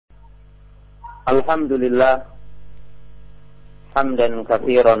Alhamdulillah hamdan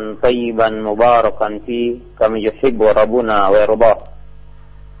katsiran tayyiban mubarakan fi kama yuhibbu rabbuna wa yardah.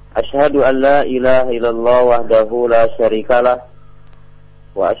 Asyhadu an la ilaha illallah wahdahu la syarikalah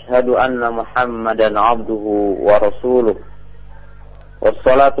wa asyhadu anna Muhammadan abduhu wa rasuluh.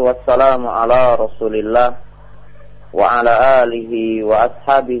 Wassalatu wassalamu ala Rasulillah wa ala alihi wa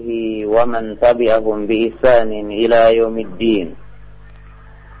ashabihi wa man tabi'ahum bi ihsanin ila yaumiddin.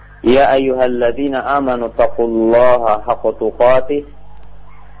 Ya ayyuhalladzina amanu taqullaha haqqa tuqatih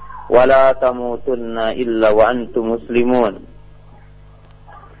wa la tamutunna illa wa antum muslimun.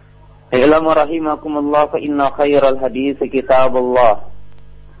 I'lamu rahimakumullah fa inna khairal hadits kitabullah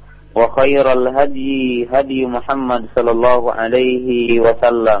wa khairal hadi hadi Muhammad sallallahu alaihi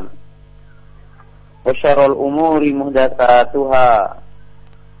wasallam wa syarrul umuri muhdatsatuha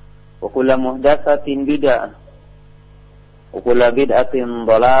wa kullu muhdatsatin bid'ah wa kullu bid'atin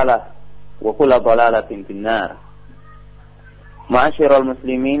dhalalah wa kullu dhalalatin finnar. Ma'asyiral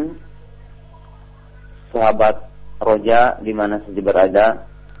muslimin, sahabat roja di mana saja berada,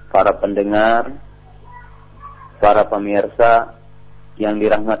 para pendengar, para pemirsa yang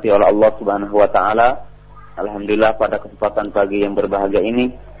dirahmati oleh Allah Subhanahu wa taala. Alhamdulillah pada kesempatan pagi yang berbahagia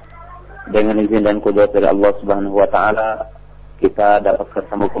ini, dengan izin dan qudrat dari Allah Subhanahu wa taala, kita dapat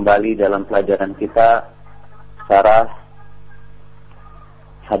bertemu kembali dalam pelajaran kita syarah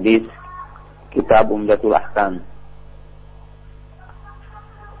hadis kitab Umdatul Ahkam.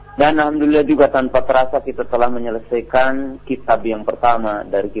 Dan alhamdulillah juga tanpa terasa kita telah menyelesaikan kitab yang pertama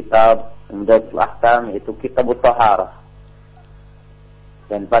dari kitab Umdatul Ahkam, yaitu Kitab Thaharah.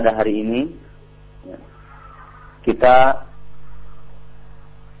 Dan pada hari ini kita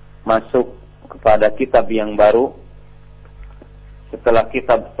masuk kepada kitab yang baru setelah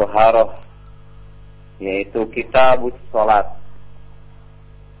kitab Thaharah, yaitu Kitab Shalat.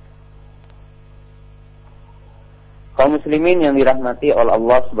 Kaum muslimin yang dirahmati oleh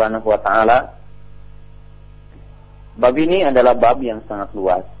Allah Subhanahu wa taala, bab ini adalah bab yang sangat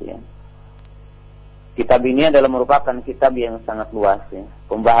luas ya. Kitab ini adalah merupakan kitab yang sangat luas ya,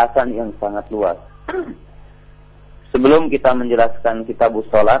 pembahasan yang sangat luas. Sebelum kita menjelaskan kitab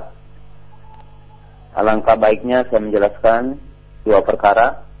Shalat, alangkah baiknya saya menjelaskan dua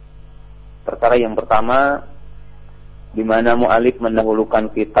perkara. Perkara yang pertama, di mana mu'alif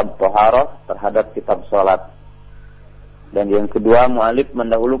mendahulukan kitab Thaharah terhadap kitab Shalat. Dan yang kedua, mu'alif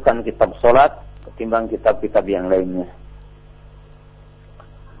mendahulukan kitab Shalat ketimbang kitab-kitab yang lainnya.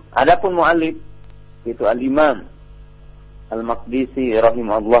 Adapun mu'alif, itu Al-Imam Al-Maqdisi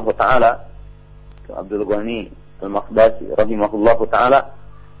rahimahullahu ta'ala, Abdul Ghani Al-Maqdisi rahimahullahu ta'ala,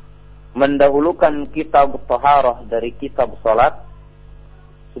 mendahulukan kitab Thaharah dari kitab Shalat,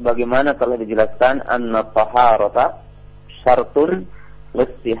 sebagaimana telah dijelaskan, anna Thaharata syartun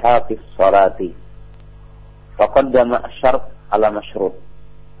lissihhatis sholati, faqaddama syart ala masyrut.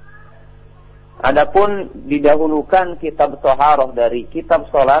 Adapun didahulukan kitab Thaharah dari kitab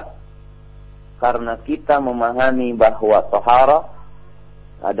Shalat karena kita memahami bahwa Thaharah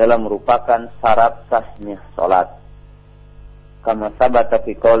adalah merupakan syarat sahnya salat. Kama sabata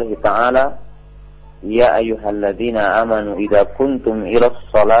fi qoulihi ta'ala, ya ayyuhalladzina amanu idza kuntum ilas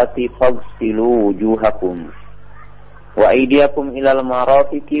salati faghsilu wujuhakum wa aydiyakum ilal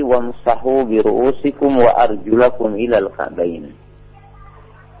marafiqi wamsahu bi ru'usikum wa arjulakum ilal ka'bain.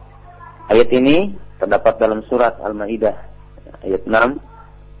 Ayat ini terdapat dalam surat Al-Maidah ayat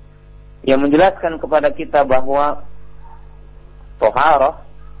 6 yang menjelaskan kepada kita bahwa Thaharah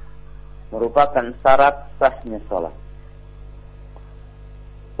merupakan syarat sahnya salat.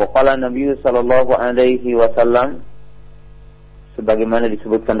 Waqala Nabi sallallahu alaihi wasallam, sebagaimana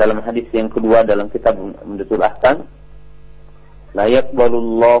disebutkan dalam hadis yang kedua dalam kitab Umdatul Ahkam, la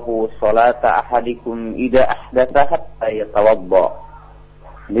yaqbalullahu salata ahadikum idza ahdatha hatta yatawadda.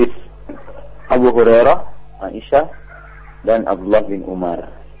 Hadis Abu Hurairah, Aisyah dan Abdullah bin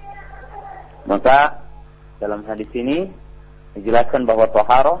Umar. Maka dalam hadis ini dijelaskan bahwa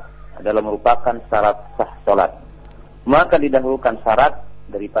Thaharah adalah merupakan syarat sah salat. Maka didahulukan syarat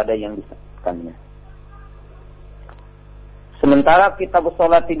daripada yang disebutkannya. Sementara kitab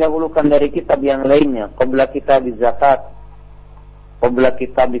salat didahulukan dari kitab yang lainnya, qabla kitab zakat, qabla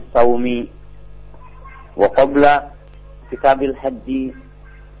kitab saumi, wa qabla kitabil haji,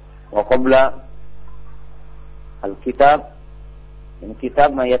 wa qabla al-kitab, ini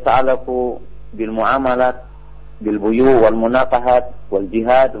kitab ma yata'allaqu bil muamalat, bil buyu wal munaqahat wal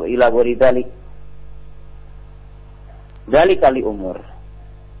jihad wa ila ghairi dzalik. Dzalika li umur.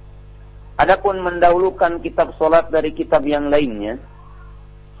 Adapun mendahulukan kitab salat dari kitab yang lainnya,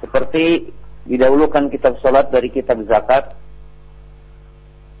 seperti didahulukan kitab salat dari kitab zakat,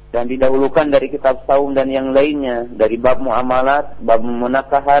 dan didahulukan dari kitab saum dan yang lainnya, dari bab muamalat, bab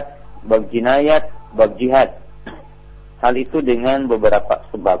munakahat, bab jinayat, bab jihad. Hal itu dengan beberapa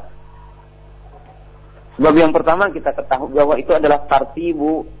sebab. Sebab yang pertama kita ketahui bahwa itu adalah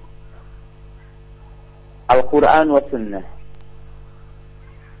tartibu Al-Quran wa Sunnah.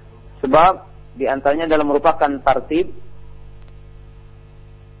 Sebab diantaranya dalam merupakan tartib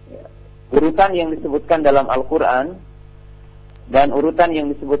urutan yang disebutkan dalam Al-Quran dan urutan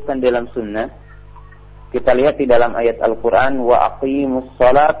yang disebutkan dalam Sunnah. Kita lihat di dalam ayat Al-Quran, wa aqimus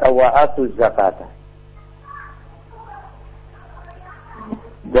salata wa atuz zakata.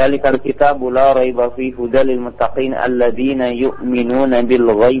 Dzalikal kitabu la raiba fihi hudal lil muttaqin alladzina yu'minuna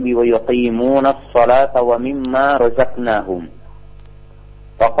bil ghaibi wa yuqimunas salata wa mimma razaqnahum.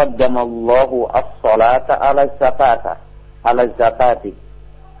 Faqaddama Allahu as-salata 'ala zakati.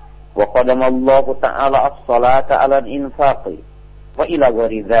 Wa qaddama Allahu ta'ala as-salata 'ala al-infaqi. Wa ila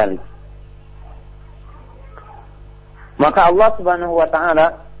ghairi dzalik. Maka Allah Subhanahu wa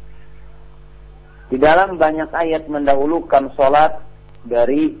taala di dalam banyak ayat mendahulukan salat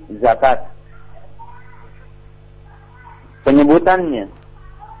dari zakat. Penyebutannya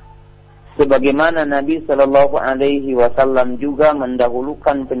sebagaimana Nabi sallallahu alaihi wasallam juga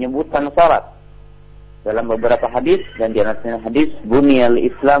mendahulukan penyebutan salat dalam beberapa hadis, dan di antaranya hadis buniyal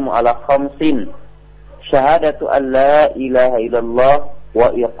islamu ala khamsin syahadatu an la ilaha illallah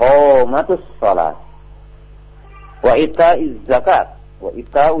wa iqamatus salat wa itaiz zakat.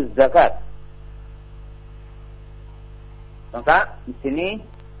 Maka di sini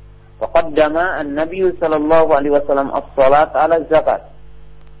faqaddama an-nabiy sallallahu alaihi wasallam as-salat ala zakat.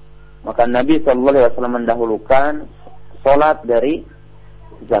 Maka Nabi sallallahu alaihi wasallam mendahulukan salat dari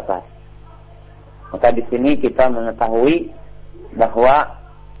zakat. Maka di sini kita mengetahui bahwa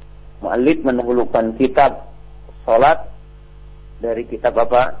mu'allif mendahulukan kitab salat dari kitab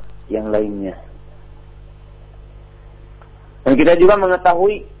apa yang lainnya. Dan kita juga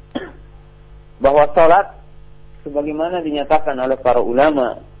mengetahui bahwa salat sebagaimana dinyatakan oleh para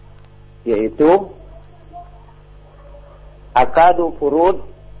ulama, yaitu akadu furud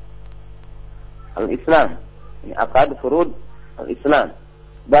al-Islam. Ini akadu furud al-Islam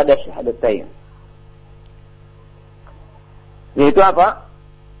ba'da syahadatain. Yaitu apa?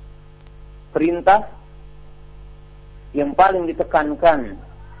 Perintah yang paling ditekankan,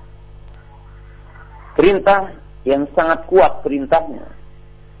 perintah yang sangat kuat perintahnya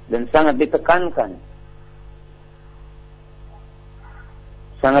dan sangat ditekankan,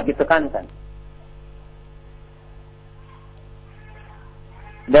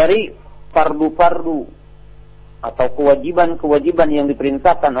 dari fardu-fardu atau kewajiban-kewajiban yang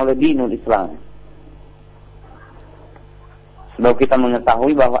diperintahkan oleh dinul Islam. Sebab kita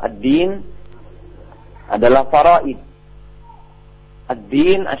mengetahui bahwa ad-din adalah faraid.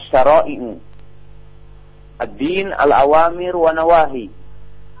 Ad-din asy-syara'i'u. Ad-din al-awamir wa nawahi.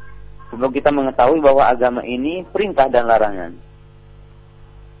 Sebab kita mengetahui bahwa agama ini perintah dan larangan.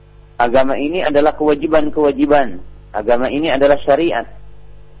 Agama ini adalah kewajiban-kewajiban. Agama ini adalah syariat.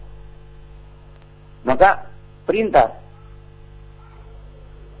 Maka perintah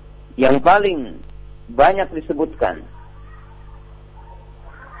yang paling banyak disebutkan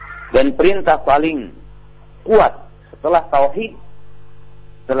dan perintah paling kuat setelah tauhid,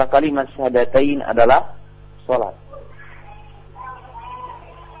 setelah kalimat syahadatain adalah salat.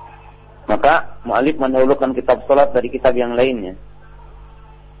 Maka mu'allif mendahulukan kitab salat dari kitab yang lainnya.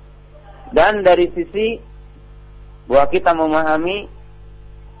 Dan dari sisi bahwa kita memahami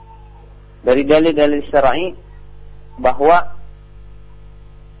dari dalil-dalil syar'i bahwa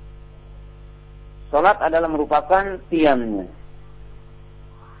salat adalah merupakan tiangnya.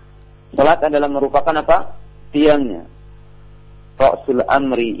 Salat adalah merupakan apa? Tiangnya. Ra'sul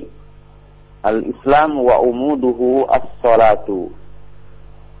amri al-Islam wa umuduhu as-salatu.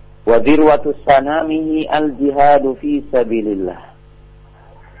 Wa dirwatu sanamihi al-jihadu fi sabilillah.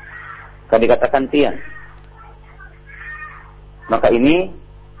 Kan dikatakan tiang. Maka ini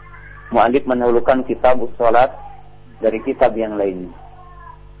mu'allif mendahulukan kitab salat dari kitab yang lainnya.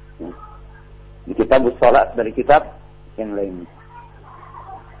 Di kitab salat dari kitab yang lainnya.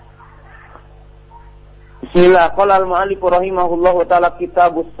 Bismillah, qala al-mu'allif rahimahullahu ta'ala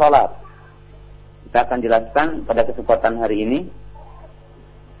kitabus salat. Kita akan jelaskan pada kesempatan hari ini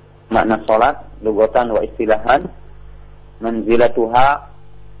makna salat, lugatan wa istilahan, manzilatuha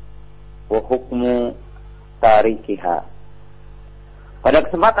wa hukmu tarikiha. Pada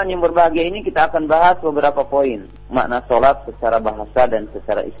kesempatan yang berbahagia ini kita akan bahas beberapa poin makna salat secara bahasa dan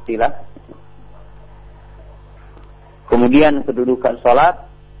secara istilah. Kemudian kedudukan salat,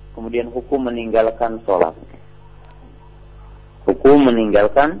 kemudian hukum meninggalkan salat. hukum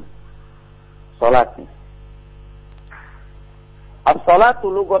meninggalkan salatnya. As-salatu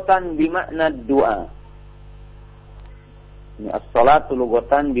lughatan bimakna doa. Ini as-salatu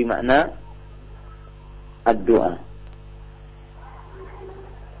lughatan bimakna ad-doa.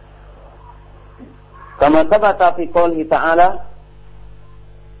 Kama thabata fi qouli ta'ala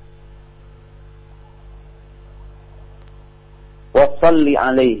wa shalli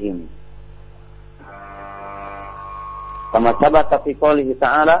 'alaihim. Kama thabata fi qouli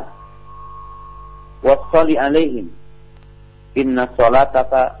ta'ala wa shalli 'alaihim inna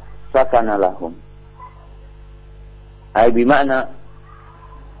sholataka sakana lahum. Ay bimakna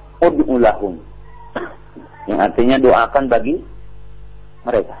ud'u lahum, yang artinya doakan bagi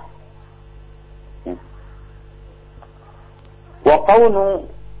mereka. Wa qawnu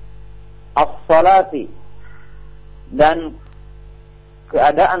as-salati, dan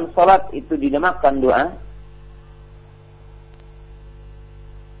keadaan salat itu dinamakan doa,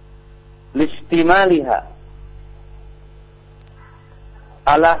 listimaliha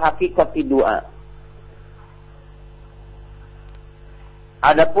ala hakikati doa.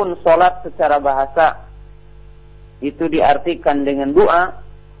 Adapun salat secara bahasa itu diartikan dengan doa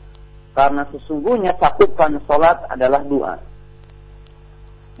karena sesungguhnya cakupan salat adalah doa.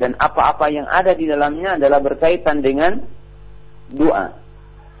 Dan apa-apa yang ada di dalamnya adalah berkaitan dengan doa.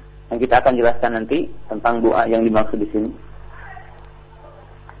 Yang kita akan jelaskan nanti tentang doa yang dimaksud di sini.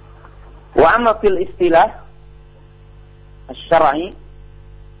 Wa amma fil istilah asy-syar'i,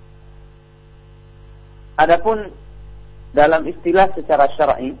 adapun dalam istilah secara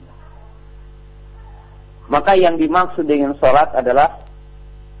syar'i, maka yang dimaksud dengan salat adalah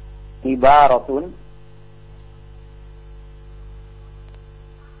ibaratun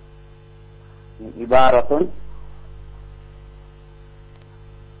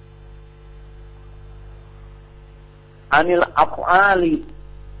anil af'ali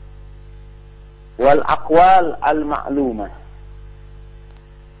wal aqwal al ma'lumah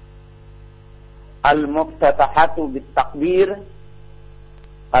al muftatahatu bit takbir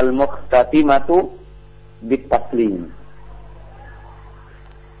al mukhtatimatu bit taslim.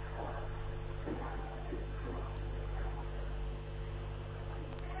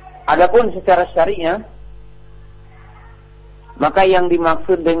 Adapun secara syariah, maka yang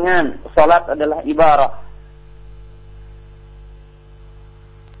dimaksud dengan salat adalah ibarah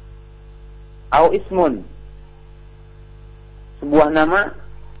atau ismun, sebuah nama,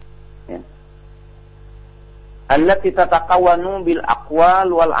 ya, allati tatakawanu bil aqwal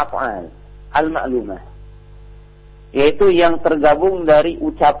wal af'al al ma'lumah, yaitu yang tergabung dari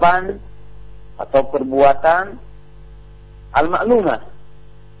ucapan atau perbuatan al ma'lumah,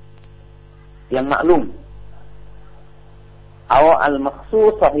 yang maklum, atau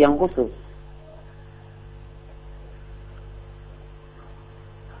al-makhsusah, yang khusus.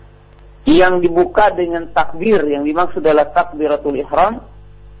 Yang dibuka dengan takbir, yang dimaksud adalah takbiratul ihram,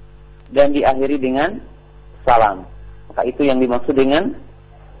 dan diakhiri dengan salam. Maka itu yang dimaksud dengan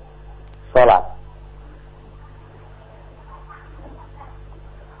salat.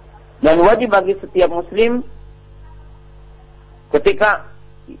 Dan wajib bagi setiap muslim ketika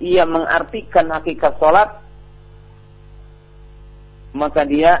ia mengartikan hakikat salat, maka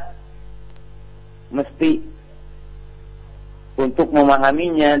dia mesti untuk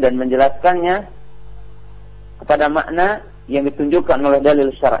memahaminya dan menjelaskannya kepada makna yang ditunjukkan oleh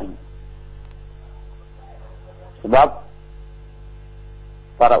dalil syar'i. Sebab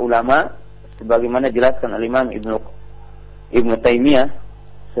para ulama, sebagaimana jelaskan al-Imam Ibnu Taimiyah,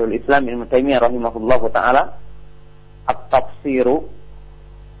 Syekhul Islam Ibnu Taimiyah rahimahullahu taala, at-tafsiru,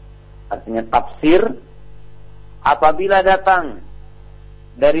 artinya tafsir, apabila datang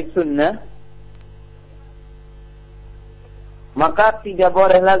dari sunnah, maka tidak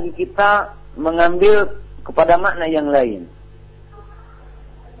boleh lagi kita mengambil kepada makna yang lain.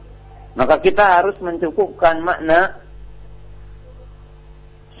 Maka kita harus mencukupkan makna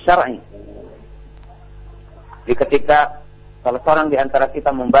syar'i. Jadi ketika kalau seorang di antara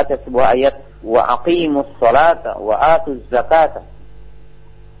kita membaca sebuah ayat, wa aqimus salata wa atuz zakata,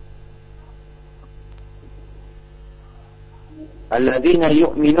 alladzina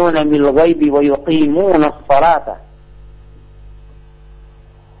yu'minuna bil ghaibi wa yuqimuna as-salata,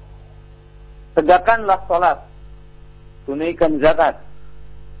 tegakkanlah salat, tunaikan zakat.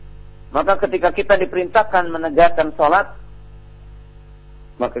 Maka ketika kita diperintahkan menegakkan salat,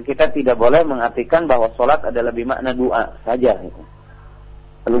 maka kita tidak boleh mengartikan bahwa salat adalah bermakna doa saja.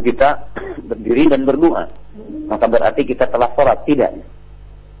 Lalu kita berdiri dan berdoa, maka berarti kita telah salat. Tidak.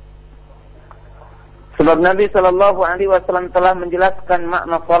 Sebab Nabi Shallallahu Alaihi Wasallam telah menjelaskan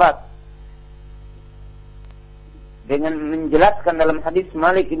makna salat dengan menjelaskan dalam hadis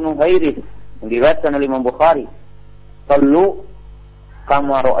Malik bin Huwairits yang diriwayatkan oleh Imam Bukhari, "Shallu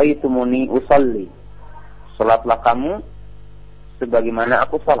kama ra'aitumuni usalli." Salatlah kamu sebagaimana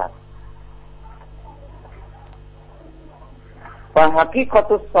aku salat. Fa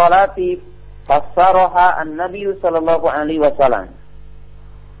haqiqatus salati fassaraha an-nabiy sallallahu alaihi wasallam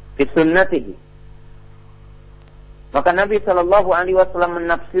fi sunnatihi. Maka Nabi sallallahu alaihi wasallam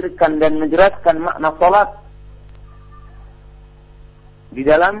menafsirkan dan menjelaskan makna salat di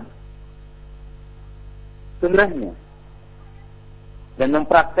dalam sunnahnya dan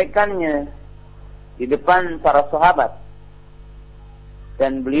mempraktekannya di depan para sahabat.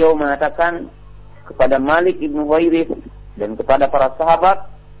 Dan beliau mengatakan kepada Malik bin Huwairits dan kepada para sahabat,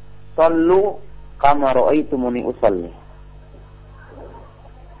 "Shallu kama ra'aitumuni usalli."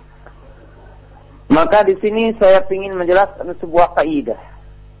 Maka di sini saya ingin menjelaskan sebuah kaidah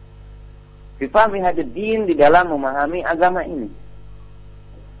fi fahmi hadzal din, di dalam memahami agama ini.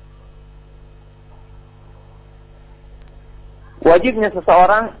 Wajibnya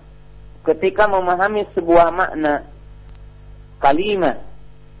seseorang ketika memahami sebuah makna kalimat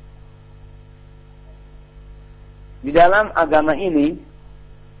di dalam agama ini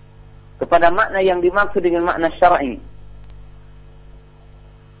kepada makna yang dimaksud dengan makna syar'i.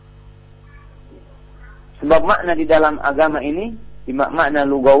 Sebab makna di dalam agama ini imma makna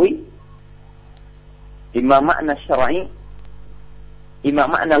lugawi, imma makna syar'i, imma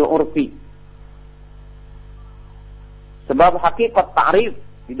makna al-urfi. Sebab hakikat ta'rif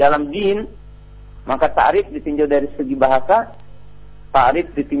di dalam din, maka ta'rif ditinjau dari segi bahasa, ta'rif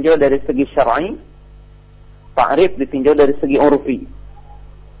ditinjau dari segi syar'i, ta'rif ditinjau dari segi urfi.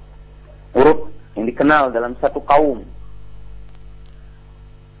 Uruf yang dikenal dalam satu kaum.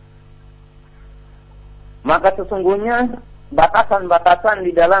 Maka sesungguhnya batasan-batasan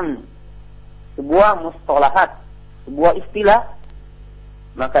di dalam sebuah mustalahat, sebuah istilah,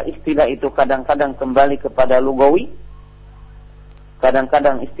 maka istilah itu kadang-kadang kembali kepada lugawi,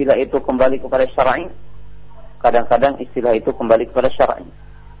 kadang-kadang istilah itu kembali kepada syar'i, kadang-kadang istilah itu kembali kepada syar'i.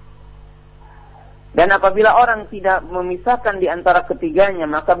 Dan apabila orang tidak memisahkan di antara ketiganya,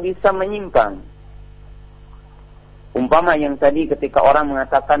 maka bisa menyimpang. Umpama yang tadi ketika orang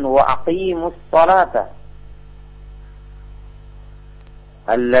mengatakan wa aqimus salata,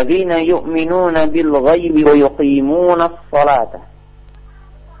 alladzina yu'minuna bil ghaibi wa yuqimuna as-salata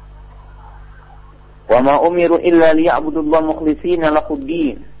wa ma umiru illa liya'budullaha mukhlishina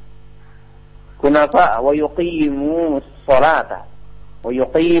lahud-din kunafa wa yuqimus salata wa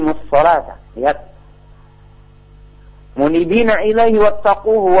yuqimus salata. Lihat, munibina ilaihi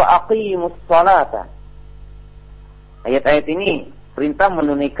wattaquhu wa aqimus salata. Ayat-ayat ini perintah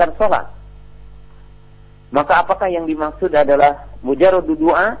menunaikan salat. Maka apakah yang dimaksud adalah mujarrad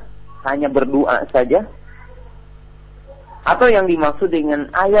doa, hanya berdoa saja? Atau yang dimaksud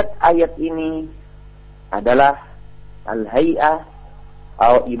dengan ayat-ayat ini adalah al-hay'ah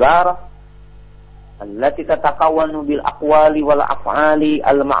atau ibarah allati tatakawwanu bil aqwali wal af'ali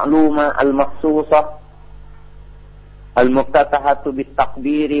al-ma'luma al-makhsusah al-muftatahatu bit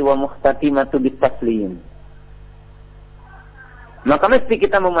takbiri wa mukhtatimatu bit taslim. Maka mesti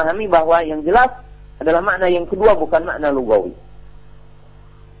kita memahami bahwa yang jelas adalah makna yang kedua, bukan makna lugawi.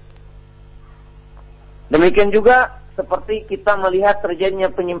 Demikian juga seperti kita melihat terjadinya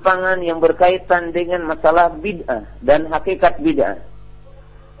penyimpangan yang berkaitan dengan masalah bid'ah dan hakikat bid'ah.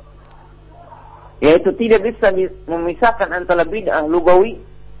 Yaitu tidak bisa memisahkan antara bid'ah lugawi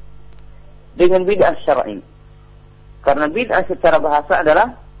dengan bid'ah syar'i. Karena bid'ah secara bahasa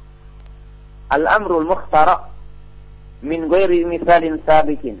adalah al-amrul mukhtara' min ghairi misalin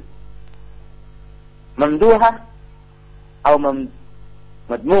sabiqin, mamduhah atau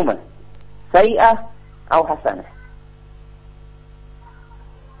madmumah, sayyi'ah atau hasanah.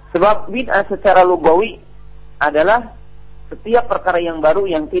 Sebab bid'ah secara lugawi adalah setiap perkara yang baru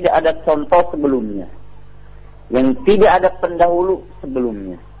yang tidak ada contoh sebelumnya, yang tidak ada pendahulu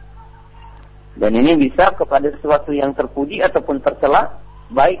sebelumnya. Dan ini bisa kepada sesuatu yang terpuji ataupun tercela,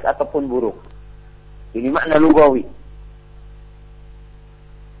 baik ataupun buruk. Ini makna lugawi.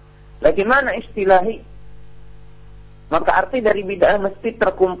 Bagaimana istilahi? Maka arti dari bid'ah mesti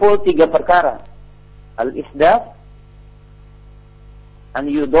terkumpul 3 perkara. Al-isdaf, an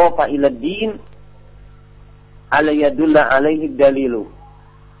yudofa ila din, ala yadulla alaihi dalilu.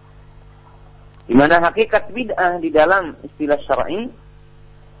 Di mana hakikat bid'ah di dalam istilah syar'i,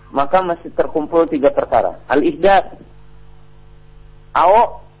 maka mesti terkumpul 3 perkara. Al-isdaf,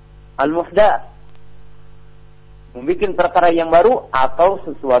 atau al-muhdath, membuat perkara yang baru atau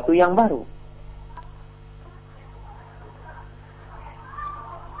sesuatu yang baru.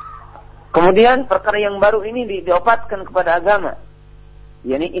 Kemudian perkara yang baru ini diobatkan kepada agama,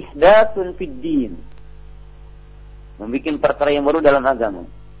 yakni ihdatsun fid din. Membikin perkara yang baru dalam agama.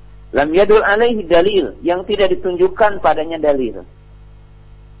 Lam yadul alaihi dalil, yang tidak ditunjukkan padanya dalil.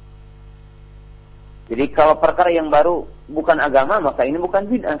 Jadi kalau perkara yang baru bukan agama, maka ini bukan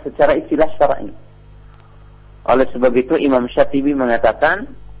bid'ah secara istilah syar'i. Oleh sebab itu Imam Syatibi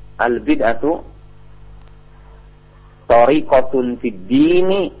mengatakan al-bid'atu tariqatun fid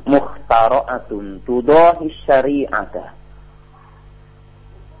dini mukhtara'atun tudahi syari'ata.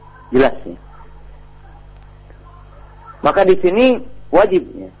 Jelas ya. Maka di sini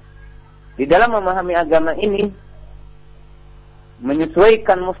wajibnya di dalam memahami agama ini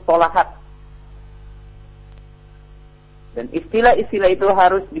menyesuaikan mustalahat. Dan istilah-istilah itu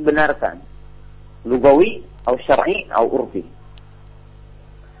harus dibenarkan. Lugawi, atau syar'i, atau urfi.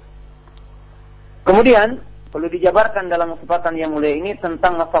 Kemudian, perlu dijabarkan dalam kesempatan yang mulia ini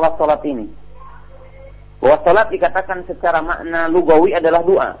tentang masalah salat ini. Bahwa salat dikatakan secara makna lugawi adalah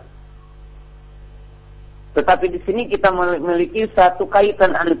doa. Tetapi di sini kita memiliki satu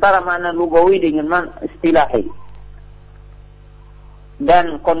kaitan antara makna lugawi dengan makna istilahi.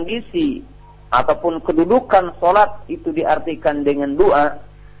 Dan kondisi ataupun kedudukan solat itu diartikan dengan doa,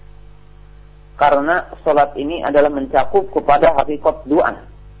 karena solat ini adalah mencakup kepada hakikat doa,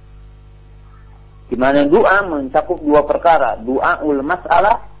 di mana doa mencakup dua perkara, du'aul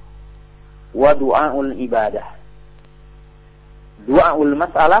mas'alah wa du'aul ibadah. Du'aul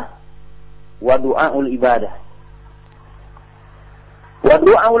mas'alah wa du'aul ibadah. Wa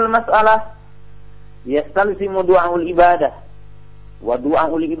du'aul mas'alah yastalzimu du'aul ibadah. Wa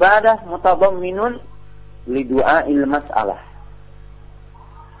du'aul ibadah mutadamminun li du'ail mas'alah.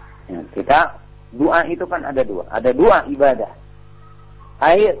 Ya, kita doa itu kan ada dua. Ada doa ibadah.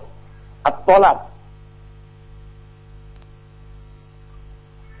 Ayat at-talab.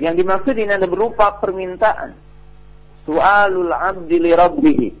 Yang dimaksud ini ada berupa permintaan. Su'alul 'abdi li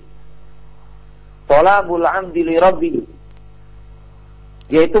rabbih. Talabul 'abdi li rabbih.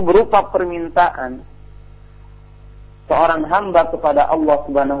 Yaitu berupa permintaan seorang hamba kepada Allah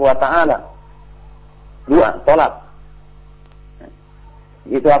Subhanahu wa taala. Doa, talab.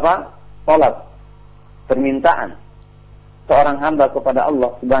 Itu apa? Talab. Permintaan seorang hamba kepada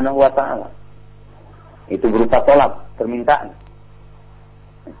Allah Subhanahu wa taala. Itu berupa talab, permintaan.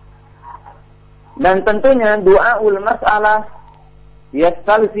 Dan tentunya du'aul mas'alah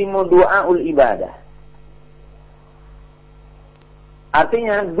yastalzimu du'aul ibadah.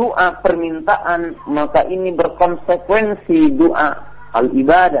 Artinya doa permintaan, maka ini berkonsekuensi doa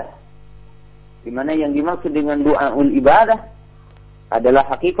al-ibadah. Di mana yang dimaksud dengan doa al-ibadah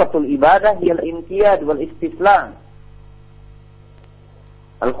adalah hakikatul ibadah yal inqiyad wal istislam.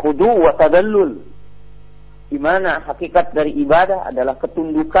 Al-khudu' wa tadallul. Di mana hakikat dari ibadah adalah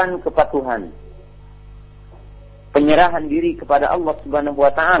ketundukan kepatuhan. Penyerahan diri kepada Allah Subhanahu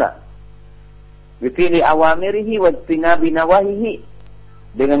wa taala. Bi fi'li awamirihi wa ijtinabi nawahihi.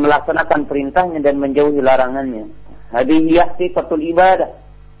 Dengan melaksanakan perintahnya dan menjauhi larangannya. Hadhihi hakikatul ibadah.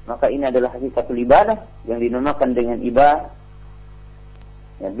 Maka ini adalah hakikatul ibadah yang dinamakan dengan ibadah.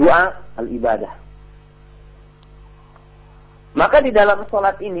 Ya, doa al-ibadah. Maka di dalam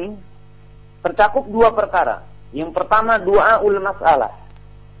salat ini tercakup dua perkara. Yang pertama du'aul mas'alah.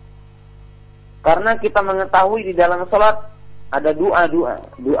 Karena kita mengetahui di dalam salat ada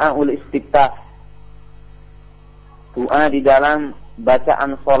du'aul istiftah. Doa di dalam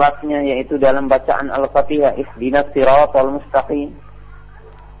bacaan salatnya, yaitu dalam bacaan Al-Fatihah, ihdinas siratal mustaqim.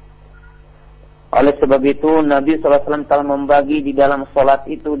 Oleh sebab itu Nabi SAW telah membagi di dalam salat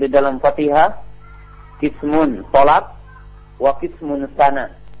itu, di dalam Fatihah, kismun salat wa kismun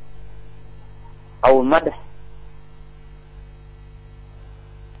sana atau madah.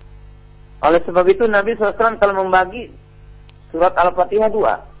 Oleh sebab itu Nabi SAW telah membagi surat Al-Fatihah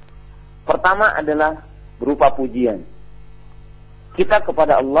dua. Pertama adalah berupa pujian kita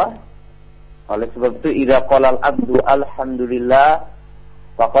kepada Allah. Oleh sebab itu idza qala al-abdu alhamdulillah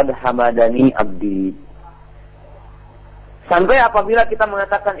faqad hamadani abdi. Sampai apabila kita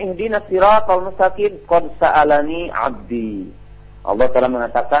mengatakan ihdinas siratal mustaqim qad sa'alani abdi. Allah telah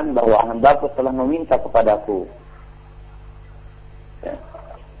mengatakan bahwa hamba-Ku telah meminta kepadaku. Ya.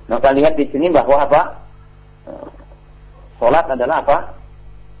 Maka lihat di sini bahwa apa? Salat adalah apa?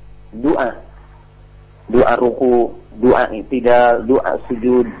 Doa. Doa ruku, doa i'tidal, doa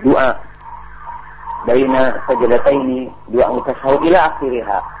sujud, doa baina sajdataini, doa tasyahud ila akhirih.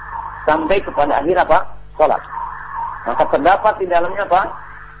 Sampai kepada akhir apa? Salat. Maka terdapat di dalamnya apa?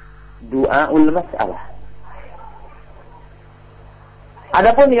 Du'aul mas'alah.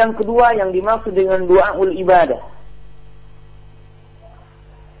 Adapun yang kedua yang dimaksud dengan du'aul ibadah,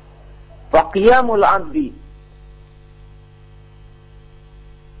 Fa qiyamul 'abdi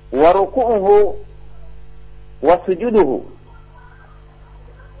wa ruku'uhu wa sujuduhu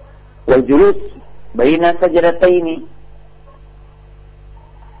wal julus baina sajdataini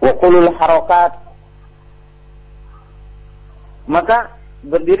wa qulul harakat. Maka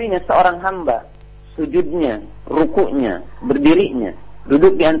berdirinya seorang hamba, sujudnya, rukuknya, berdirinya,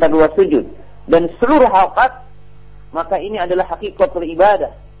 duduk di antara dua sujud, dan seluruh harakat, maka ini adalah hakikatul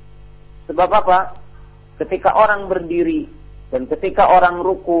ibadah. Sebab apa? Ketika orang berdiri dan ketika orang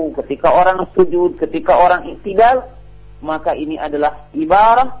ruku, ketika orang sujud, ketika orang i'tidal, maka ini adalah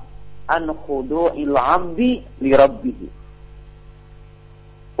ibarah an khudu'il 'abdi li rabbih.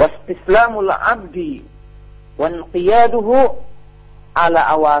 Wastislamul 'abdi wa inqiyaduhu ala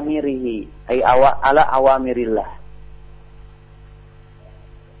awamirihi, ay ala awamirillah.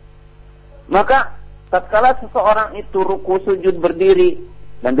 Maka tatkala seseorang itu ruku, sujud, berdiri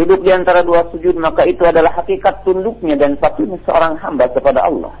dan duduk di antara dua sujud, maka itu adalah hakikat tunduknya dan patuhnya seorang hamba kepada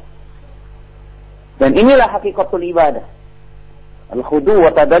Allah. Dan inilah hakikatul ibadah. Al-khudu'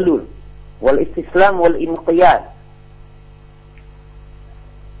 wa tadallul wal istislam wal inqiyad.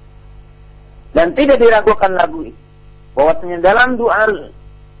 Dan tidak diragukan lagi bahwasanya dalam doa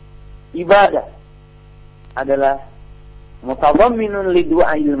ibadah adalah mutadamminun li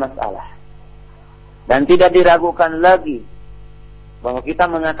du'ail mas'alah. Dan tidak diragukan lagi bahwa kita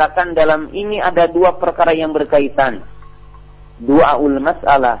mengatakan dalam ini ada dua perkara yang berkaitan. Du'aul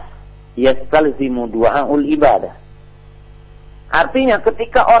mas'alah yastalzimu du'aul ibadah. Artinya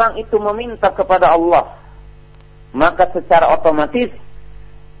ketika orang itu meminta kepada Allah, maka secara otomatis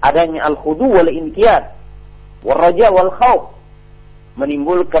adanya al-khudu wal inqiyad wal raja wal khauf,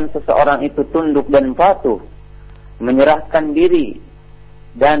 menimbulkan seseorang itu tunduk dan patuh, menyerahkan diri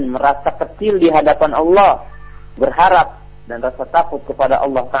dan merasa kecil di hadapan Allah, berharap dan rasa takut kepada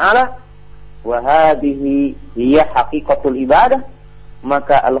Allah Ta'ala. Wa hadhihi hiya haqiqatul ibadah.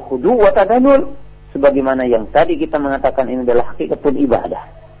 Maka al-khudu' wa tadallul, sebagaimana yang tadi kita mengatakan, ini adalah hakikatul ibadah.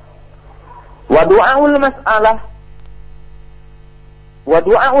 Wa du'aul mas'alah wa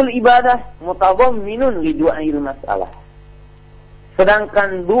du'aul ibadah mutadamminun li du'ail mas'alah.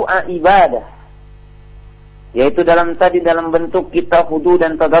 Sedangkan doa ibadah, yaitu dalam bentuk kita khudu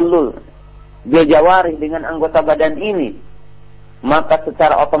dan tadallul, dia jawarih dengan anggota badan ini, maka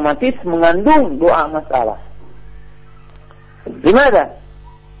secara otomatis mengandung doa masalah. Limadha?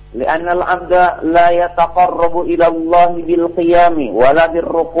 Li'anna al-'abda la yataqarrabu ila Allah bil qiyami wala bil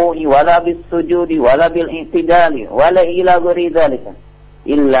ruku'i wala bis sujudi wala bil i'tidali wala ila ghairi dzalika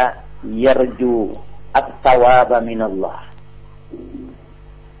illa yarju at-thawaba min Allah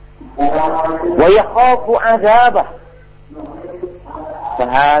wa yakhafu 'adzabah.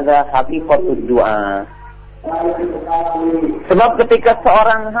 Fahadha haqiqatud du'a. Sebab ketika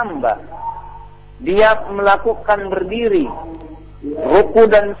seorang hamba dia melakukan berdiri, ruku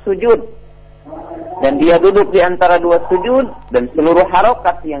dan sujud, dan dia duduk di antara dua sujud, dan seluruh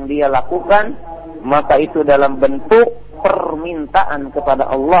harokat yang dia lakukan, maka itu dalam bentuk permintaan kepada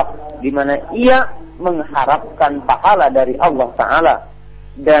Allah, di mana ia mengharapkan pahala dari Allah Ta'ala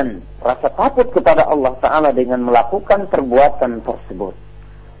dan rasa takut kepada Allah Ta'ala dengan melakukan perbuatan tersebut.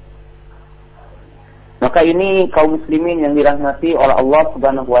 Maka ini kaum muslimin yang dirahmati oleh Allah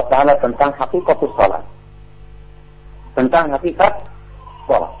Subhanahu wa Ta'ala tentang hakikatus salat. Tentang hakikat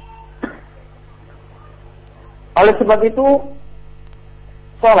salat. Oleh sebab itu,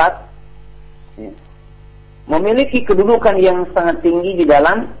 salat memiliki kedudukan yang sangat tinggi di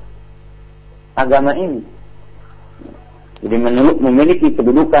dalam agama ini. Jadi memiliki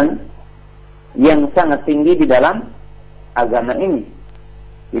kedudukan yang sangat tinggi di dalam agama ini,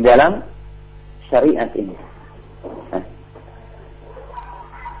 di dalam syariat ini.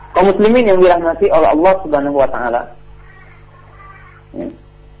 Kaum muslimin yang dirahmati oleh Allah Subhanahu wa Ta'ala,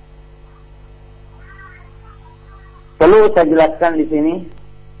 perlu saya jelaskan di sini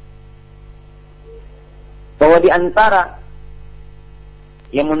bahwa di antara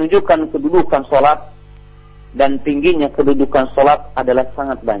yang menunjukkan kedudukan salat dan tingginya kedudukan salat adalah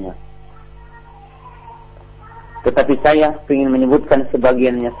sangat banyak. Tetapi saya ingin menyebutkan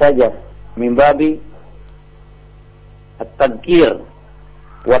sebagiannya saja, mimbabi at-tadhkir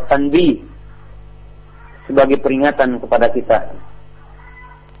wa tanbih, sebagai peringatan kepada kita.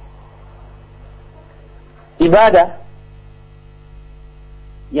 Ibadah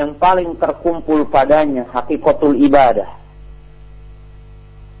yang paling terkumpul padanya hakikatul ibadah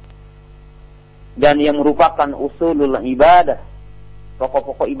dan yang merupakan usulul ibadah,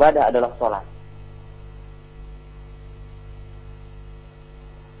 pokok-pokok ibadah adalah salat.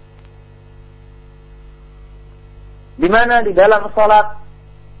 Di mana di dalam salat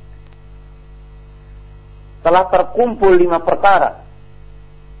telah terkumpul 5 perkara.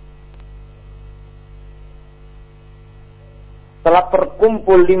 Telah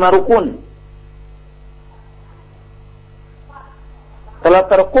terkumpul 5 rukun. Telah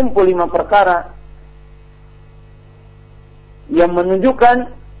terkumpul 5 perkara yang menunjukkan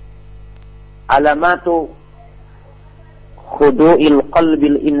alamatu khudu'il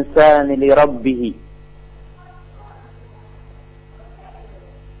qalbil insani li rabbih.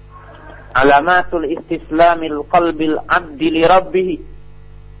 Alamatul istislamil qalbil abdi li rabbih.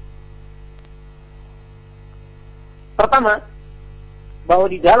 Pertama, bahwa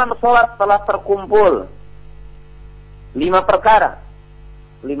di dalam sholat telah terkumpul 5 perkara,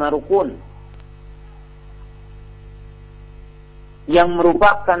 5 rukun yang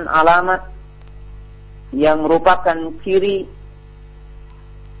merupakan alamat, yang merupakan ciri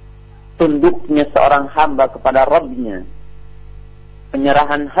tunduknya seorang hamba kepada Rabb-Nya,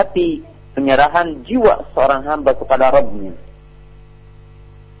 penyerahan hati, penyerahan jiwa seorang hamba kepada Rabb-Nya.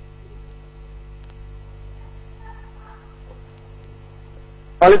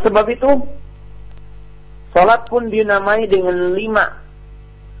 Oleh sebab itu, salat pun dinamai dengan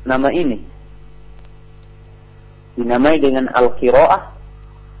 5 nama ini. Dinamai dengan al-qiraah,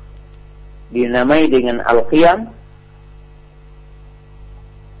 dinamai dengan al-qiyam,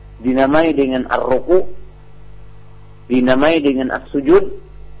 dinamai dengan ar-ruku', dinamai dengan as-sujud,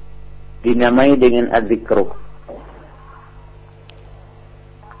 dinamai dengan az-zikru.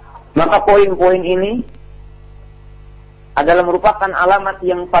 Maka poin-poin ini adalah merupakan alamat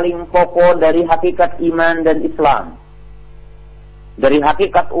yang paling pokok dari hakikat iman dan Islam, dari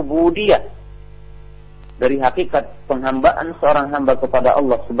hakikat ubudiyah, dari hakikat penghambaan seorang hamba kepada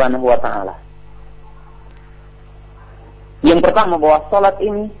Allah Subhanahu wa ta'ala. Yang pertama, bahwa salat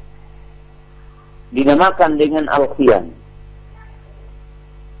ini dinamakan dengan al-qiyam.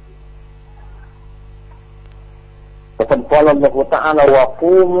 Qala Allah ta'ala wa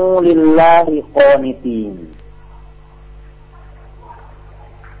qumu lillahi qanitin.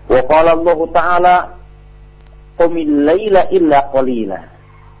 Wa qala Allah ta'ala qumil laila illa qalila.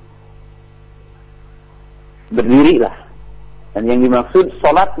 Berdirilah. Dan yang dimaksud,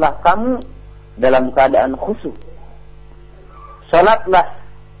 salatlah kamu dalam keadaan khusyuk. Salatlah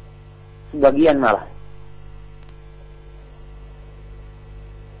sebagian malah.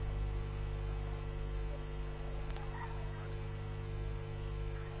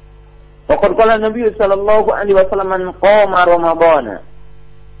 Waqad qala Nabi sallallahu alaihi wasallam man qama ramadhana.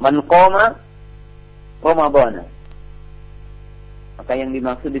 Man qama ramadhana. Maka yang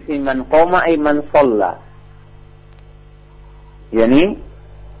dimaksud di sini man qama ay man shalla. Yani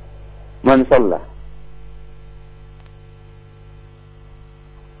man shalla.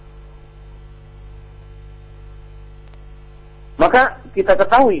 Maka kita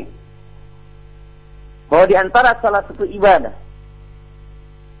ketahui bahwa di antara salah satu ibadah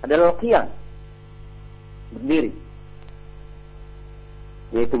adalah qiyam, berdiri,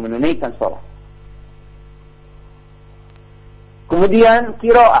 yaitu menunaikan salat. Kemudian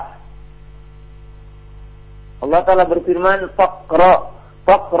qiraah. Allah Ta'ala berfirman,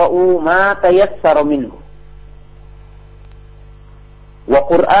 faqra'u ma tayassara minhu. Wa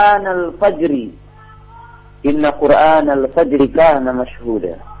Qur'anal fajri, inna Qur'anal fajri kana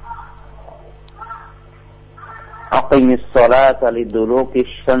mashhuda. Aqimis salata liduluki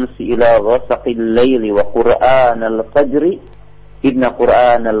syamsi ila ghasaqil layli wa Qur'anal fajri, inna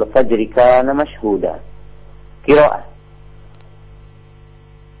Qur'anal fajri kana mashhuda. Qiraah.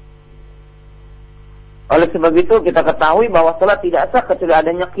 Oleh sebab itu kita ketahui bahwa salat tidak sah kecuali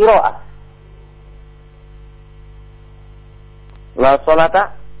adanya qiraah. La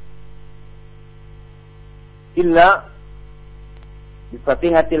salata illa bi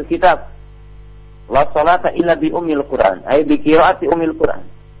fatihatil kitab. La salata illa bi ummil Qur'an, ay bi qiraati ummil Qur'an.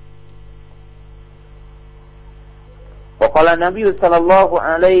 Wa qala Nabi sallallahu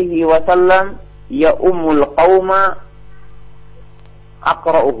alaihi wasallam ya ummul qauma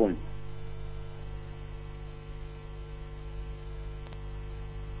aqra'uhum.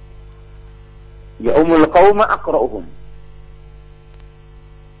 Ya ummul qauma aqra'uhum.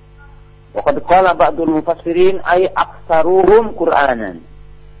 Wa qad qala ba'dul mufassirin ay aktsaruhum Qur'anan.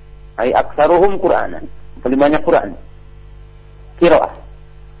 Ay aktsaruhum Qur'anan. Paling banyak Qur'an. Qiraah.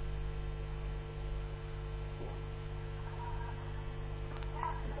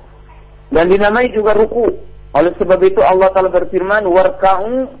 Dan dinamai juga ruku. Oleh sebab itu Allah Ta'ala berfirman,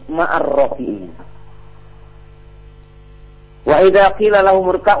 warka'u ma'ar rafi'in. Wa idza qila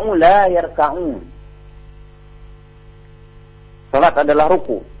lahum irka'u la yarka'un. Salat adalah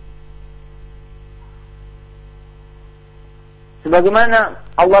ruku. Sebagaimana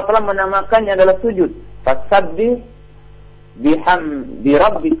Allah telah menamakannya adalah sujud. Fasabbih bihamdi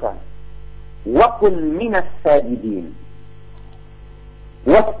rabbika wa kun minas sajidin.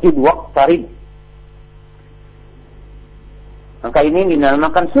 Wasjud waqtarib. Maka ini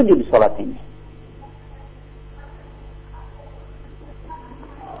dinamakan sujud di salat ini.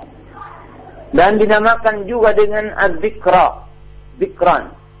 Dan dinamakan juga dengan az-zikra,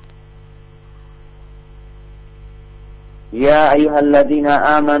 zikran. Ya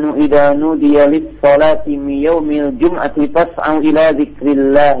ayyuhalladzina amanu idza nudiya lis-salati min yaumil jum'ati fas'au ila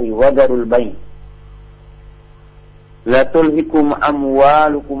dzikrillahi wa darul bai'. La tulhikum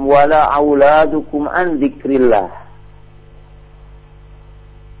amwalukum wala auladukum an dzikrillah.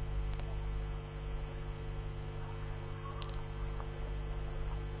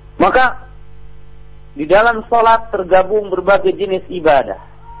 Maka di dalam salat tergabung berbagai jenis ibadah.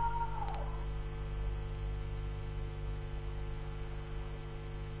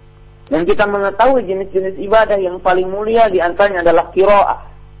 Dan kita mengetahui jenis-jenis ibadah yang paling mulia di antaranya adalah qiraah.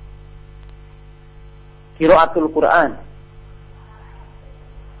 Qiraatul Quran.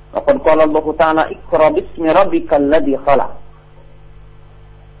 Laqad qala Allah Ta'ala iqra bismi rabbikal ladzi khalaq.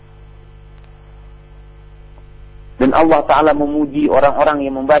 Dan Allah Ta'ala memuji orang-orang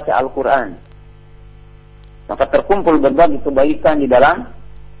yang membaca Al-Quran. Maka terkumpul berbagai kebaikan di dalam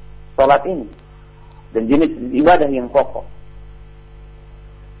salat ini. Dan jenis ibadah yang pokok.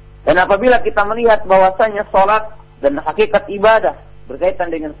 Dan apabila kita melihat bahwasanya salat dan hakikat ibadah berkaitan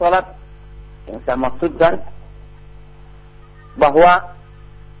dengan salat, yang saya maksudkan bahwa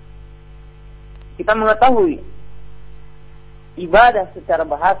kita mengetahui ibadah secara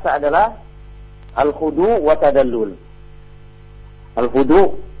bahasa adalah al-khudu' wa tadallul.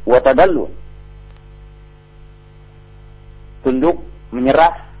 Al-khudu' wa tadallul. Tunduk,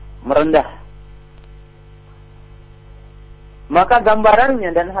 menyerah, merendah. Maka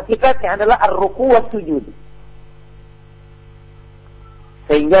gambarannya dan hakikatnya adalah ar-ruku' wa sujud.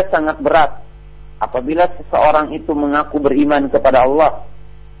 Sehingga sangat berat apabila seseorang itu mengaku beriman kepada Allah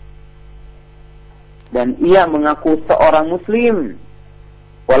dan ia mengaku seorang muslim,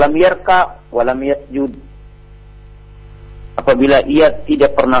 walam yarka walam yasjud, apabila ia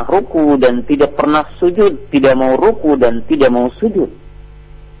tidak pernah ruku dan tidak pernah sujud, tidak mau ruku dan tidak mau sujud,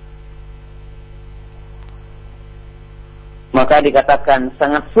 maka dikatakan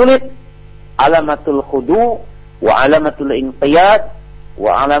sangat sulit alamatul khudu' wa alamatul inqiyad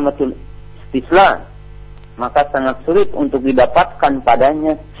wa alamatul istislam. Maka sangat sulit untuk didapatkan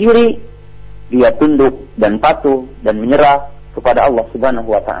padanya ciri dia tunduk dan patuh dan menyerah kepada Allah Subhanahu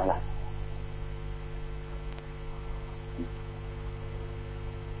wa ta'ala.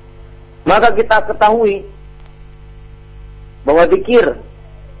 Maka kita ketahui bahwa zikir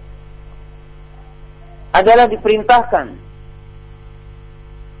adalah diperintahkan.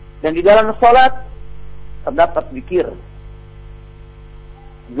 Dan di dalam salat terdapat zikir,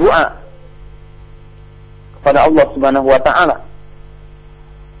 doa kepada Allah Subhanahu wa ta'ala.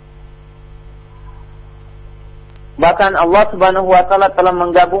 Bahkan Allah Subhanahu wa ta'ala telah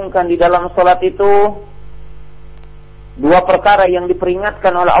menggabungkan di dalam salat itu dua perkara yang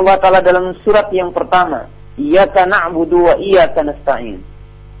diperingatkan oleh Allah Ta'ala dalam surat yang pertama. Iyyaka na'budu wa iyyaka nasta'in.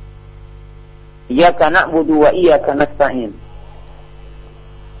 Iyyaka na'budu wa iyyaka nasta'in.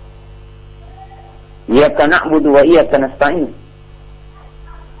 Iyyaka na'budu wa iyyaka nasta'in.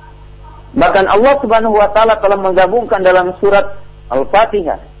 Bahkan Allah Subhanahu wa ta'ala telah menggabungkan dalam surat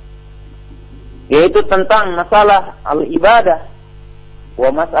Al-Fatihah, yaitu tentang masalah al-ibadah wa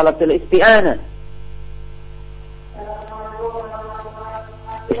mas'alatul isti'anah.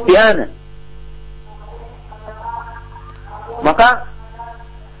 Isti'anah. Maka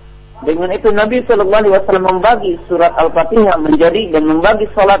dengan itu Nabi sallallahu alaihi wasallam membagi surat Al-Fatihah menjadi dan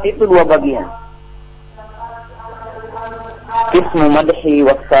membagi salat itu dua bagian. Qismu madhi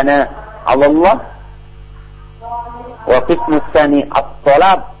wa sana' Allah wa qismu tsani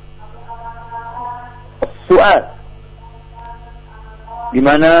at-talab as-su'al, di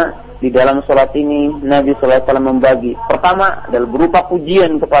mana di dalam salat ini Nabi sallallahu alaihi wasallam membagi. Pertama adalah berupa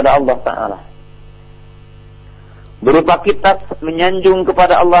pujian kepada Allah Ta'ala, berupa kita menyanjung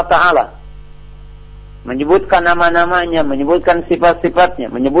kepada Allah Ta'ala, menyebutkan nama-namanya, menyebutkan sifat-sifatnya,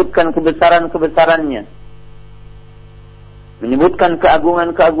 menyebutkan kebesaran-kebesarannya, menyebutkan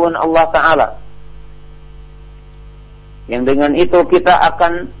keagungan-keagungan Allah Ta'ala. Yang dengan itu kita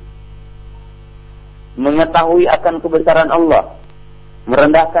akan mengetahui akan kebesaran Allah,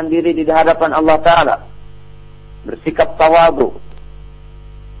 merendahkan diri di hadapan Allah Ta'ala, bersikap tawadhu,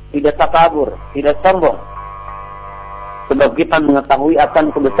 tidak takabur, tidak sombong, sebab kita mengetahui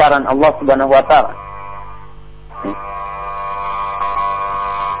akan kebesaran Allah Subhanahu wa ta'ala.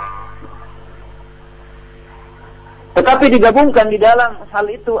 Tetapi digabungkan di dalam hal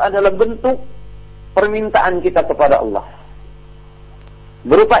itu adalah bentuk permintaan kita kepada Allah,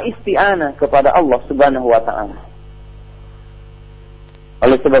 berupa isti'anah kepada Allah Subhanahu wa ta'ala.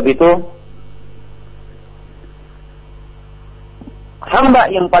 Oleh sebab itu, hamba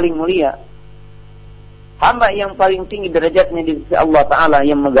yang paling mulia, hamba yang paling tinggi derajatnya di sisi Allah Ta'ala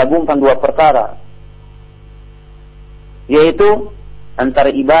yang menggabungkan dua perkara, yaitu antara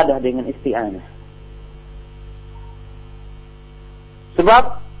ibadah dengan isti'anah. Sebab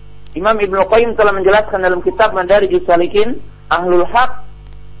Imam Ibnu Qayyim telah menjelaskan dalam kitab Madarijus Salikin, ahlul haq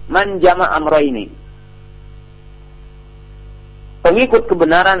man jama' amraini. Pengikut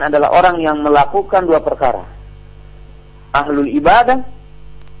kebenaran adalah orang yang melakukan dua perkara, ahlul ibadah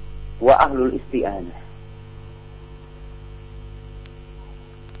wa ahlul isti'anah.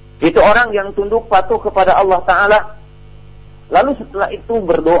 Itu orang yang tunduk patuh kepada Allah Ta'ala, lalu setelah itu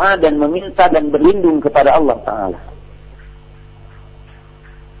berdoa dan meminta dan berlindung kepada Allah Ta'ala.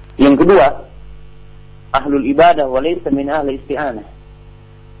 Yang kedua, ahlul ibadah wa laysa min ahli isti'anah.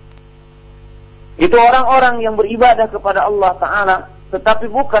 Itu orang-orang yang beribadah kepada Allah Ta'ala tetapi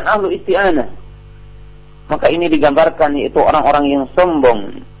bukan ahlu isti'anah. Maka ini digambarkan yaitu orang-orang yang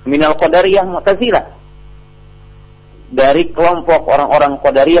sombong, minal qadariyah mu'tazilah, dari kelompok orang-orang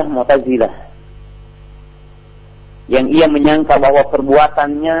qadariyah mu'tazilah, yang ia menyangka bahwa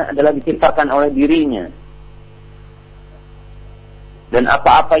perbuatannya adalah diciptakan oleh dirinya, dan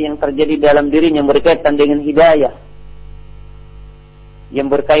apa-apa yang terjadi dalam dirinya berkaitan dengan hidayah, yang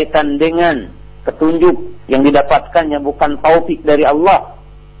berkaitan dengan petunjuk yang didapatkannya bukan taufik dari Allah,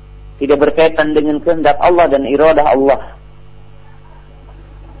 tidak berkaitan dengan kehendak Allah dan iradah Allah.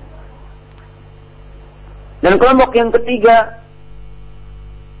 Dan kelompok yang ketiga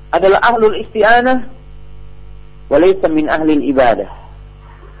adalah ahlul isti'anah wa laysa min ahlil ibadah.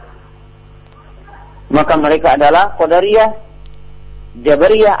 Maka mereka adalah Qadariyah,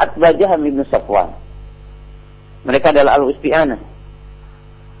 Jabariyah, atba Jaham ibn Safwan. Mereka adalah ahlul isti'anah,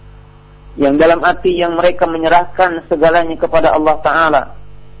 yang dalam arti yang mereka menyerahkan segalanya kepada Allah Ta'ala,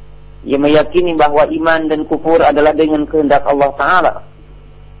 yang meyakini bahwa iman dan kufur adalah dengan kehendak Allah Ta'ala.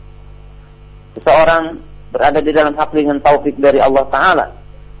 Seseorang berada di dalam hak dengan taufik dari Allah Ta'ala,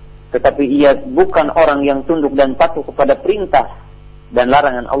 tetapi ia bukan orang yang tunduk dan patuh kepada perintah dan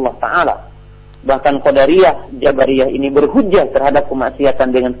larangan Allah Ta'ala. Bahkan Qadariyah, Jabariyah ini berhujjah terhadap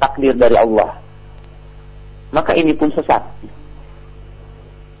kemaksiatan dengan takdir dari Allah. Maka ini pun sesat.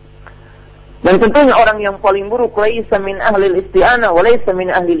 Dan tentunya orang yang paling buruk, laisa min ahlil isti'anah wa laisa min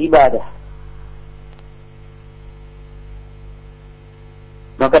ahlil ibadah.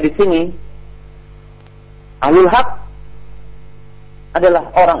 Maka di sini ahlul haq adalah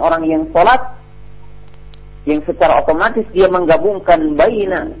orang-orang yang salat, yang secara otomatis dia menggabungkan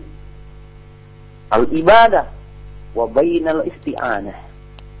baina al-ibadah wa baina al-isti'anah.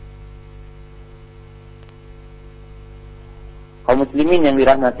 Kaum muslimin yang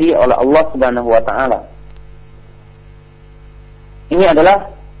dirahmati oleh Allah Subhanahu wa ta'ala, ini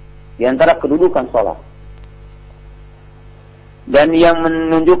adalah di antara kedudukan salat. Dan yang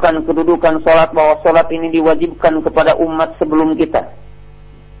menunjukkan kedudukan salat, bahwa salat ini diwajibkan kepada umat sebelum kita.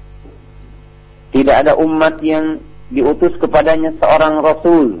 Tidak ada umat yang diutus kepadanya seorang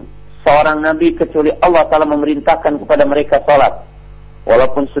rasul, seorang nabi, kecuali Allah Ta'ala memerintahkan kepada mereka salat.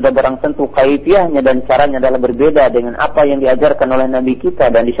 Walaupun sudah barang tentu kaifiahnya dan caranya adalah berbeda dengan apa yang diajarkan oleh nabi kita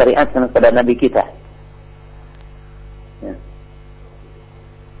dan disyariatkan kepada nabi kita. Ya.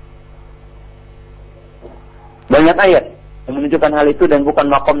 Banyak ayat yang menunjukkan hal itu, dan bukan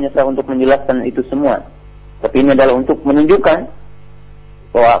makamnya saya untuk menjelaskan itu semua. Tapi ini adalah untuk menunjukkan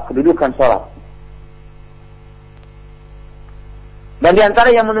bahwa kedudukan salat. Dan di antara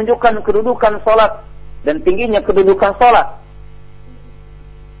yang menunjukkan kedudukan salat dan tingginya kedudukan salat,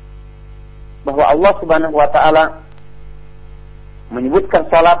 bahwa Allah Subhanahu wa ta'ala menyebutkan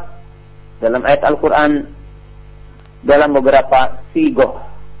salat dalam ayat Al-Quran dalam beberapa sigoh.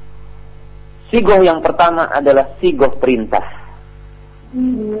 Sigoh yang pertama adalah sigoh perintah.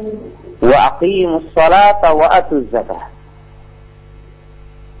 Wa aqimus salata wa atuz zakah.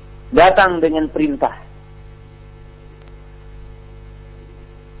 Datang dengan perintah.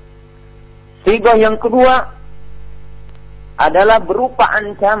 Sigoh yang kedua adalah berupa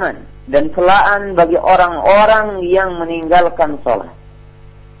ancaman dan celaan bagi orang-orang yang meninggalkan sholat.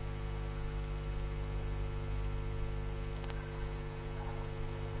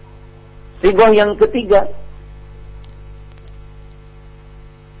 Sigoh yang ketiga,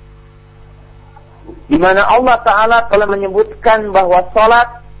 di mana Allah Ta'ala telah menyebutkan bahwa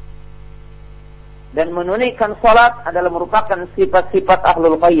sholat dan menunaikan sholat adalah merupakan sifat-sifat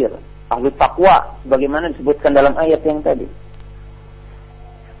ahlul khair, ahli taqwa sebagaimana disebutkan dalam ayat yang tadi.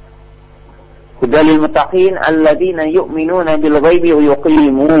 Hudalil muttaqin alladzina yu'minuna bil ghaibi wa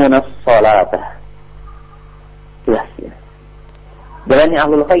yuqimuna as-salata. Jelas ya. Jalannya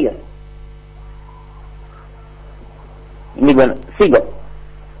ahlul khair. Ini sigoh.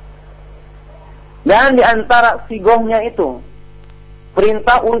 Dan di antara sigohnya itu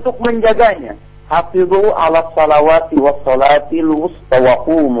perintah untuk menjaganya. Hafizu ala salawati was salatil wusta wa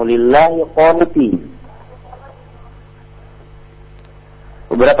qumu lillahi qanitin.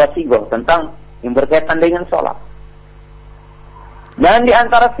 Beberapa sigoh tentang yang berkaitan dengan salat. Dan di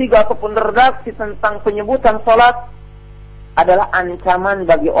antara sigoh ataupun redaksi tentang penyebutan salat adalah ancaman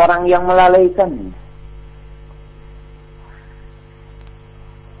bagi orang yang melalaikannya.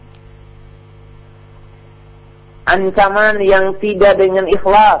 Ancaman yang tidak dengan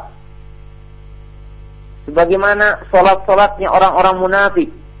ikhlas. Sebagaimana solat-solatnya orang-orang munafik.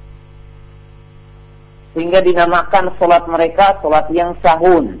 Sehingga dinamakan solat mereka solat yang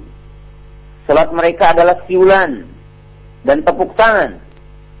sahun. Solat mereka adalah siulan dan tepuk tangan.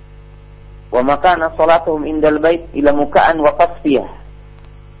 Wa makana salatuhum indal bait ila muka'an wa qasfiyah.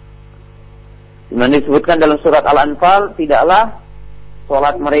 Dimana disebutkan dalam surat Al-Anfal, tidaklah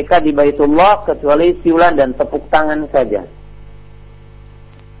solat mereka di Baitullah kecuali siulan dan tepuk tangan saja.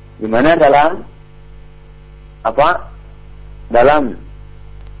 Dimana dalam dalam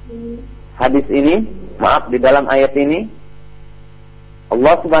hadis ini, di dalam ayat ini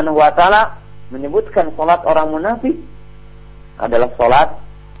Allah Subhanahu wa taala menyebutkan salat orang munafik adalah salat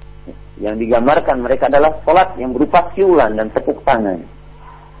yang digambarkan mereka adalah salat yang berupa siulan dan tepuk tangan.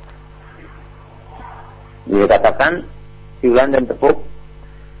 Dia katakan siulan dan tepuk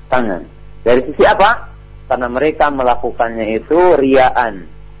tangan. Dari sisi apa? Karena mereka melakukannya itu riyaan,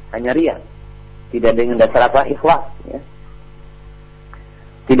 hanya riya. Tidak dengan dasar apa? Ikhlas. Ya.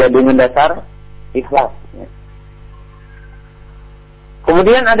 Tidak dengan dasar ikhlas. Ya.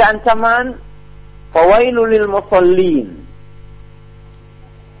 Kemudian ada ancaman fawailul lil musallin.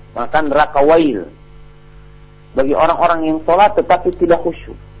 Maka neraka wail bagi orang-orang yang sholat tetapi tidak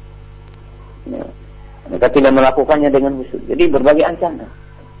khusyuk. Ya. Mereka tidak melakukannya dengan khusyuk. Jadi berbagai ancaman.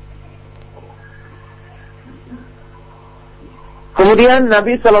 Kemudian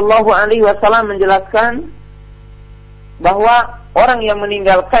Nabi Shallallahu Alaihi Wasallam menjelaskan bahwa orang yang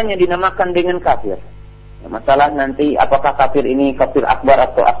meninggalkannya dinamakan dengan kafir. Ya, masalah nanti apakah kafir ini kafir akbar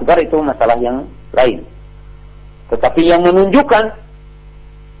atau asgar itu masalah yang lain. Tetapi yang menunjukkan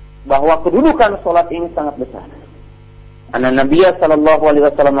bahwa kedudukan solat ini sangat besar. Anna Nabiya Shallallahu Alaihi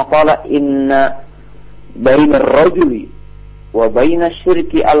Wasallam qala inna bainar rajuli wa bainas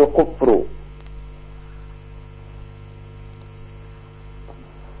syirki al-kufru.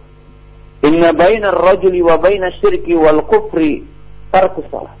 Inna bainar rajuli wa bainas syirki wal kufri tarkus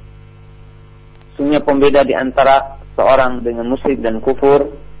salat. Sungguhnya pembeda di antara seorang dengan musyrik dan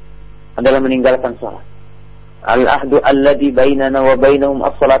kufur adalah meninggalkan salat. Al-ahdu alladhi bainana wa bainahum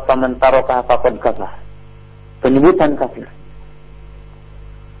as-salat faman tarakaha faqad kafar. Penyebutan kafir.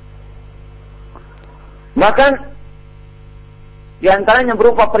 Bahkan di antaranya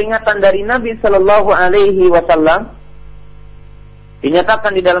berupa peringatan dari Nabi sallallahu alaihi wasallam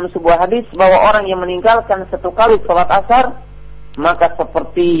dinyatakan di dalam sebuah hadis bahwa orang yang meninggalkan satu kali salat asar maka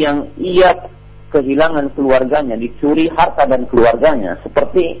seperti yang ia kehilangan keluarganya, dicuri harta dan keluarganya,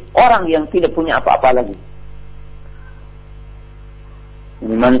 seperti orang yang tidak punya apa-apa lagi.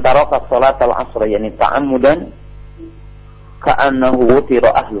 Man taraka salat al-asr yani ta'ammudan ka'annahu wutira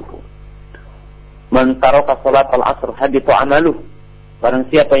ahluhu. Man taraka salat al-asr habita amaluhu. Barang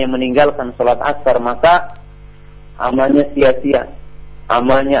siapa yang meninggalkan salat asar maka amalnya sia-sia.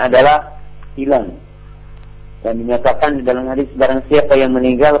 Amalnya adalah hilang. Dan dinyatakan di dalam hadis barang siapa yang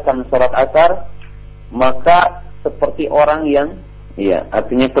meninggalkan salat asar maka seperti orang yang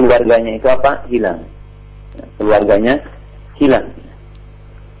artinya keluarganya itu apa? Hilang. Keluarganya hilang.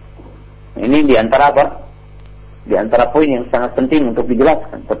 Ini di antara apa? Di antara poin yang sangat penting untuk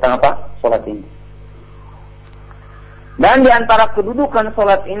dijelaskan tentang apa? Salat ini. Dan di antara kedudukan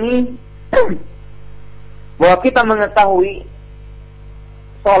salat ini bahwa kita mengetahui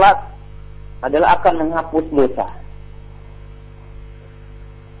salat adalah akan menghapus dosa.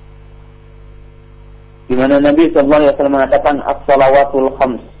 Di mana Nabi sallallahu alaihi wasallam mengatakan as-salawatul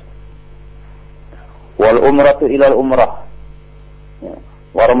khams wal umratu ila al-umrah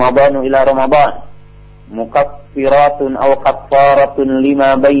wa ramadhanu ila ramadhan mukaffiratun aw kaffaratun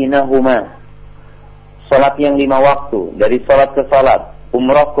lima bainahuma. Salat yang 5 waktu, dari salat ke salat,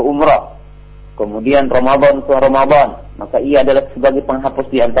 umrah ke umrah, kemudian Ramadan ke Ramadan, maka ia adalah sebagai penghapus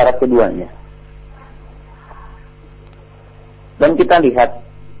di antara keduanya. Dan kita lihat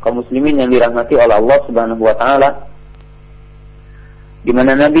kaum muslimin yang dirahmati oleh Allah Subhanahu wa taala, di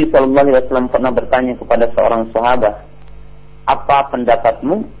mana Nabi sallallahu alaihi wasallam pernah bertanya kepada seorang sahabat, "Apa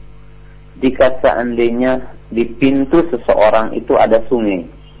pendapatmu jika seandainya di pintu seseorang itu ada sungai,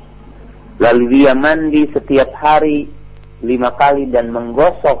 lalu dia mandi setiap hari 5 kali dan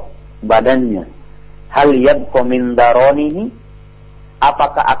menggosok badannya, hal yabqa min daranihi,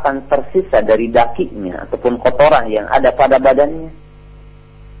 apakah akan tersisa dari dakinya ataupun kotoran yang ada pada badannya?"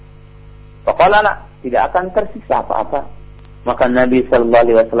 Faqala la, tidak akan tersisa apa-apa. Maka Nabi sallallahu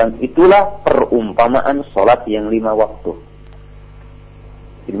alaihi wasallam, itulah perumpamaan salat yang 5 waktu.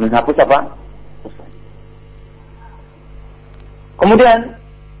 Jadi menghapus apa? Kemudian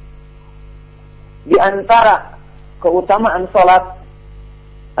di antara keutamaan salat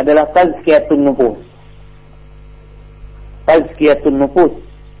adalah tazkiyatun nufus. Tazkiyatun nufus.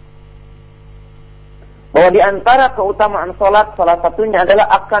 Bahwa di antara keutamaan salat salah satunya adalah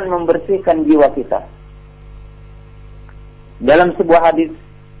akan membersihkan jiwa kita. Dalam sebuah hadis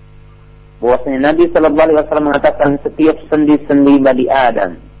bahwasanya Nabi sallallahu alaihi wasallam mengatakan setiap sendi-sendi bani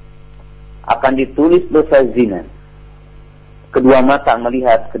Adam akan ditulis dosa zina. Kedua mata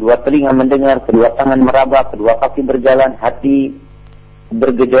melihat, kedua telinga mendengar, kedua tangan meraba, kedua kaki berjalan, hati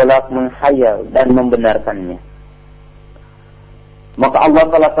bergejolak menghayal dan membenarkannya. Maka Allah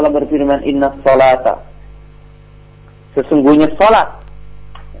telah berfirman, "Inna sholata", sesungguhnya salat,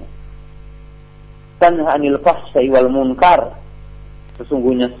 "tanha 'anil fahsya'i wal munkar",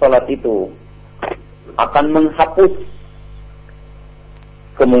 sesungguhnya salat itu akan menghapus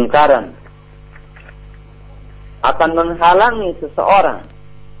kemungkaran, akan menghalangi seseorang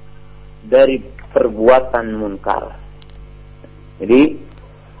dari perbuatan munkar. Jadi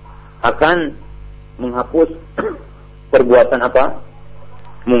akan menghapus perbuatan apa?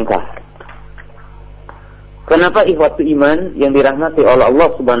 Munkar. Kenapa ikhwatu iman yang dirahmati oleh Allah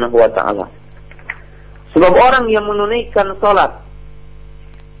Subhanahu wa taala? Sebab orang yang menunaikan salat,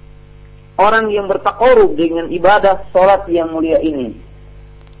 orang yang bertaqarrub dengan ibadah salat yang mulia ini,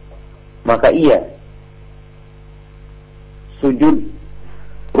 maka ia sujud,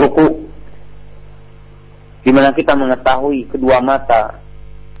 ruku, di mana kita mengetahui kedua mata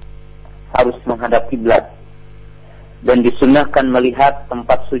harus menghadap kiblat dan disunnahkan melihat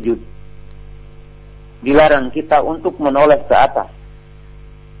tempat sujud. Dilarang kita untuk menoleh ke atas,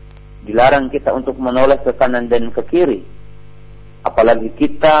 dilarang kita untuk menoleh ke kanan dan ke kiri, apalagi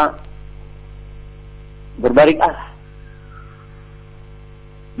kita berbalik arah.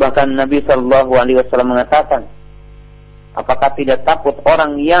 Bahkan Nabi sallallahu alaihi wasallam mengatakan, apakah tidak takut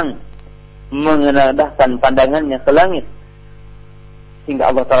orang yang mengenadahkan pandangannya ke langit sehingga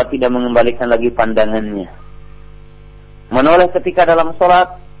Allah Ta'ala tidak mengembalikan lagi pandangannya? Menoleh ketika dalam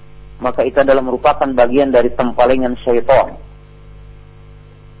salat, maka itu adalah merupakan bagian dari tempalingan syaitan.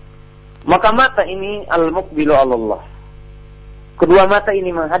 Maka mata ini al-muqbilu Allah. Kedua mata ini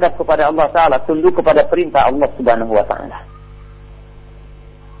menghadap kepada Allah Ta'ala, tunduk kepada perintah Allah Subhanahu wa Ta'ala.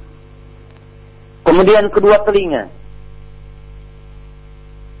 Kemudian kedua telinga,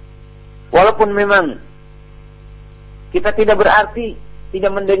 walaupun memang kita tidak berarti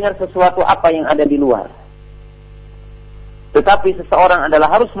tidak mendengar sesuatu apa yang ada di luar, tetapi seseorang adalah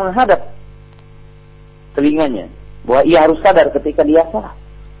harus menghadap telinganya, bahwa ia harus sadar ketika dia salat.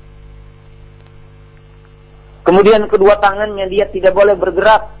 Kemudian kedua tangannya dia tidak boleh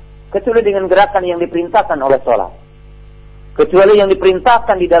bergerak kecuali dengan gerakan yang diperintahkan oleh salat, kecuali yang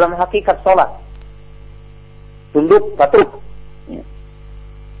diperintahkan di dalam hakikat salat. Tunduk, patuh. Ya.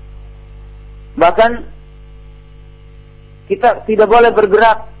 Bahkan kita tidak boleh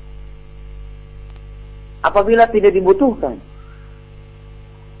bergerak apabila tidak dibutuhkan.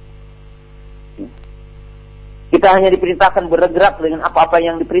 Ya. Kita hanya diperintahkan bergerak dengan apa-apa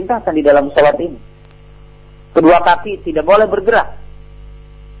yang diperintahkan di dalam salat ini. Kedua kaki tidak boleh bergerak.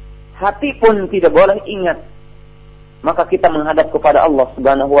 Hati pun tidak boleh ingat. Maka kita menghadap kepada Allah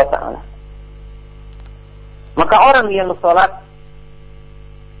Subhanahu wa Ta'ala. Maka orang yang salat,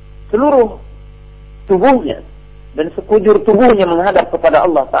 seluruh tubuhnya dan sekujur tubuhnya menghadap kepada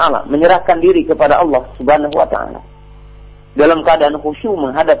Allah Ta'ala, menyerahkan diri kepada Allah Subhanahu wa Ta'ala, dalam keadaan khusyuk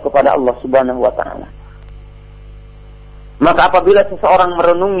menghadap kepada Allah Subhanahu wa Ta'ala. Maka apabila seseorang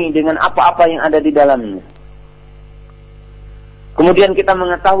merenungi dengan apa-apa yang ada di dalamnya, kemudian kita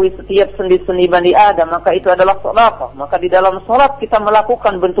mengetahui setiap sendi-sendi bani Adam, maka itu adalah sedekah. Maka di dalam salat kita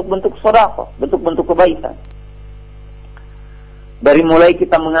melakukan bentuk-bentuk sedekah, bentuk-bentuk kebaikan. Dari mulai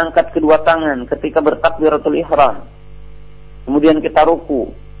kita mengangkat kedua tangan ketika bertakbiratul ihram, kemudian kita ruku,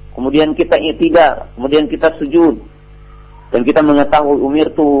 kemudian kita i'tidal, kemudian kita sujud, dan kita mengetahui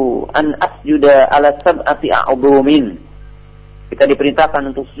umirtu an asjuda ala sab'ati a'dhumin. Kita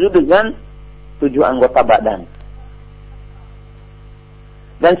diperintahkan untuk sujud dengan 7 anggota badan.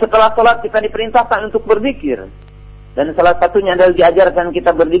 Dan setelah sholat kita diperintahkan untuk berzikir. Dan salah satunya adalah diajarkan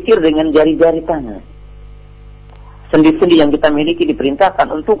kita berzikir dengan jari-jari tangan. Sendi-sendi yang kita miliki diperintahkan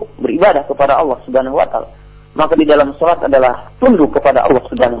untuk beribadah kepada Allah Subhanahu wa taala. Maka di dalam sholat adalah tunduk kepada Allah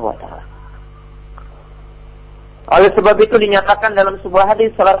Subhanahu wa taala. Oleh sebab itu dinyatakan dalam sebuah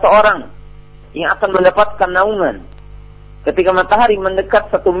hadis salah seorang yang akan mendapatkan naungan ketika matahari mendekat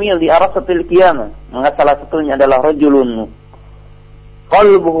 1 mil di arasatil qiyamah, maka salah satunya adalah rajulun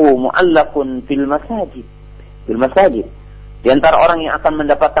qalbuhu mu'allaqun fil masajid. Di antara orang yang akan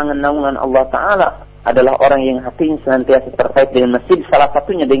mendapatkan naungan Allah Ta'ala adalah orang yang hatinya senantiasa terkait dengan masjid, salah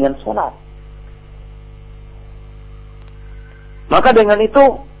satunya dengan sholat. Maka dengan itu,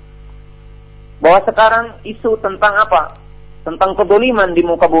 bahwa sekarang isu tentang apa? Tentang kezaliman di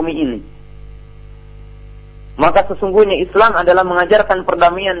muka bumi ini. Maka sesungguhnya Islam adalah mengajarkan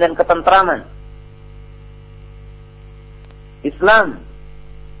perdamaian dan ketentraman. Islam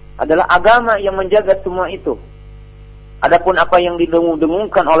adalah agama yang menjaga semua itu. Adapun apa yang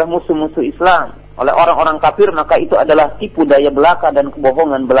didengung-dengungkan oleh musuh-musuh Islam, oleh orang-orang kafir, maka itu adalah tipu daya belaka dan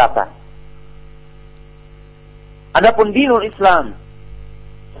kebohongan belaka. Adapun dinul Islam,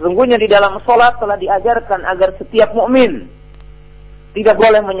 sesungguhnya di dalam sholat telah diajarkan agar setiap mukmin tidak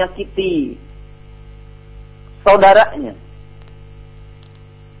boleh menyakiti saudaranya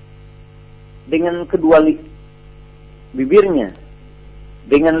dengan kedua bibirnya,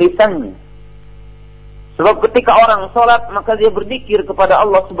 dengan lisannya. Sebab ketika orang sholat maka dia berzikir kepada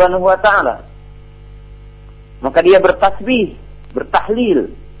Allah Subhanahu wa taala. Maka dia bertasbih,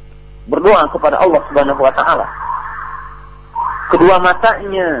 bertahlil, berdoa kepada Allah Subhanahu wa taala. Kedua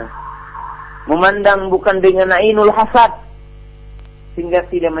matanya memandang bukan dengan ainul hasad, sehingga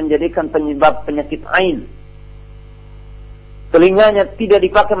tidak menjadikan penyebab penyakit ain. Telinganya tidak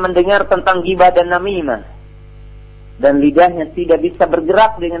dipakai mendengar tentang ghibah dan namimah. Dan lidahnya tidak bisa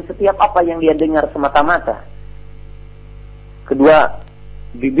bergerak dengan setiap apa yang dia dengar semata-mata. Kedua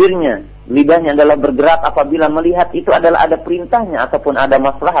bibirnya, lidahnya adalah bergerak apabila melihat itu adalah ada perintahnya ataupun ada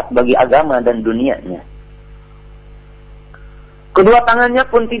maslahat bagi agama dan dunianya. Kedua tangannya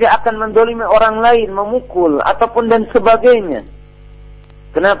pun tidak akan mendolimi orang lain, memukul ataupun dan sebagainya.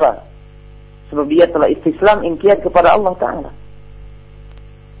 Kenapa? Sebab dia telah istislam inqiyad kepada Allah Ta'ala.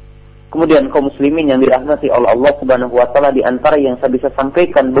 Kemudian kaum muslimin yang dirahmati oleh Allah Subhanahu wa taala, di antara yang saya bisa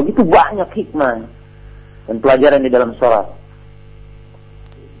sampaikan begitu banyak hikmah dan pelajaran di dalam salat.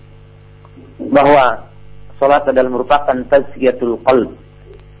 Bahwa salat adalah merupakan tazkiyatul qalb,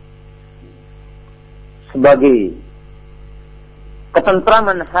 sebagai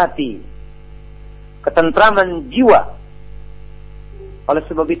ketentraman hati, ketentraman jiwa. Oleh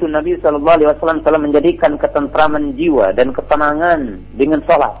sebab itu Nabi sallallahu alaihi wasallam telah menjadikan ketentraman jiwa dan ketenangan dengan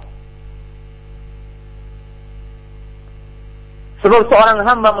salat. Sebab seorang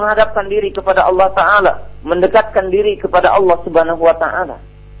hamba menghadapkan diri kepada Allah Ta'ala, mendekatkan diri kepada Allah Subhanahu wa Ta'ala.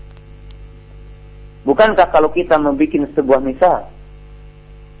 Bukankah kalau kita membuat sebuah misal,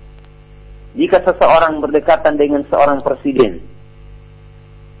 jika seseorang berdekatan dengan seorang presiden,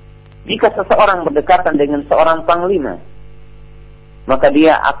 jika seseorang berdekatan dengan seorang panglima, maka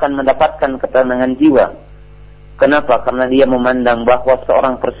dia akan mendapatkan ketenangan jiwa. Kenapa? Karena dia memandang bahwa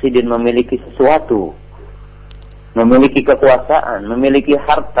seorang presiden memiliki sesuatu, memiliki kekuasaan, memiliki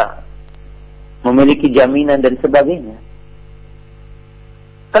harta, memiliki jaminan dan sebagainya.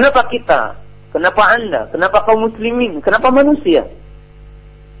 Kenapa kita, kenapa Anda, kenapa kaum muslimin, kenapa manusia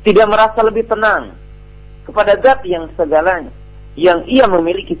tidak merasa lebih tenang kepada zat yang segalanya, yang ia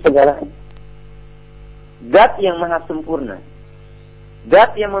memiliki segalanya, zat yang maha sempurna,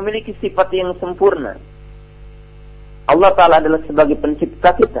 zat yang memiliki sifat yang sempurna. Allah Ta'ala adalah sebagai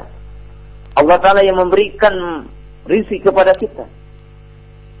pencipta kita. Allah Ta'ala yang memberikan rizki kepada kita.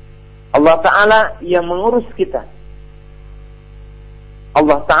 Allah Ta'ala yang mengurus kita.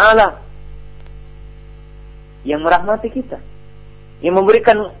 Allah Ta'ala yang merahmati kita, yang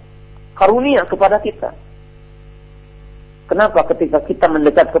memberikan karunia kepada kita. Kenapa ketika kita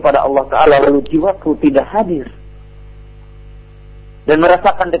mendekat kepada Allah Ta'ala lalu jiwaku tidak hadir dan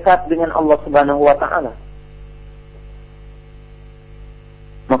merasakan dekat dengan Allah Subhanahu wa Ta'ala?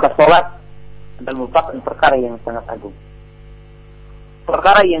 Maka salat adalah merupakan perkara yang sangat agung,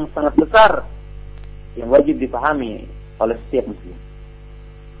 perkara yang sangat besar, yang wajib dipahami oleh setiap muslim.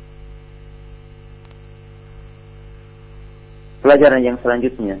 Pelajaran yang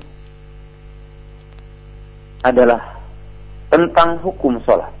selanjutnya adalah tentang hukum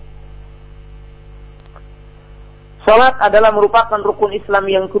salat. Salat adalah merupakan rukun Islam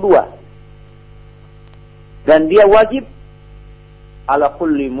yang kedua, dan dia wajib ala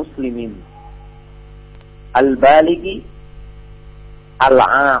kulli muslimin al-balighi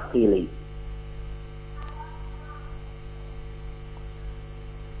al-aqili.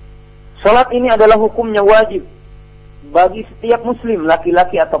 Salat ini adalah hukumnya wajib bagi setiap muslim,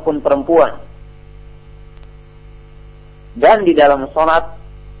 laki-laki ataupun perempuan. Dan di dalam salat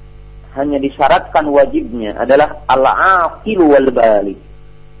hanya disyaratkan wajibnya adalah al-aqil wal baligh.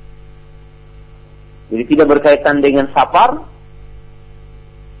 Jadi tidak berkaitan dengan safar,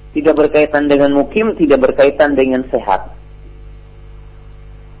 tidak berkaitan dengan mukim, tidak berkaitan dengan sehat.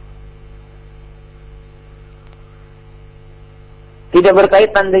 Tidak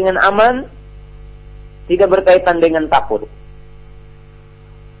berkaitan dengan aman, tidak berkaitan dengan takut.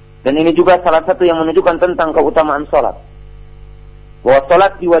 Dan ini juga salah satu yang menunjukkan tentang keutamaan salat. Bahwa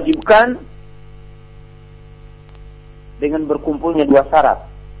salat diwajibkan dengan berkumpulnya 2 syarat.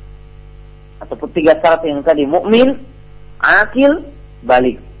 Ataupun 3 syarat yang tadi, mukmin, akil,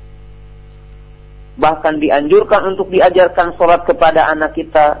 baligh. Bahkan dianjurkan untuk diajarkan salat kepada anak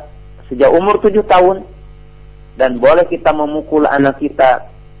kita sejak umur 7 tahun. Dan boleh kita memukul anak kita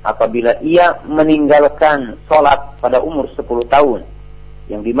apabila ia meninggalkan salat pada umur 10 tahun.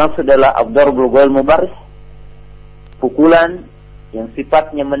 Yang dimaksud adalah ad-darbul ghair mubarrih, pukulan yang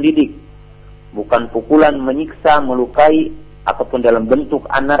sifatnya mendidik, bukan pukulan menyiksa, melukai ataupun dalam bentuk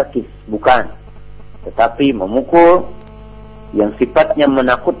anarkis, bukan. Tetapi memukul yang sifatnya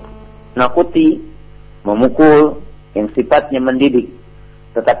menakuti, memukul yang sifatnya mendidik.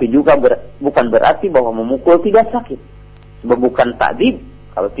 Tetapi juga bukan berarti bahwa memukul tidak sakit. Sebab bukan ta'dib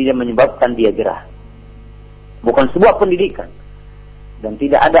kalau tidak menyebabkan dia gerah. Bukan sebuah pendidikan. Dan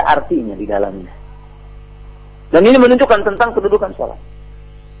tidak ada artinya di dalamnya. Dan ini menunjukkan tentang kedudukan sholat.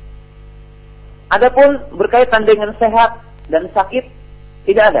 Adapun berkaitan dengan sehat dan sakit,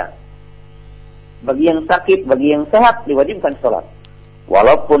 tidak ada. Bagi yang sakit, bagi yang sehat diwajibkan sholat.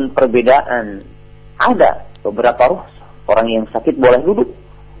 Walaupun perbedaan ada beberapa rukhsah. Orang yang sakit boleh duduk,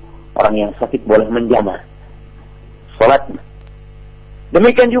 orang yang sakit boleh menjamah sholatnya.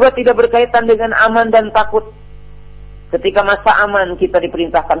 Demikian juga tidak berkaitan dengan aman dan takut. Ketika masa aman kita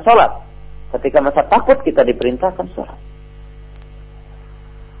diperintahkan sholat, ketika masa takut kita diperintahkan sholat.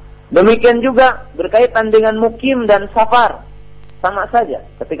 Demikian juga berkaitan dengan mukim dan safar, sama saja.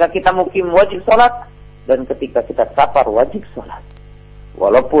 Ketika kita mukim wajib sholat, dan ketika kita safar wajib sholat.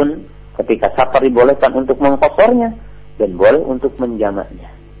 Walaupun ketika safar dibolehkan untuk mengqasarnya dan boleh untuk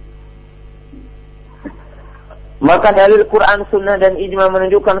menjamaknya. Maka dalil Quran, Sunnah dan Ijma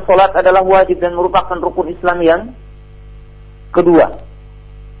menunjukkan salat adalah wajib dan merupakan rukun Islam yang kedua.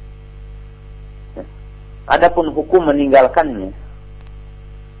 Adapun hukum meninggalkannya,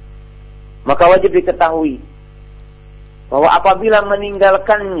 maka wajib diketahui bahwa apabila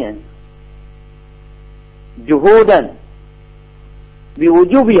meninggalkannya juhudan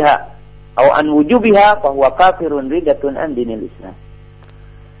biwujubiha atau an wujubiha fahuwa kafirun riddatun an dinil Islam.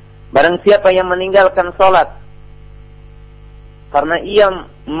 Barang siapa yang meninggalkan salat karena ia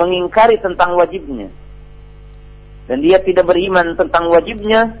mengingkari tentang wajibnya dan dia tidak beriman tentang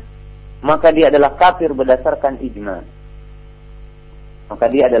wajibnya, maka dia adalah kafir berdasarkan ijma. Maka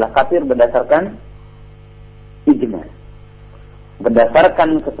dia adalah kafir berdasarkan ijma,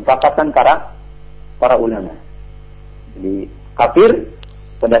 berdasarkan kesepakatan para ulama. Jadi kafir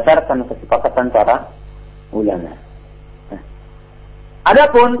berdasarkan kesepakatan para ulama.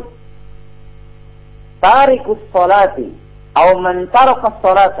 Adapun tarikus salati atau man taraka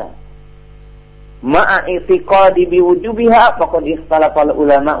salata ma'a i'tiqadi biwujubiha faqad ikhtalafa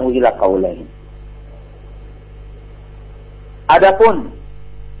al-ulama'u ila qaulain. Adapun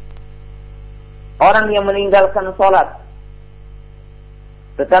orang yang meninggalkan salat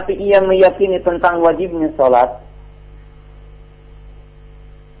tetapi ia meyakini tentang wajibnya salat,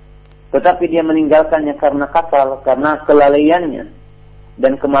 tetapi dia meninggalkannya karena kasal, karena kelalaiannya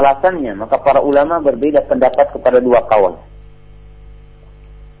dan kemalasannya, maka para ulama berbeda pendapat kepada 2 kaul.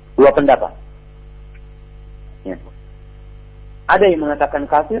 2 pendapat. Ya. Ada yang mengatakan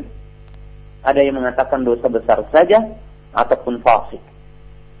kafir, ada yang mengatakan dosa besar saja, ataupun fasik.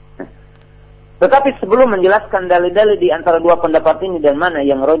 Nah. Tetapi sebelum menjelaskan dalil-dalil di antara 2 pendapat ini dan mana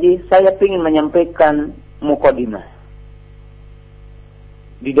yang rajih, saya ingin menyampaikan mukadimah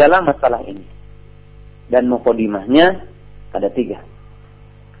di dalam masalah ini. Dan mukadimahnya ada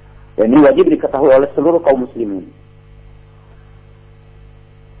 3. Dan ini wajib diketahui oleh seluruh kaum muslimin.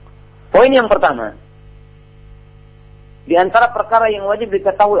 Poin yang pertama, di antara perkara yang wajib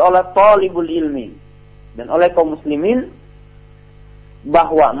diketahui oleh talibul ilmi dan oleh kaum muslimin,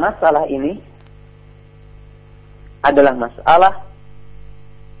 bahwa masalah ini adalah masalah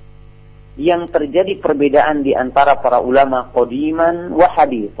yang terjadi perbedaan di antara para ulama qadiman wa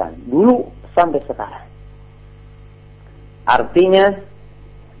hadisan, dulu sampai sekarang. Artinya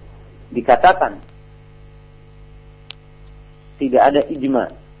dikatakan tidak ada ijma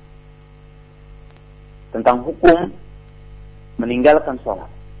tentang hukum meninggalkan sholat.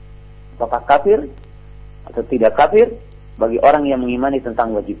 Apakah kafir atau tidak kafir bagi orang yang mengimani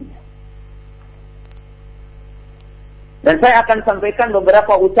tentang wajibnya. Dan saya akan sampaikan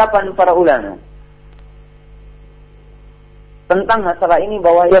beberapa ucapan para ulama tentang masalah ini,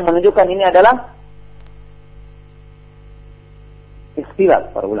 bahwa yang menunjukkan ini adalah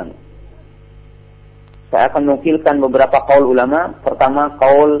ikhtilaf para ulama. Saya akan menukilkan beberapa qaul ulama. Pertama,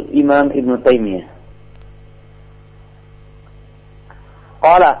 qaul Imam Ibn Taimiyah.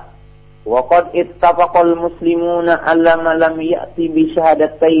 Qala wa qad ittafaqal muslimuna alla man lam ya'ti bi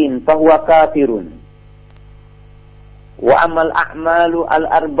syahadatain fa huwa kafirun. Wa amal a'malu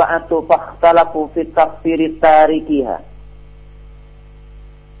al-arba'atu fakhtalafu fi takfiri tarikiha.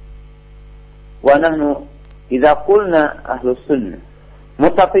 Wa nahnu idza qulna ahlus sunnah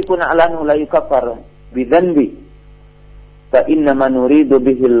muttafiqun ala annahu la yukaffar bi dhanbi fa inna ma nuridu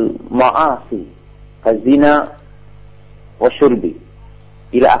bihil ma'asi kazina wa syurbi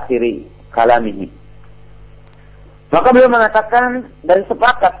ila akhiri kalamihi. Maka beliau mengatakan dan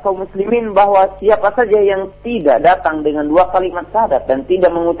sepakat kaum muslimin bahwa siapa saja yang tidak datang dengan 2 kalimat syahadat dan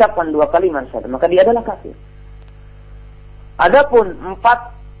tidak mengucapkan 2 kalimat syahadat, maka dia adalah kafir. Adapun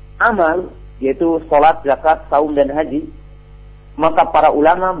 4 amal, yaitu salat, zakat, saum dan haji, maka para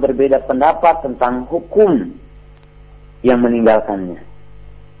ulama berbeda pendapat tentang hukum yang meninggalkannya.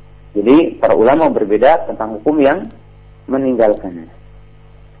 Jadi para ulama berbeda tentang hukum yang meninggalkannya.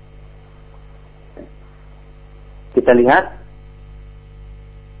 Kita lihat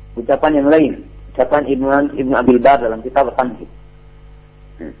ucapan yang lain, ucapan Ibnu Abil Bar dalam kitab Petunj.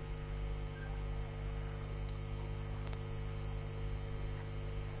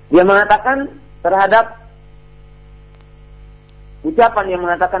 Dia mengatakan terhadap ucapan yang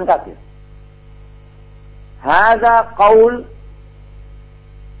mengatakan kafir, hadza qaul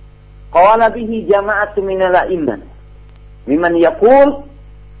qala bihi jama'atu minal a'imman mimman yaqul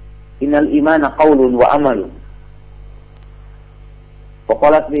innal imana qaulun wa amalun.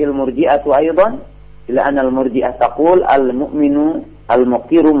 Waqalat bihil murji'atu aydan ila anna al-murji'ah taqul al-mu'minu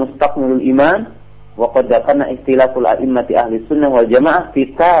al-muqiru mustaqbilul iman wa qad kana ikhtilaful a'immati ahli sunnah wal jamaah fi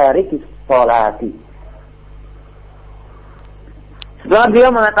tarikis sholati. Setelah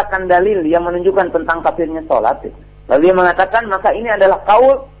dia mengatakan dalil yang menunjukkan tentang kafirnya salat, lalu dia mengatakan maka ini adalah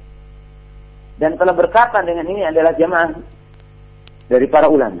qaul dan telah berkata dengan ini adalah jamaah dari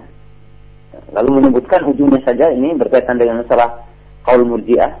para ulama. Lalu menyebutkan ujungnya saja ini berkaitan dengan masalah qaul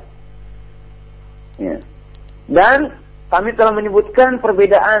murji'ah. Ya. Dan kami telah menyebutkan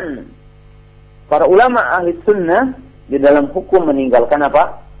perbedaan para ulama ahli sunnah di dalam hukum meninggalkan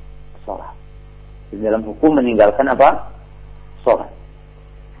apa? Salat. Di dalam hukum meninggalkan apa? Salat.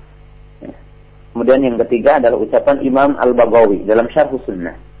 Ya. Kemudian yang ketiga adalah ucapan Imam Al-Baghawi dalam Syarh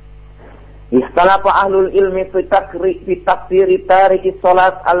Sunnah. Ikhtalafa ahlul ilmi fi takfiri tariki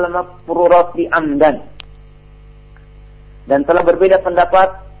salat al-mafrurati amdan. Dan telah berbeda pendapat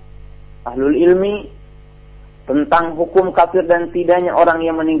ahlul ilmi tentang hukum kafir dan tidaknya orang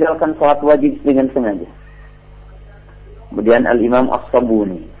yang meninggalkan salat wajib dengan sengaja. Kemudian Al-Imam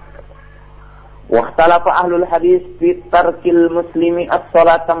As-Sabuni. Wa ikhtalafa ahlul hadis fi tarkil muslimi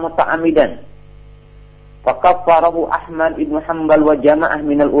as-salata muta'ammidan. Fakaffarahu Ahmad ibn Hanbal wa jama'ah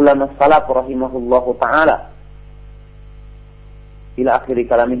minal ulama salaf rahimahullahu ta'ala. Ila akhiri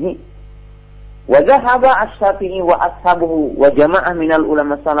kalamihi. Wa dhahaba asy-Syafi'i wa ashabuhu wa jama'ah minal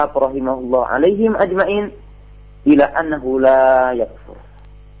ulama salaf rahimahullah alaihim ajma'in ila annahu la yakfur.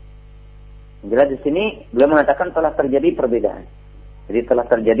 Jelas di sini beliau mengatakan telah terjadi perbedaan. Jadi telah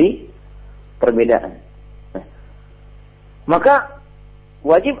terjadi perbedaan. Nah, maka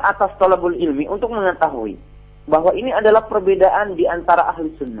wajib atas talabul ilmi untuk mengetahui bahwa ini adalah perbedaan di antara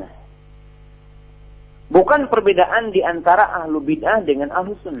ahli sunnah. Bukan perbedaan di antara ahlu bid'ah dengan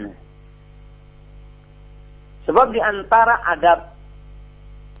ahlu sunnah. Sebab di antara adab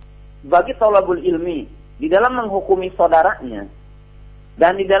bagi talabul ilmi di dalam menghukumi saudaranya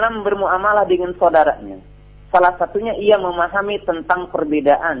dan di dalam bermuamalah dengan saudaranya, salah satunya ia memahami tentang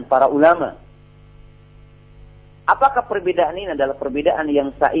perbedaan para ulama. Apakah perbedaan ini adalah perbedaan yang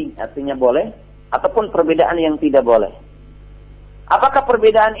sahih, artinya boleh, ataupun perbedaan yang tidak boleh? Apakah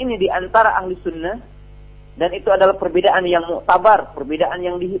perbedaan ini di antara ahli sunnah dan itu adalah perbedaan yang muktabar, perbedaan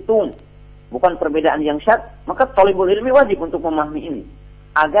yang dihitung, bukan perbedaan yang syadz? Maka thalibul ilmi wajib untuk memahami ini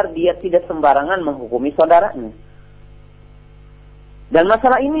agar dia tidak sembarangan menghukumi saudaranya. Dan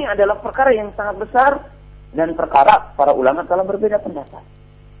masalah ini adalah perkara yang sangat besar dan perkara para ulama telah berbeda pendapat.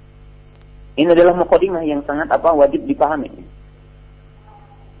 Ini adalah mukadimah yang sangat wajib dipahami.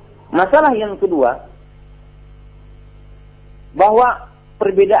 Masalah yang kedua, bahwa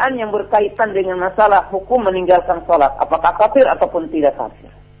perbedaan yang berkaitan dengan masalah hukum meninggalkan sholat, apakah kafir ataupun tidak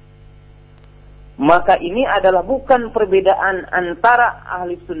kafir. Maka ini adalah bukan perbedaan antara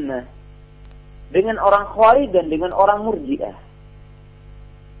ahli sunnah dengan orang khawarij dan dengan orang murji'ah.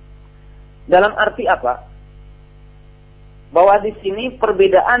 Dalam arti apa? Bahwa di sini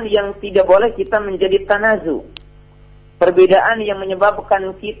perbedaan yang tidak boleh kita menjadi tanazu. Perbedaan yang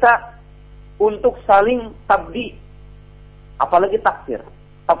menyebabkan kita untuk saling tabdi, apalagi tafsir.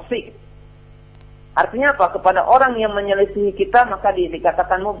 Artinya apa? Kepada orang yang menyelisihi kita maka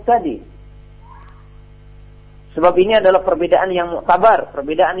dikatakan mubtadi. Sebab ini adalah perbedaan yang muktabar,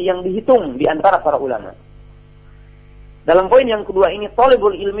 perbedaan yang dihitung di antara para ulama. Dalam poin yang kedua ini,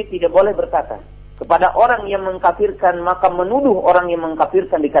 thalibul ilmi tidak boleh berkata kepada orang yang mengkafirkan, maka menuduh orang yang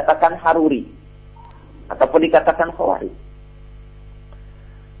mengkafirkan dikatakan haruri ataupun dikatakan khawarij.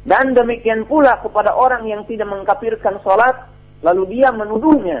 Dan demikian pula kepada orang yang tidak mengkafirkan salat lalu dia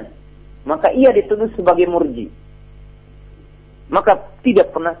menuduhnya, maka ia dituduh sebagai murji. Maka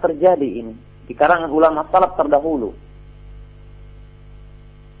tidak pernah terjadi ini di kalangan ulama salaf terdahulu.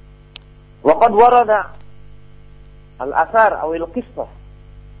 Waqad warada al-athar awil qissah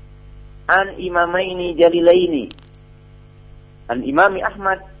an imamaini jalilaini, an imami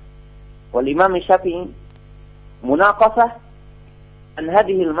Ahmad wal imami Syafi'i, munaqasah an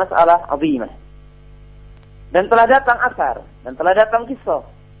hadhihi al-mas'alah 'azimah. Dan telah datang asar, dan telah datang kisah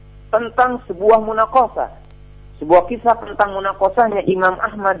tentang sebuah munaqasah, sebuah kisah tentang munaqasahnya Imam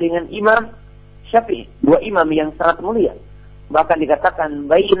Ahmad dengan Imam Syafi'i, dua imam yang sangat mulia. Bahkan dikatakan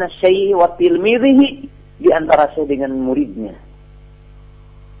baina syai'i wa tilmidhihi, di antara syekh dengan muridnya.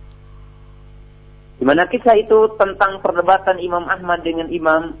 Di mana kisah itu tentang perdebatan Imam Ahmad dengan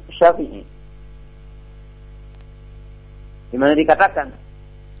Imam Syafi'i. Di mana dikatakan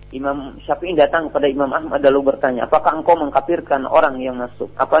Imam Syafi'i datang kepada Imam Ahmad lalu bertanya, apakah engkau mengkafirkan orang yang masuk,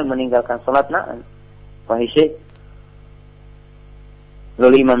 yang meninggalkan salat? Na'am, wahai syekh.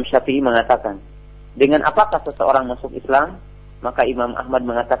 Lalu Imam Syafi'i mengatakan, dengan apakah seseorang masuk Islam? Maka Imam Ahmad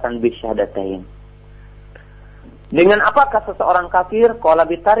mengatakan bisyahadatain. Dengan apakah seseorang kafir? Qala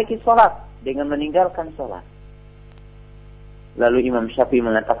bitariki salat, dengan meninggalkan salat. Lalu Imam Syafi'i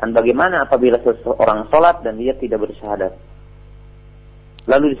mengatakan, bagaimana apabila seseorang salat dan dia tidak bersyahadat?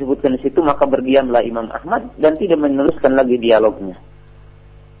 Lalu disebutkan di situ, maka berdiamlah Imam Ahmad dan tidak meneruskan lagi dialognya.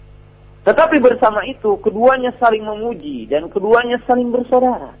 Tetapi bersama itu keduanya saling memuji dan keduanya saling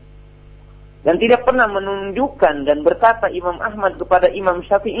bersaudara. Dan tidak pernah menunjukkan dan berkata Imam Ahmad kepada Imam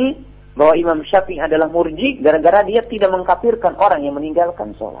Syafi'i bahwa Imam Syafi'i adalah murji gara-gara dia tidak mengkafirkan orang yang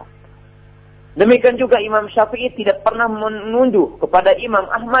meninggalkan sholat. Demikian juga Imam Syafi'i tidak pernah menunjuk kepada Imam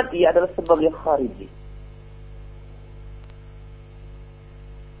Ahmad ia adalah sebagai khariji.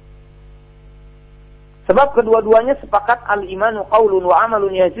 Sebab kedua-duanya sepakat al-imanu qaulun wa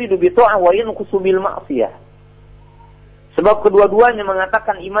amalun yazidu bi ta'ah wa yanqusu bil ma'siyah. Sebab kedua-duanya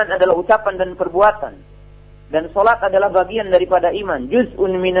mengatakan iman adalah ucapan dan perbuatan. Dan solat adalah bagian daripada iman.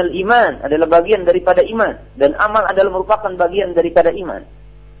 Juz'un minal iman adalah bagian daripada iman. Dan amal adalah merupakan bagian daripada iman.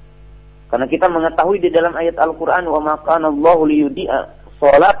 Karena kita mengetahui di dalam ayat Al-Quran, وَمَا كَانَ اللَّهُ لِيُضِيعَ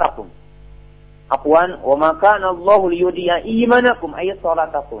صَلَاتَكُمْ وَمَا كَانَ اللَّهُ لِيُضِيعَ إِيمَانَكُمْ ayat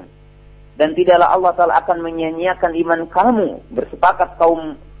salatakum. Dan tidaklah Allah Ta'ala akan menyia-nyiakan iman kamu. Bersepakat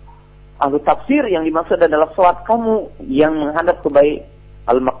kaum ahlu tafsir yang dimaksud adalah salat kamu yang menghadap ke Bait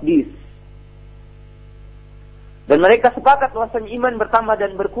Al-Maqdis. Dan mereka sepakat bahwasanya iman bertambah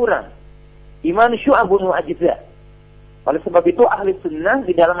dan berkurang. Iman syu'abun wa ajza. Oleh sebab itu ahli sunnah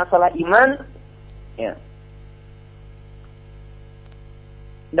di dalam masalah iman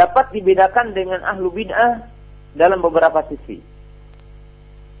dapat dibedakan dengan ahlu bid'ah dalam beberapa sisi.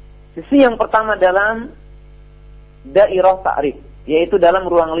 Sisi yang pertama dalam dairah ta'rif, yaitu dalam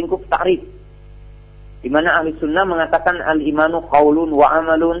ruang lingkup ta'rif. Di mana ahli sunnah mengatakan al-imanu qaulun wa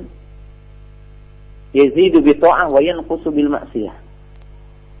amalun yazidu bi ta'ah wa yanqusu bil ma'siyah.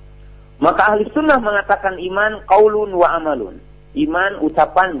 Maka ahli sunnah mengatakan iman qaulun wa amalun. Iman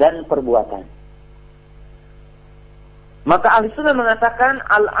ucapan dan perbuatan. Maka ahli sunnah mengatakan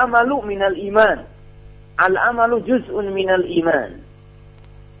al-amalu minal iman. Al-amalu juz'un minal iman.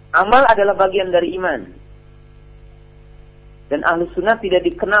 Amal adalah bagian dari iman. Dan ahli sunnah tidak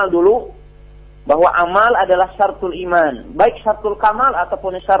dikenal dulu bahwa amal adalah syartul iman. Baik syartul kamal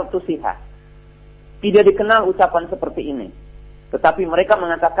ataupun syartul sihah. Tidak dikenal ucapan seperti ini. Tetapi mereka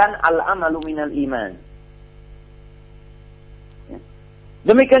mengatakan al-amalu minal iman.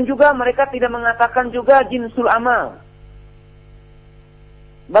 Demikian juga mereka tidak mengatakan juga jinsul amal,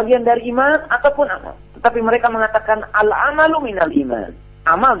 bagian dari iman ataupun amal. Tetapi mereka mengatakan al-amalu minal iman.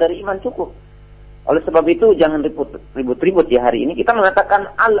 Amal dari iman cukup. Oleh sebab itu jangan ribut-ribut ya hari ini. Kita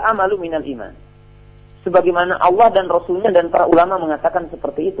mengatakan al-amalu minal iman. Sebagaimana Allah dan Rasulnya dan para ulama mengatakan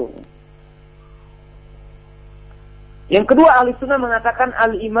seperti itu. Yang kedua, ahli sunnah mengatakan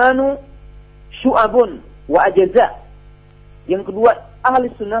al-imanu syu'abun wa ajaza. Yang kedua, ahli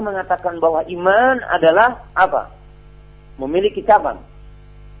sunnah mengatakan bahwa iman adalah apa? Memiliki cabang.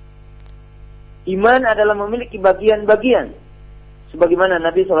 Iman adalah memiliki bagian-bagian. Sebagaimana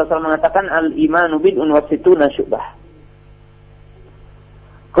Nabi SAW mengatakan al-imanu bid'un wa situna syu'bah.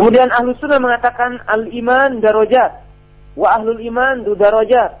 Kemudian ahlu sunnah mengatakan al-iman darajat wa ahlul iman du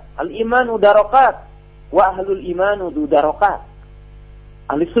darajat. Al-imanu darakat wa ahlul imanu du darakat.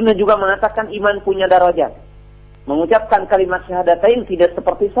 Ahlu sunnah juga mengatakan iman punya darajat. Mengucapkan kalimat syahadatain tidak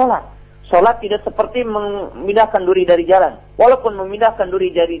seperti salat. Salat tidak seperti memindahkan duri dari jalan. Walaupun memindahkan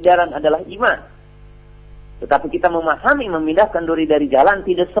duri dari jalan adalah iman. Tetapi kita memahami memindahkan duri dari jalan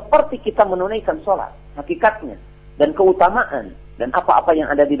tidak seperti kita menunaikan salat. Hakikatnya. Dan keutamaan. Dan apa-apa yang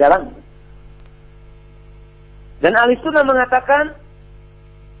ada di dalamnya. Dan ahli sunnah mengatakan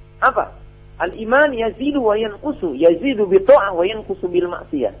apa? Al-iman yazidu wa yanqusu. Yazidu bi ta'ah wa yanqusu bil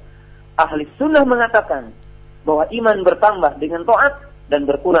ma'siyah. Ahli sunnah mengatakan bahwa iman bertambah dengan taat dan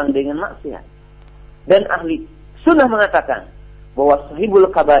berkurang dengan maksiat. Dan ahli sunnah mengatakan bahwa sahibul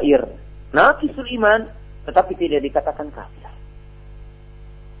kabair naqisul iman, tetapi tidak dikatakan kafir.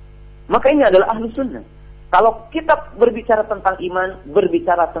 Maka ini adalah ahli sunnah. Kalau kita berbicara tentang iman,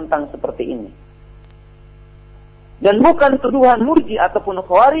 berbicara tentang seperti ini. Dan bukan tuduhan murji ataupun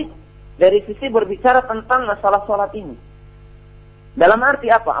khawarij dari sisi berbicara tentang masalah sholat ini. Dalam arti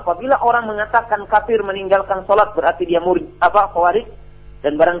apa? Apabila orang mengatakan kafir meninggalkan sholat berarti dia khawarij.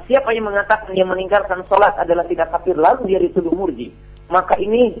 Dan barang siapa yang mengatakan dia meninggalkan sholat adalah tidak kafir lalu dia dituduh murji. Maka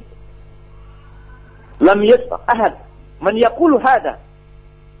ini lam yasbaq ahad man yaqulu hada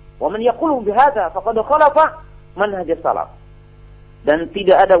wa man yaqulu bihada faqad khalafa manhaj salaf. Dan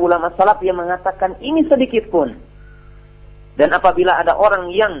tidak ada ulama salaf yang mengatakan ini sedikit pun. Dan apabila ada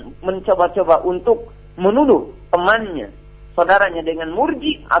orang yang mencoba-coba untuk menuduh temannya, saudaranya dengan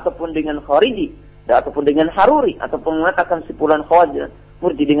murji ataupun dengan khariji ataupun dengan haruri ataupun mengatakan sipulan khawarij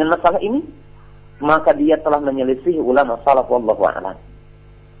murji dengan masalah ini, maka dia telah menyelisih ulama salaf wallahu a'lam.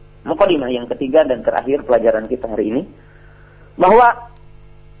 Mukadimah yang ketiga dan terakhir pelajaran kita hari ini, bahwa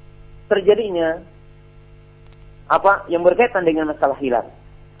terjadinya apa yang berkaitan dengan masalah khilaf.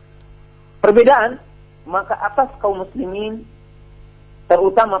 Perbedaan maka atas kaum muslimin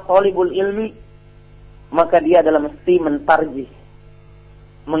terutama talibul ilmi, maka dia adalah mesti mentarjih,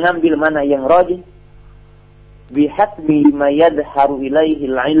 mengambil mana yang rajih bihasbi ma yadharu ilaihi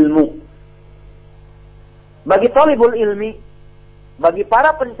al-ilmu. Bagi talibul ilmi, bagi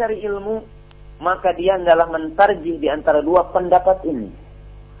para pencari ilmu, maka dia adalah mentarjih di antara dua pendapat ini.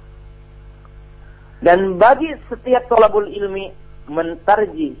 Dan bagi setiap talabul ilmi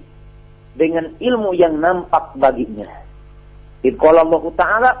mentarjih dengan ilmu yang nampak baginya. Qala Allah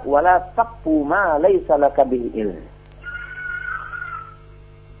Ta'ala wala taqfu ma laysa laka bihi ilm.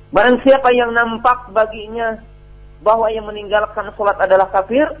 Barang siapa yang nampak baginya bahwa yang meninggalkan salat adalah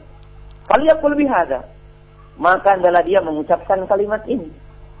kafir, falyaqul bihadza, maka adalah dia mengucapkan kalimat ini.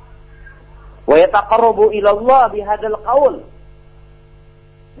 Wa yataqarrabu ila Allah bihadzal qaul,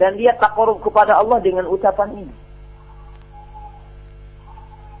 dan dia taqarrub kepada Allah dengan ucapan ini.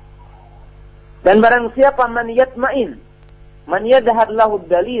 Dan barang siapa man yatma'in, man yadhhar lahu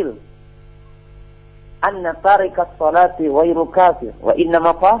dalil anna tarika as-salati ghairu kafir wa inna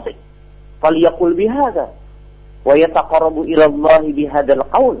ma fasik, falyaqul bihadza wa yataqarrabu ila Allah bihadzal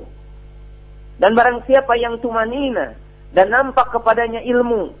qaul. Dan barang siapa yang tumanina dan nampak kepadanya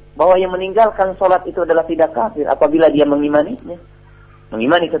ilmu bahwa yang meninggalkan salat itu adalah tidak kafir apabila dia mengimaninya,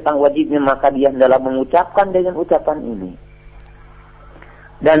 mengimani tentang wajibnya, maka dia adalah mengucapkan dengan ucapan ini.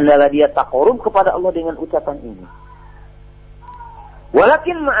 Dan adalah dia taqarrub kepada Allah dengan ucapan ini.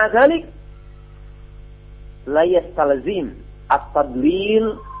 Walakin ma'adzalik la yastalzim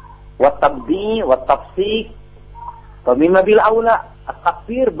at-tadlil wa tabdi wa tafsik fa mimma bil aula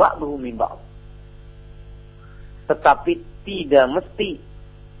at-takfir ba'dhu min ba'd. Tetapi tidak mesti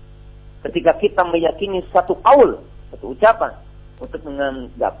ketika kita meyakini satu qaul, satu ucapan, untuk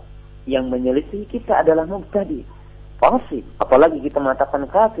menganggap yang menyelisih kita adalah mubtadi, fasik, apalagi kita mengatakan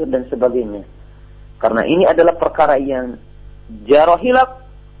kafir dan sebagainya. Karena ini adalah perkara yang jarahilaf,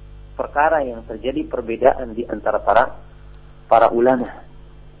 perkara yang terjadi perbedaan di antara para ulama.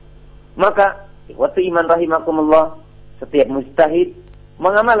 Maka waktu iman rahimakumullah, setiap mujtahid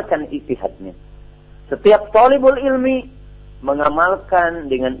mengamalkan ijtihadnya. Setiap talibul ilmi mengamalkan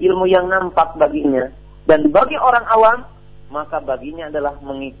dengan ilmu yang nampak baginya. Dan bagi orang awam, maka baginya adalah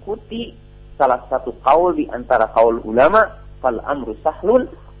mengikuti salah satu kaul di antara kaul ulama, fal amru sahlun,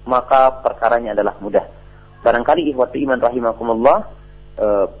 maka perkaranya adalah mudah. Barangkali ikhwati iman rahimakumullah,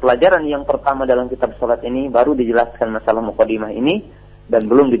 pelajaran yang pertama dalam kitab salat ini baru dijelaskan masalah muqaddimah ini, dan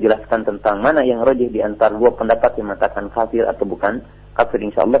belum dijelaskan tentang mana yang rajih di antara dua pendapat yang mengatakan kafir atau bukan kafir.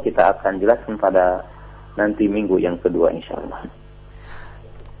 Insyaallah kita akan jelaskan pada nanti minggu yang kedua insyaallah.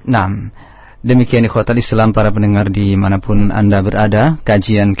 Naam. Demikian ikhwatal Islam para pendengar dimanapun Anda berada,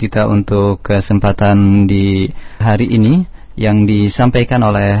 kajian kita untuk kesempatan di hari ini yang disampaikan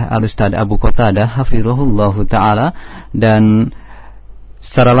oleh Al-Ustaz Abu Qatadah hafizahullahu taala, dan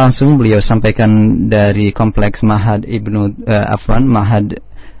secara langsung beliau sampaikan dari kompleks Mahad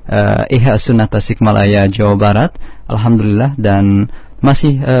Ihya Sunnah Tasikmalaya Jawa Barat. Alhamdulillah, dan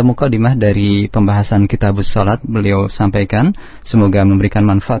masih mukadimah dari pembahasan Kitabus Shalat beliau sampaikan. Semoga memberikan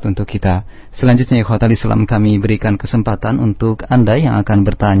manfaat untuk kita. Selanjutnya ikhwatal Islam, kami berikan kesempatan untuk Anda yang akan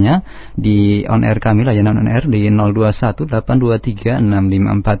bertanya di on air kami, layanan on air di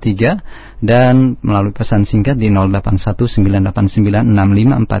 0218236543 dan melalui pesan singkat di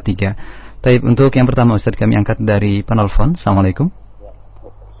 0819896543. Taib, untuk yang pertama Ustaz kami angkat dari penelpon. Assalamualaikum.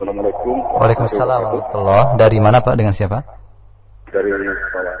 Assalamualaikum. Waalaikumsalam warahmatullahi. Dari mana Pak, dengan siapa? Dari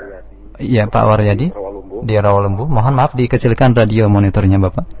Pak Waryadi. Iya, Pak Waryadi di Rawalembu. Mohon maaf dikecilkan radio monitornya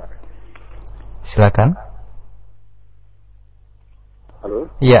Bapak. Silakan.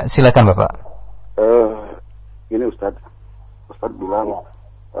 Halo. Iya, silakan Bapak. Ini Ustaz bilang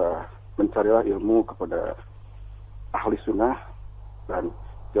mencarilah ilmu kepada ahli sunnah dan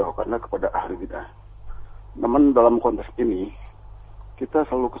jauhkanlah kepada ahli bidah. Namun dalam konteks ini kita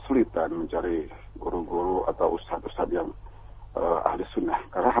selalu kesulitan mencari guru-guru atau ustadz yang ahli sunnah,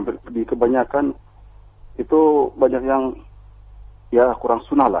 karena hampir di kebanyakan itu banyak yang ya kurang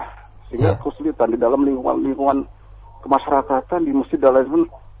sunnah lah, sehingga kesulitan di dalam lingkungan kemasyarakatan di masjid dan lain-lain,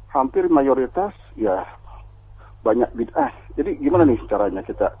 hampir mayoritas ya banyak bid'ah. Jadi gimana nih caranya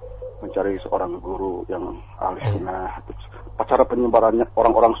kita mencari seorang guru yang ahli sunnah, cara penyebarannya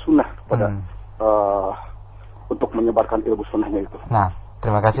orang-orang sunnah kepada untuk menyebarkan ilmu sunnahnya itu. Nah,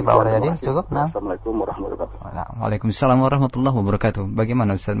 terima kasih Pak Waryadi. Cukup. Nah. Assalamualaikum warahmatullahi wabarakatuh. Nah, waalaikumsalam warahmatullahi wabarakatuh.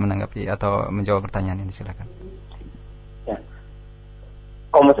 Bagaimana Ustaz menanggapi atau menjawab pertanyaan ini? Silakan. Ya.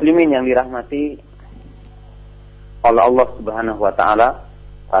 Kaum muslimin yang dirahmati oleh Allah Subhanahu wa taala,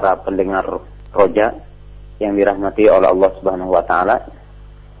 para pendengar roja yang dirahmati oleh Allah Subhanahu wa taala,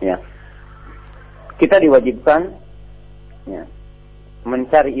 ya. Kita diwajibkan ya,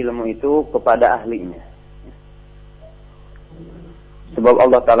 mencari ilmu itu kepada ahlinya. Sebab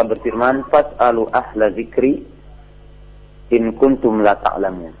Allah Ta'ala berfirman, fas'alu ahla zikri in kuntum la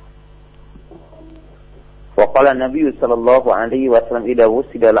ta'lamun. Wa qala Nabi sallallahu alaihi wasallam, idza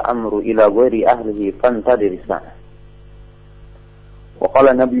wusida al-amru ila ghairi ahlihi fantadir as-sa'ah. Wa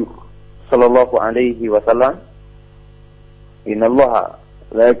qala Nabi sallallahu alaihi wasallam, inna Allah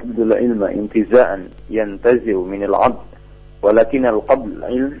la yakbidu al-ilma intiza'an yantazi'u min al-'abd walakin al-qabl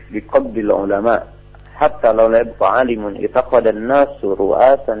al-'ilm biqabdi al-ulama'. Hatta law la yabqa 'alimun itaqada an-nasu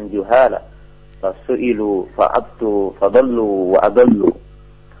ru'asan juhala fasu'ilu fa'abtu fadallu wa adallu.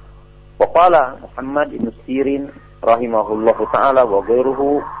 Wa qala Muhammad ibn Sirin rahimahullahu ta'ala wa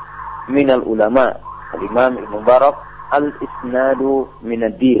ghairuhu min al-ulama al-imam Ibn Mubarak, al-isnadu min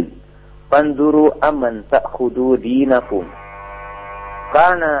ad-din fanzuru amman ta'khudhu dinakum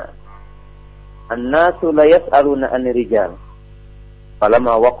kana an-nasu la yas'aluna an-rijal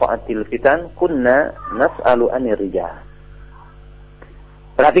falamma waqa'atil fitan kunna nas'alu 'anir rijal.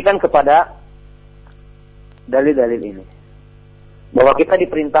 Perhatikan kepada dalil-dalil ini, bahwa kita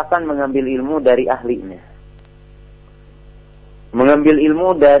diperintahkan mengambil ilmu dari ahlinya, mengambil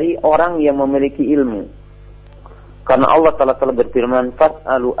ilmu dari orang yang memiliki ilmu, karena Allah telah berfirman,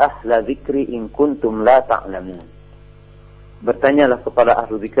 fas'alu ahla dzikri in kuntum la ta'lamun. Bertanyalah kepada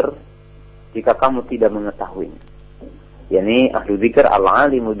ahli zikir jika kamu tidak mengetahuinya. Yani ahli zikir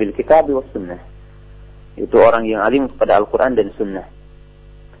al-alimu bil kitab was sunnah, itu orang yang alim kepada Al-Quran dan sunnah.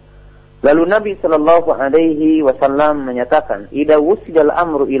 Lalu Nabi sallallahu alaihi wasallam menyatakan, idza wusidal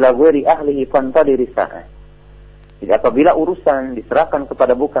amru ila ghairi ahlihi fantadir as-sa'ah. Jadi apabila urusan diserahkan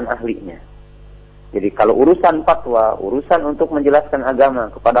kepada bukan ahlinya, jadi kalau urusan fatwa, urusan untuk menjelaskan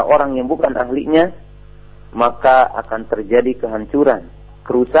agama kepada orang yang bukan ahlinya, maka akan terjadi kehancuran,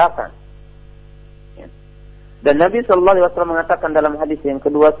 kerusakan. Dan Nabi sallallahu alaihi wasallam mengatakan dalam hadis yang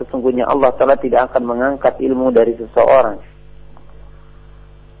kedua, sesungguhnya Allah Ta'ala tidak akan mengangkat ilmu dari seseorang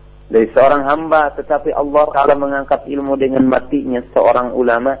dari seorang hamba, tetapi Allah Ta'ala mengangkat ilmu dengan matinya seorang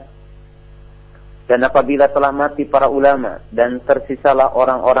ulama. Dan apabila telah mati para ulama dan tersisalah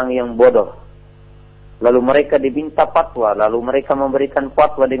orang-orang yang bodoh, lalu mereka diminta fatwa, lalu mereka memberikan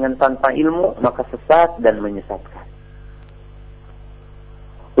fatwa dengan tanpa ilmu, maka sesat dan menyesatkan.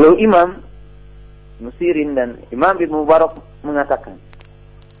 Lalu Imam Musirin dan Imam Ibn Mubarak mengatakan,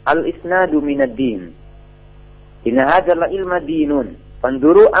 al-isnadu minad din, inna hadzal ilma dinun,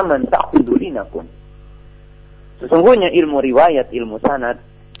 fanduru aman ta'khudhu dinakum. Sesungguhnya ilmu riwayat, ilmu sanad,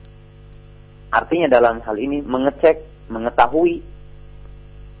 artinya dalam hal ini mengecek, mengetahui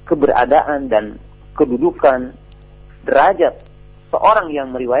keberadaan dan kedudukan derajat seorang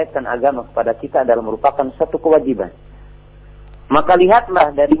yang meriwayatkan agama kepada kita adalah merupakan satu kewajiban. Maka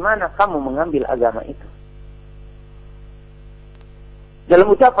lihatlah dari mana kamu mengambil agama itu. Dalam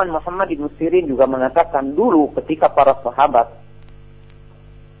ucapan Muhammad bin Sirin juga mengatakan, dulu ketika para sahabat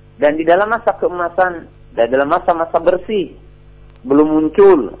dan di dalam masa keemasan dan dalam masa-masa bersih belum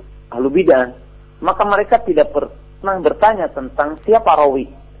muncul ahlu bidah, maka mereka tidak pernah bertanya tentang siapa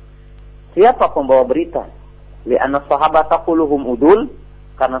rawi, siapa pembawa berita. Li'anna sahabata kulluhum udul,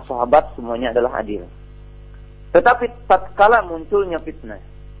 karena sahabat semuanya adalah adil. Tetapi tatkala munculnya fitnah,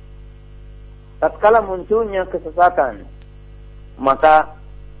 tatkala munculnya kesesatan, maka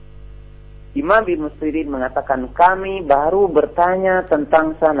Imam bin Sirin mengatakan, kami baru bertanya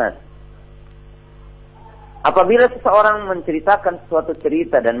tentang sanad. Apabila seseorang menceritakan suatu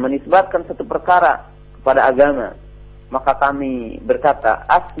cerita dan menisbatkan suatu perkara kepada agama, maka kami berkata,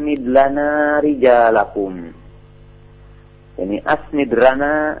 asnid lana rijalakum. Ini asnid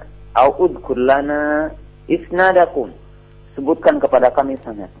lana au udkur lana isnadakum. Sebutkan kepada kami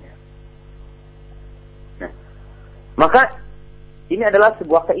sanadnya. Nah, maka ini adalah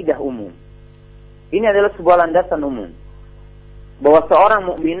sebuah kaidah umum. Ini adalah sebuah landasan umum bahwa seorang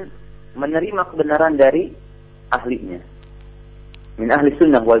mukmin menerima kebenaran dari ahlinya, min ahli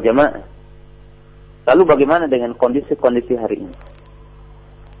sunnah wal jamaah. Lalu bagaimana dengan kondisi-kondisi hari ini?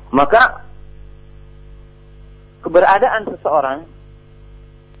 Maka keberadaan seseorang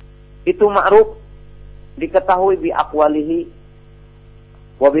itu ma'ruf, diketahui bi aqwalihi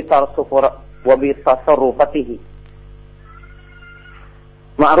wa bi tasarrufatihi.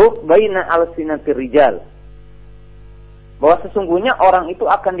 Ma'ruf baina al-sinatir rijal, bahwa sesungguhnya orang itu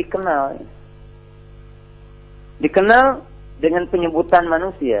akan dikenal dengan penyebutan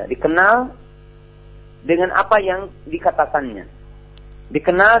manusia, dikenal dengan apa yang dikatakannya,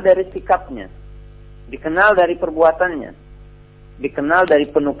 dikenal dari sikapnya, dikenal dari perbuatannya, dikenal dari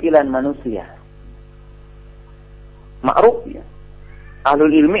penukilan manusia. Ma'ruf ya.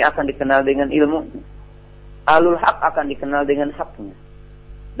 Ahlul ilmi akan dikenal dengan ilmunya, ahlul haq akan dikenal dengan haknya.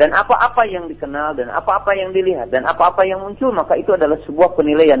 Dan apa-apa yang dikenal dan apa-apa yang dilihat dan apa-apa yang muncul, maka itu adalah sebuah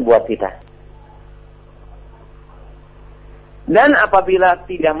penilaian buat kita. Dan apabila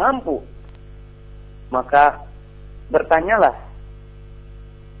tidak mampu, maka bertanyalah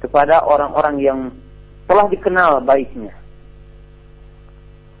kepada orang-orang yang telah dikenal baiknya,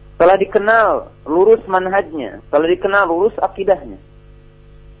 telah dikenal lurus manhajnya, telah dikenal lurus akidahnya.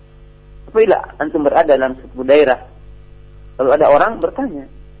 Apabila antum berada dalam sebuah daerah, lalu ada orang bertanya,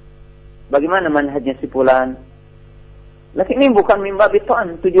 bagaimana manhajnya si fulan? Lakin ini bukan mimba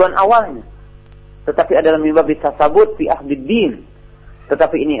bitoan tujuan awalnya, tetapi adalah mimba bitasabut fi ahdid din.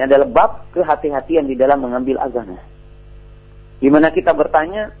 Tetapi ini adalah bab kehati-hatian di dalam mengambil agama, di mana kita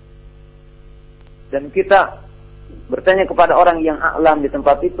bertanya dan kita bertanya kepada orang yang a'lam di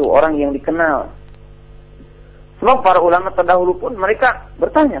tempat itu, orang yang dikenal. Sebab para ulama terdahulu pun mereka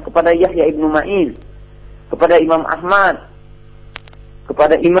bertanya kepada Yahya ibnu Ma'in, kepada Imam Ahmad,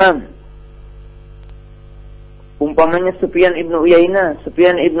 kepada Imam umpamanya Sufyan ibnu Uyainah,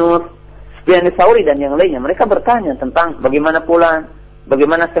 Sufyan Tsauri dan yang lainnya. Mereka bertanya tentang bagaimana pula,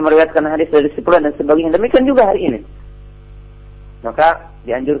 bagaimana saya meriwayatkan hadis dari si fulan dan sebagainya. Demikian juga hari ini. Maka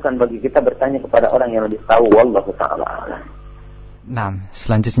dianjurkan bagi kita bertanya kepada orang yang lebih tahu. Wallahu ta'ala a'lam. Nah,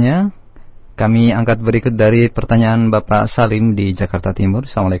 selanjutnya kami angkat berikut dari pertanyaan Bapak Salim di Jakarta Timur.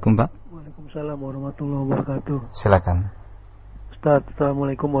 Assalamualaikum, Pak. Waalaikumsalam warahmatullahi wabarakatuh. Silakan. Ustaz,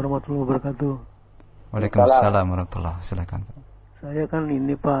 assalamualaikum warahmatullahi wabarakatuh. Waalaikumsalam warahmatullahi wabarakatuh. Silakan, Pak. Saya kan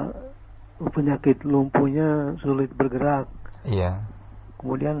ini, Pak, penyakit lumpuhnya sulit bergerak. Iya.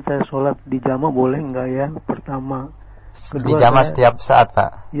 Kemudian saya sholat di jamaah boleh enggak ya? Pertama. Kedua, di jamaah setiap saat,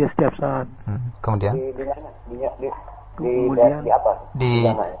 Pak? Iya, setiap saat. Kemudian? Kemudian di apa?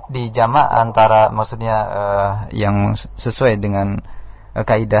 Di jamaah antara, maksudnya yang sesuai dengan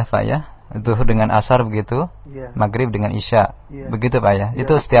kaidah, Pak ya? Zuhur dengan asar begitu? Iya. Maghrib dengan isya. Iya. Begitu, Pak ya? Iya.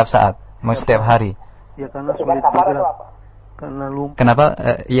 Itu setiap saat, mau setiap hari. Ya, karena sulit bergerak. karena lumpuh. Kenapa?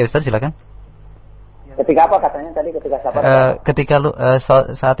 Iya Ustaz, silakan. Ketika apa katanya tadi? Ketika siapa? Ketika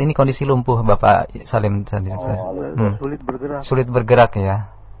saat ini kondisi lumpuh Bapak Salim tadi. Sulit bergerak. Sulit bergerak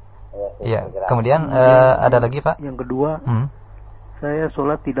ya. Iya. Kemudian ada lagi Pak? Yang kedua, saya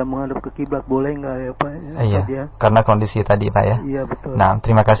sholat tidak menghadap ke kiblat, boleh nggak ya Pak? Iya. Karena kondisi tadi Pak ya. Iya betul. Nah,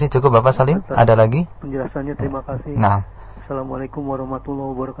 terima kasih, cukup Bapak Salim. Ada lagi? Penjelasannya terima kasih. Nah. Assalamualaikum warahmatullahi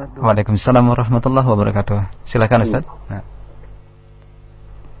wabarakatuh. Waalaikumsalam warahmatullahi wabarakatuh. Silakan Ustaz. Nah.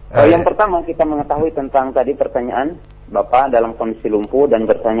 Yang pertama kita mengetahui tentang tadi pertanyaan Bapak dalam kondisi lumpuh dan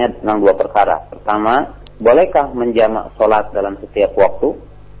bertanya tentang dua perkara. Pertama, bolehkah menjamak sholat dalam setiap waktu?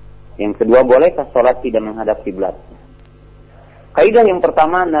 Yang kedua, bolehkah sholat tidak menghadap kiblat? Kaidah yang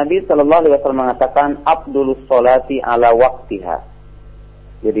pertama, Nabi SAW mengatakan afdulus sholati ala waktiha.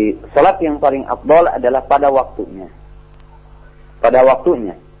 Jadi sholat yang paling afdal adalah pada waktunya. Pada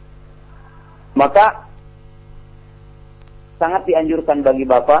waktunya. Maka sangat dianjurkan bagi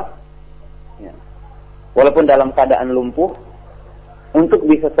Bapak, ya, walaupun dalam keadaan lumpuh, untuk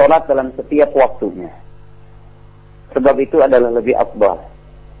bisa sholat dalam setiap waktunya. Sebab itu adalah lebih afdal.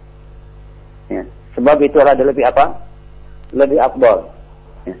 Ya. Sebab itu adalah lebih apa? Lebih afdal.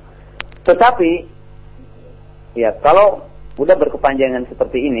 Ya. Tetapi, ya kalau udah berkepanjangan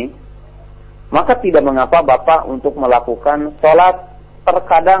seperti ini, maka tidak mengapa Bapak untuk melakukan sholat,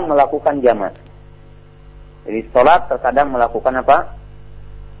 terkadang melakukan jamak. Jadi sholat terkadang melakukan apa?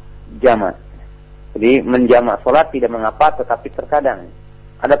 Jamak. Jadi menjamak sholat tidak mengapa, tetapi terkadang.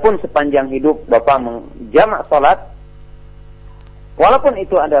 Adapun sepanjang hidup Bapak menjamak sholat, walaupun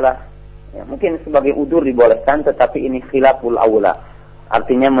itu adalah ya, mungkin sebagai udzur dibolehkan, tetapi ini khilaful aula.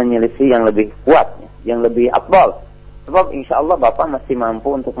 Artinya menyelisih yang lebih kuat, yang lebih afdal. Sebab insya Allah Bapak masih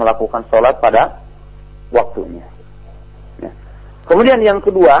mampu untuk melakukan sholat pada waktunya. Ya. Kemudian yang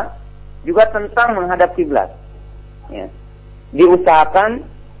kedua, juga tentang menghadap kiblat. Ya. Diusahakan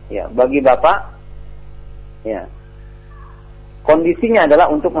ya bagi Bapak, ya, kondisinya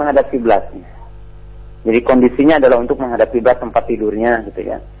adalah untuk menghadap kiblat. Jadi kondisinya adalah untuk menghadap kiblat tempat tidurnya, gitu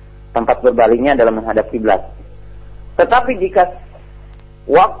ya. Tempat berbaringnya adalah menghadap kiblat. Tetapi jika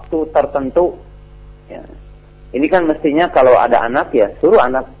waktu tertentu, ya, ini kan mestinya kalau ada anak ya suruh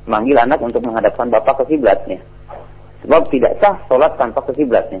anak, manggil anak untuk menghadapkan Bapak ke kiblatnya. Sebab tidak sah sholat tanpa ke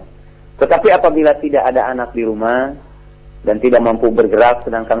kiblatnya. Tetapi apabila tidak ada anak di rumah dan tidak mampu bergerak,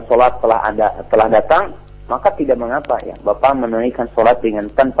 sedangkan sholat telah datang, maka tidak mengapa ya Bapak menunaikan sholat dengan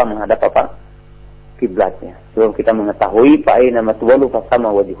tanpa menghadap apa? Kiblatnya. Sebab kita mengetahui fa'aina matwalu fasama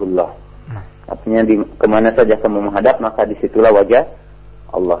wajhullah. Artinya kemana saja kamu menghadap maka disitulah wajah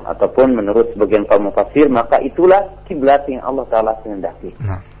Allah. Ataupun menurut sebagian kaum mufassir, maka itulah kiblat yang Allah Ta'ala kehendaki.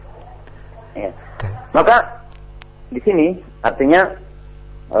 Ya. Maka di sini artinya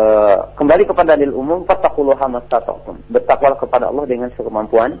kembali kepada dalil umum, fattaqullaha mastata'tum. Bertakwalah kepada Allah dengan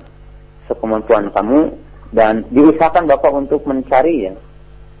sekemampuan kamu, dan diusahakan Bapak untuk mencari ya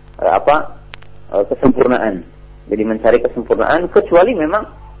kesempurnaan. Jadi mencari kesempurnaan, kecuali memang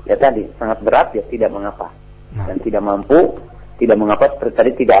ya tadi sangat berat ya tidak mengapa. Dan tidak mampu, tidak mengapa, seperti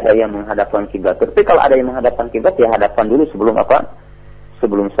tadi tidak ada yang menghadapkan kiblat. Tapi kalau ada yang menghadapkan kiblat ya hadapkan dulu sebelum apa?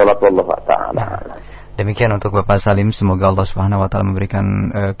 Sebelum sholat, wallahu ta'ala. Demikian untuk Bapak Salim, semoga Allah Subhanahu wa taala memberikan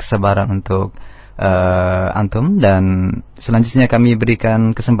kesabaran untuk antum. Dan selanjutnya kami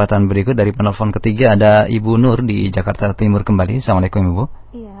berikan kesempatan berikut dari penelpon ketiga, ada Ibu Nur di Jakarta Timur kembali. Assalamualaikum Ibu.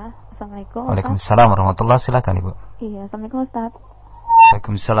 Iya, assalamualaikum. Waalaikumsalam warahmatullahi, silakan Ibu. Iya, assalamualaikum Ustaz.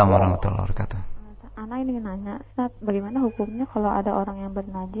 Waalaikumsalam warahmatullahi wabarakatuh. Ana ingin nanya, Ustaz, bagaimana hukumnya kalau ada orang yang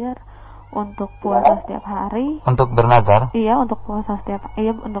bernazar untuk puasa setiap hari? Untuk bernazar? Iya, untuk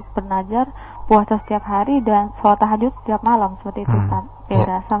bernazar puasa setiap hari dan sholat tahajud setiap malam seperti itu, Ustaz.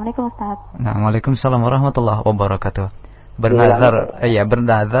 Beda. Assalamualaikum Ustaz. Nah, waalaikumsalam warahmatullahi wabarakatuh.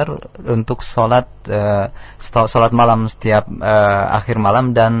 Bernazar untuk sholat malam setiap akhir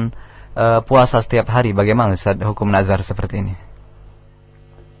malam dan puasa setiap hari. Bagaimana Ustaz hukum nazar seperti ini?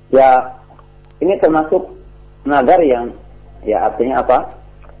 Ya, ini termasuk nazar yang ya artinya apa?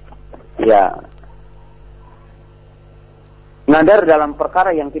 Ya, nadar dalam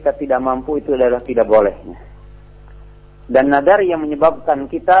perkara yang kita tidak mampu itu adalah tidak boleh. Dan nadar yang menyebabkan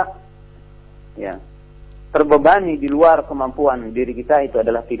kita ya terbebani di luar kemampuan diri kita itu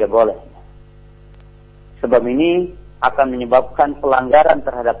adalah tidak boleh. Sebab ini akan menyebabkan pelanggaran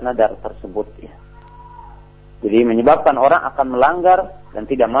terhadap nadar tersebut ya. Jadi menyebabkan orang akan melanggar dan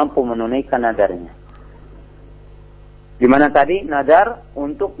tidak mampu menunaikan nadarnya. Di mana tadi nadar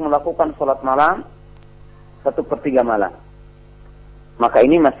untuk melakukan sholat malam 1/3 malam. Maka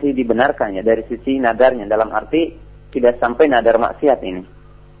ini masih dibenarkan ya dari sisi nadarnya, dalam arti tidak sampai nadar maksiat ini.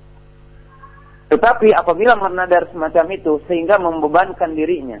 Tetapi apabila bernadar semacam itu sehingga membebankan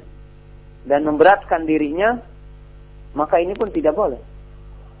dirinya dan memberatkan dirinya, maka ini pun tidak boleh.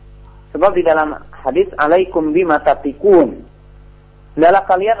 Sebab di dalam hadis alaikum bima tatikun, hendaklah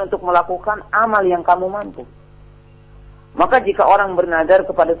kalian untuk melakukan amal yang kamu mampu. Maka jika orang bernadar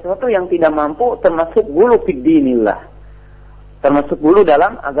kepada sesuatu yang tidak mampu, termasuk gulu fid dinillah, termasuk gulu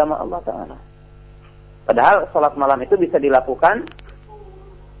dalam agama Allah Ta'ala. Padahal sholat malam itu bisa dilakukan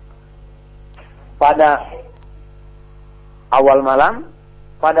pada awal malam,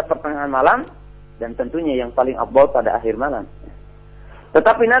 pada pertengahan malam, dan tentunya yang paling afdal pada akhir malam.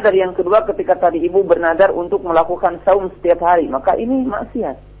 Tetapi nadar yang kedua, ketika tadi ibu bernadar untuk melakukan saum setiap hari, maka ini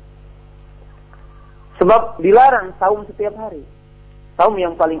maksiat. Sebab dilarang saum setiap hari. Saum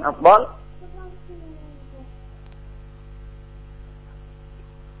yang paling afdal,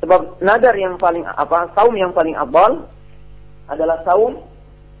 sebab nadar yang paling saum yang paling afdal adalah saum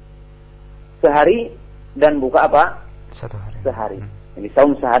sehari dan buka satu hari. Sehari. Jadi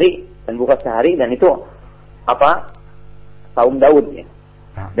saum sehari dan buka sehari, dan itu saum Daud ya.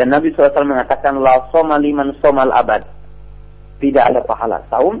 Dan Nabi SAW mengatakan la soma liman somal abad. Tidak ada pahala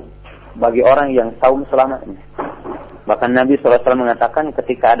saum bagi orang yang saum selamanya. Bahkan Nabi SAW mengatakan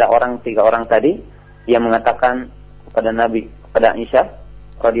ketika ada tiga orang tadi yang mengatakan kepada Nabi, kepada Aisyah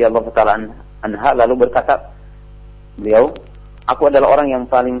radhiyallahu taala anha, lalu berkata beliau, aku adalah orang yang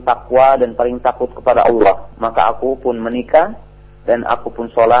paling takwa dan paling takut kepada Allah, maka aku pun menikah, dan aku pun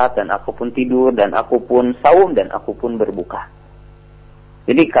sholat, dan aku pun tidur, dan aku pun saum, dan aku pun berbuka.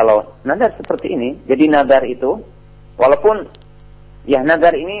 Jadi kalau nadar seperti ini, jadi nadar itu, walaupun ya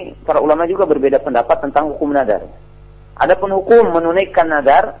nadar ini para ulama juga berbeda pendapat tentang hukum nadar. Adapun hukum menunaikan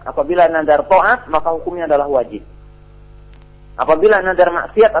nadar, apabila nadar taat maka hukumnya adalah wajib. Apabila nadar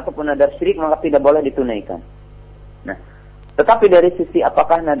maksiat ataupun nadar syirik maka tidak boleh ditunaikan. Nah, tetapi dari sisi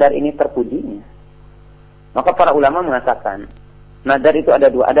apakah nadar ini terpujinya, maka para ulama mengatakan nadar itu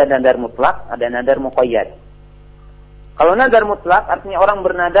ada dua, ada nadar mutlak, ada nadar muqayyad. Kalau nadar mutlak artinya orang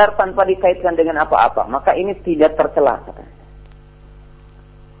bernadar tanpa dikaitkan dengan apa-apa, maka ini tidak tercela.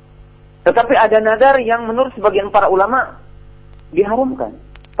 Tetapi ada nadar yang menurut sebagian para ulama diharumkan,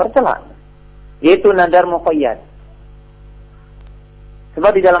 tercela, yaitu nadar muqayyad.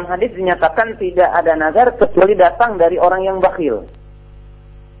 Sebab di dalam hadis dinyatakan tidak ada nadar kecuali datang dari orang yang bakhil.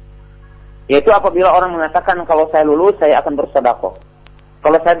 Yaitu apabila orang mengatakan kalau saya lulus saya akan bersedekah,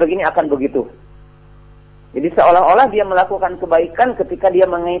 kalau saya begini akan begitu. Jadi seolah-olah dia melakukan kebaikan ketika dia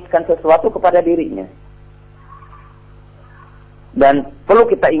mengaitkan sesuatu kepada dirinya. Dan perlu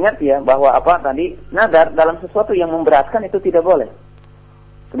kita ingat ya bahwa nadar dalam sesuatu yang memberatkan itu tidak boleh.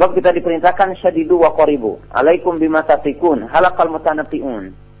 Sebab kita diperintahkan syadidu wa qaribu, alaikum bima tatikun, halakal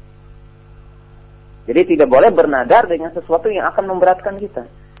mutanatti'un. Jadi tidak boleh bernadar dengan sesuatu yang akan memberatkan kita,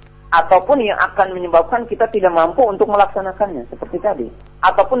 ataupun yang akan menyebabkan kita tidak mampu untuk melaksanakannya seperti tadi,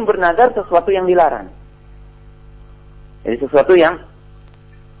 ataupun bernadar sesuatu yang dilarang. Jadi sesuatu yang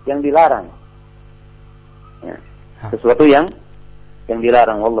dilarang. Ya. Sesuatu yang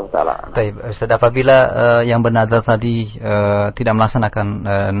dilarang, wallahu taala. Baik, Ustaz, apabila yang bernadar tadi tidak melaksanakan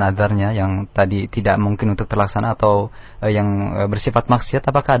nadarnya yang tadi tidak mungkin untuk terlaksana atau yang bersifat maksiat,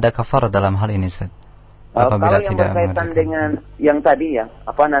 apakah ada kafarah dalam hal ini, Ustaz? Kalau yang berkaitan dengan yang tadi ya,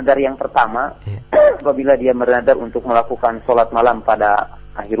 nadar yang pertama, iya. Apabila dia bernadar untuk melakukan sholat malam pada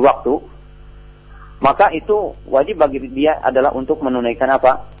akhir waktu, maka itu wajib bagi dia adalah untuk menunaikan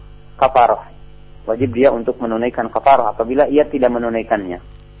kafarah. Wajib dia untuk menunaikan kafarah apabila ia tidak menunaikannya.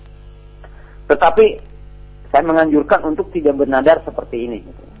 Tetapi saya menganjurkan untuk tidak bernadar seperti ini.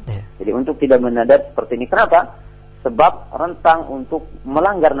 Yeah. Jadi untuk tidak bernadar seperti ini. Kenapa? Sebab rentang untuk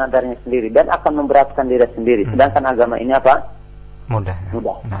melanggar nadarnya sendiri dan akan memberatkan diri sendiri. Sedangkan agama ini mudah.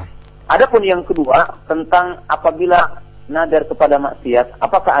 Nah. Adapun yang kedua tentang apabila nadar kepada maksiat,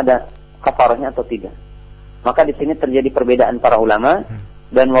 apakah ada kafarahnya atau tidak? Maka di sini terjadi perbedaan para ulama.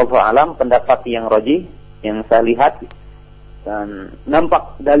 Dan wallahu alam pendapat yang rajih yang saya lihat dan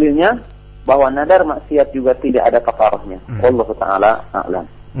nampak dalilnya bahwa nadar maksiat juga tidak ada kafarahnya. Wallahu taala a'lam.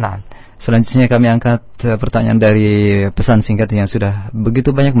 Nah, selanjutnya kami angkat pertanyaan dari pesan singkat yang sudah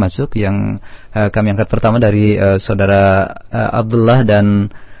begitu banyak masuk, yang kami angkat pertama dari saudara Abdullah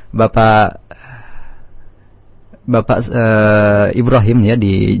dan Bapak Ibrahim ya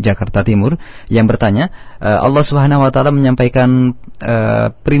di Jakarta Timur yang bertanya, Allah Subhanahu wa taala menyampaikan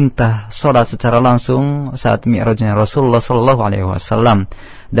perintah salat secara langsung saat mi'rajnya Rasulullah sallallahu alaihi wasallam,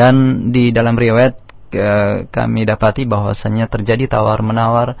 dan di dalam riwayat kami dapati bahwasanya terjadi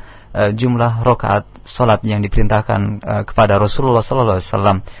tawar-menawar jumlah rakaat salat yang diperintahkan kepada Rasulullah sallallahu alaihi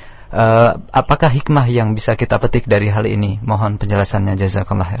wasallam. Apakah hikmah yang bisa kita petik dari hal ini? Mohon penjelasannya,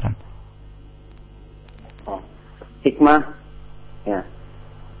 jazakallahu khairan. hikmah. Ya.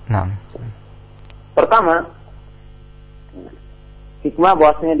 Nah. Pertama, hikmah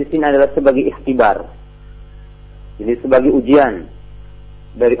bahwasanya di sini adalah sebagai ikhtibar. Jadi sebagai ujian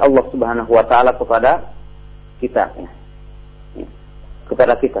dari Allah Subhanahu wa taala kepada kita, ya.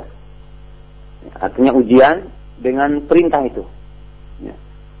 Kepada kita. Ya, artinya ujian dengan perintah itu. Ya.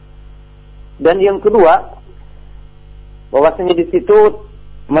 Dan yang kedua, bahwasanya di situ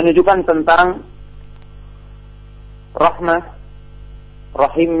menunjukkan tentang rahmah,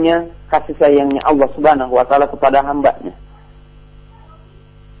 rahimnya, kasih sayangnya Allah Subhanahu wa taala kepada hambanya.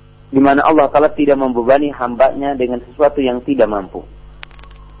 Di mana Allah taala tidak membebani hambanya dengan sesuatu yang tidak mampu.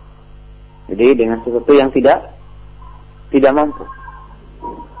 Jadi dengan sesuatu yang tidak mampu.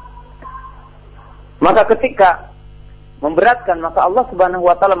 Maka ketika memberatkan, maka Allah Subhanahu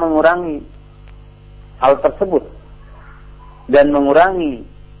wa taala mengurangi hal tersebut dan mengurangi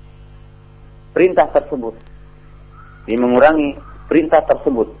perintah tersebut. Dia mengurangi perintah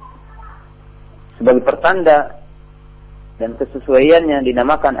tersebut sebagai pertanda dan kesesuaiannya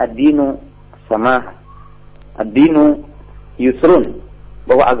dinamakan ad-dinu samah, ad-dinu yusrun,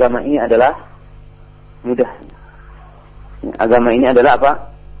 bahwa agama ini adalah mudah. Agama ini adalah apa?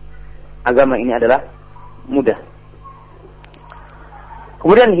 Agama ini adalah mudah.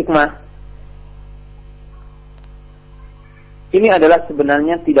 Kemudian hikmah ini adalah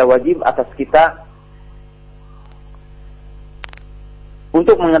sebenarnya tidak wajib atas kita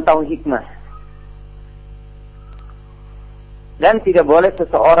untuk mengetahui hikmah. Dan tidak boleh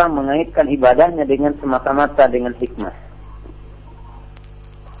seseorang mengaitkan ibadahnya dengan semata-mata dengan hikmah.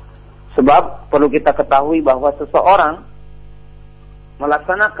 Sebab perlu kita ketahui bahwa seseorang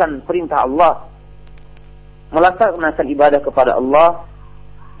melaksanakan perintah Allah, melaksanakan ibadah kepada Allah,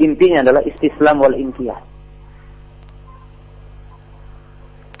 intinya adalah istislam wal inqiyad.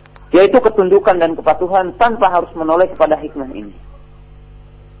 Yaitu ketundukan dan kepatuhan tanpa harus menoleh kepada hikmah ini.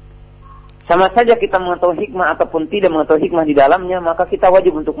 Sama saja kita mengetahui hikmah ataupun tidak mengetahui hikmah di dalamnya, maka kita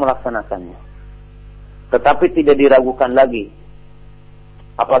wajib untuk melaksanakannya. Tetapi tidak diragukan lagi,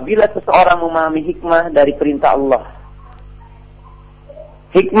 apabila seseorang memahami hikmah dari perintah Allah,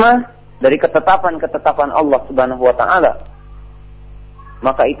 hikmah dari ketetapan-ketetapan Allah Subhanahu wa taala,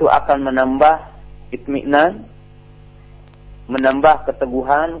 maka itu akan menambah itminan, menambah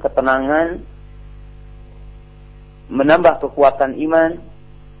keteguhan, ketenangan, menambah kekuatan iman,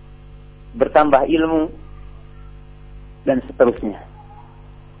 bertambah ilmu, dan seterusnya.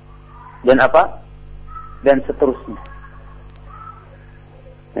 Dan apa? Dan seterusnya.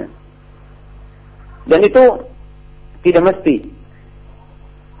 Dan itu tidak mesti.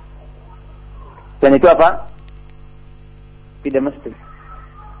 Dan itu apa? Tidak mesti.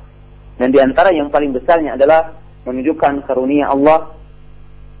 Dan di antara yang paling besarnya adalah menunjukkan karunia Allah,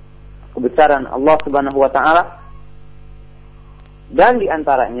 kebesaran Allah Subhanahu wa taala. Dan di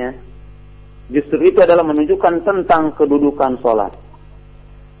antaranya justru itu adalah menunjukkan tentang kedudukan sholat,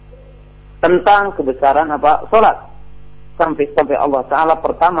 tentang kebesaran apa? Sholat. Sampai Allah Ta'ala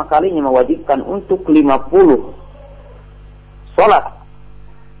pertama kalinya mewajibkan untuk 50 sholat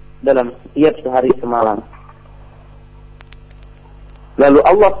dalam setiap sehari semalam. Lalu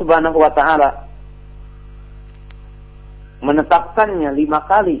Allah Subhanahu wa Ta'ala menetapkannya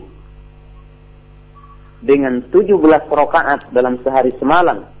 5 kali dengan 17 rakaat dalam sehari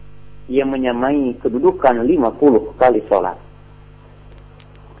semalam, yang menyamai kedudukan 50 kali sholat.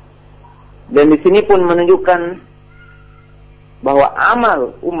 Dan di sini pun menunjukkan bahwa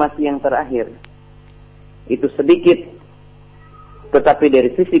amal umat yang terakhir itu sedikit, tetapi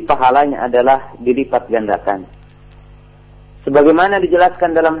dari sisi pahalanya adalah dilipat gandakan. Sebagaimana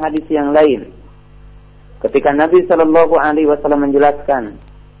dijelaskan dalam hadis yang lain, ketika Nabi Shallallahu Alaihi Wasallam menjelaskan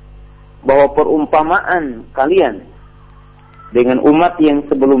bahwa perumpamaan kalian dengan umat yang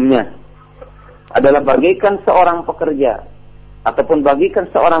sebelumnya adalah bagaikan seorang pekerja ataupun bagaikan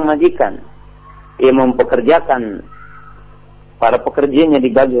seorang majikan yang mempekerjakan para pekerjanya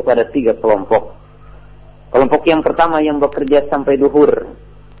dibagi pada 3 kelompok. Kelompok yang pertama yang bekerja sampai duhur,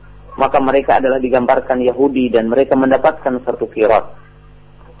 maka mereka adalah digambarkan Yahudi dan mereka mendapatkan 1 qirat.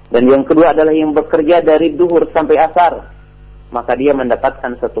 Dan yang kedua adalah yang bekerja dari duhur sampai asar, maka dia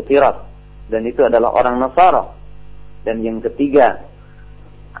mendapatkan 1 qirat, dan itu adalah orang Nasara. Dan yang ketiga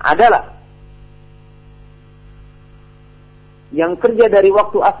adalah yang kerja dari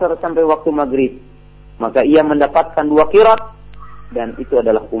waktu asar sampai waktu maghrib, maka ia mendapatkan 2 qirat, dan itu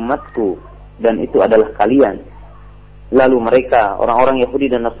adalah umatku, dan itu adalah kalian. Lalu mereka, orang-orang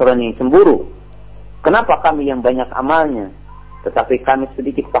Yahudi dan Nasrani, cemburu. Kenapa kami yang banyak amalnya, tetapi kami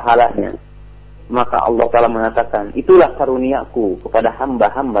sedikit pahalanya? Maka Allah Ta'ala mengatakan, itulah karuniaku kepada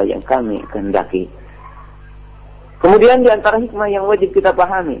hamba-hamba yang kami kehendaki. Kemudian di antara hikmah yang wajib kita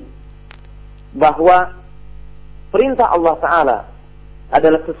pahami, bahwa perintah Allah Ta'ala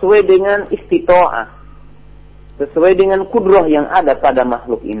adalah sesuai dengan istito'ah, sesuai dengan kudrah yang ada pada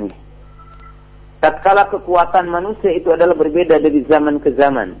makhluk ini. Tatkala kekuatan manusia itu adalah berbeda dari zaman ke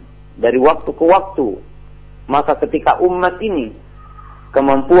zaman, dari waktu ke waktu, maka ketika umat ini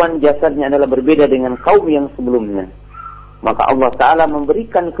kemampuan jasadnya adalah berbeda dengan kaum yang sebelumnya, maka Allah Ta'ala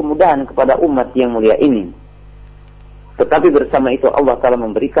memberikan kemudahan kepada umat yang mulia ini. Tetapi bersama itu Allah Ta'ala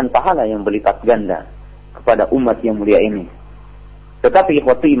memberikan pahala yang berlipat ganda kepada umat yang mulia ini. Tetapi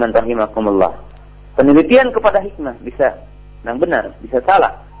ikhwati iman rahimakumullah, penelitian kepada hikmah bisa yang benar, bisa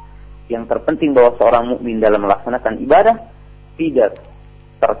salah. Yang terpenting bahwa seorang mukmin dalam melaksanakan ibadah tidak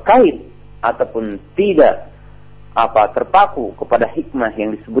terkait ataupun tidak terpaku kepada hikmah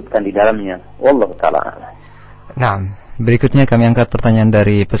yang disebutkan di dalamnya. Wallahu ta'ala. Nah, berikutnya kami angkat pertanyaan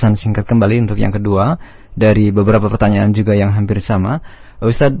dari pesan singkat kembali untuk yang kedua, dari beberapa pertanyaan juga yang hampir sama.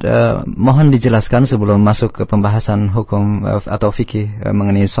 Ustadz, mohon dijelaskan sebelum masuk ke pembahasan hukum atau fikih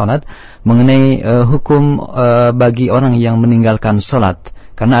mengenai sholat, mengenai hukum bagi orang yang meninggalkan sholat.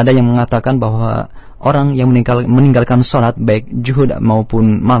 Karena ada yang mengatakan bahwa orang yang meninggalkan sholat, baik juhud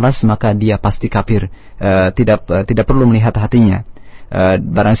maupun malas, maka dia pasti kafir. Tidak perlu melihat hatinya.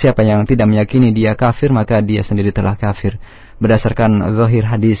 Barang siapa yang tidak meyakini dia kafir, maka dia sendiri telah kafir. Berdasarkan zahir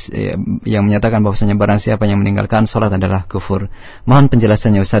hadis yang menyatakan bahwasanya barang siapa yang meninggalkan sholat adalah kufur. Mohon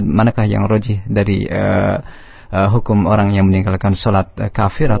penjelasannya Ustaz, manakah yang rajih dari hukum orang yang meninggalkan sholat,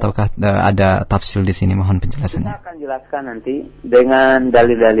 kafir ataukah ada tafsil di sini? Mohon penjelasannya. Kita akan jelaskan nanti dengan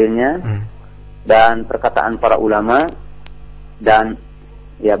dalil-dalilnya dan perkataan para ulama dan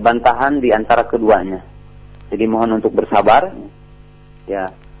ya bantahan di antara keduanya. Jadi mohon untuk bersabar. Ya.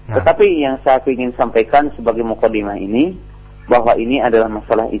 Tetapi yang saya ingin sampaikan sebagai mukadimah ini, bahwa ini adalah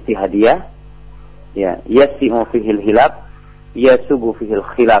masalah ijtihadiyah, ya, yasimu fihil hilaf, yasubu fihil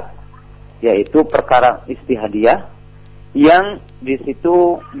khilaf, yaitu perkara ijtihadiyah yang di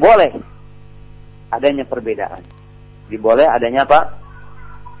situ boleh adanya perbedaan. Boleh adanya apa?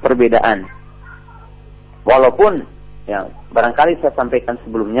 Perbedaan. Walaupun ya barangkali saya sampaikan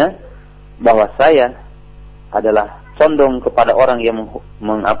sebelumnya bahwa saya adalah condong kepada orang yang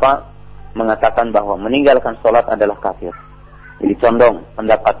mengatakan bahwa meninggalkan sholat adalah kafir. Jadi condong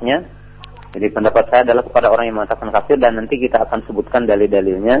pendapatnya. Jadi pendapat saya adalah kepada orang yang mengatakan kafir, dan nanti kita akan sebutkan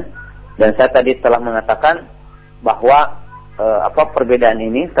dalil-dalilnya. Dan saya tadi telah mengatakan bahwa perbedaan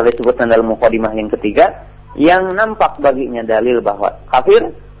ini telah disebutkan dalam mukadimah yang ketiga, yang nampak baginya dalil bahwa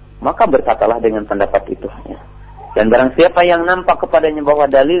kafir, maka berkatalah dengan pendapat itu. Dan barang siapa yang nampak kepadanya bahwa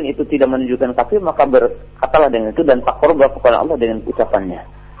dalil itu tidak menunjukkan kafir, maka berkatalah dengan itu dan taqarrub kepada Allah dengan ucapannya.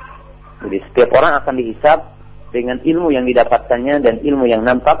 Jadi setiap orang akan dihisab dengan ilmu yang didapatkannya dan ilmu yang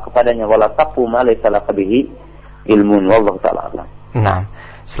nampak kepadanya. Wala taqfu ma laysa laka bihi ilmun, wallahu ta'ala a'lam. Nah,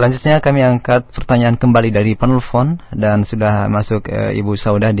 selanjutnya kami angkat pertanyaan kembali dari penelpon dan sudah masuk Ibu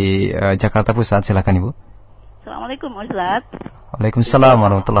Saudah di Jakarta Pusat. Silakan Ibu. Assalamualaikum Ustaz. Waalaikumsalam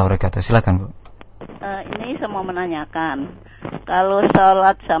warahmatullahi wabarakatuh. Silakan Bu. Ini saya mau menanyakan, kalau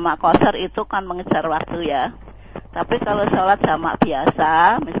sholat jamak qashar itu kan mengejar waktu ya. Tapi kalau sholat jamak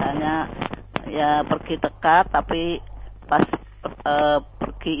biasa, misalnya ya pergi dekat, tapi pas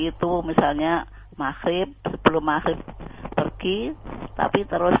pergi itu misalnya maghrib, sebelum maghrib pergi, tapi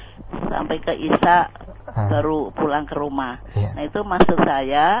terus sampai ke isya baru pulang ke rumah. Nah itu maksud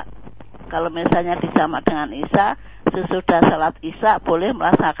saya, kalau misalnya dijamak dengan isya, sesudah sholat isya boleh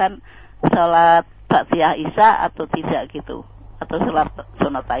merasakan sholat ba'diyah isya atau tidak gitu, atau sholat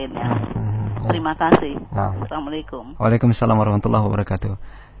sunat lainnya. Terima kasih. Assalamualaikum. Waalaikumsalam warahmatullahi wabarakatuh.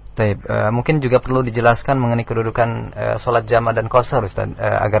 Taib, mungkin juga perlu dijelaskan mengenai kedudukan sholat jama' dan qashar Ustaz,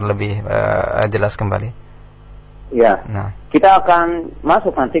 agar lebih jelas kembali. Ya. Nah, kita akan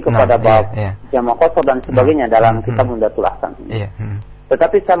masuk nanti kepada bab jama' qashar dan sebagainya dalam kitab Umdatul Ahkam. Iya.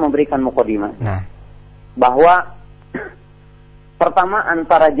 Tetapi saya memberikan mukadimah. Bahwa pertama,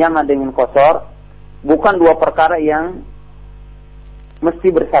 antara jama' dengan qashar bukan dua perkara yang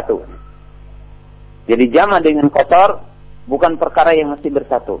mesti bersatu. Jadi jama' dengan qashar bukan perkara yang mesti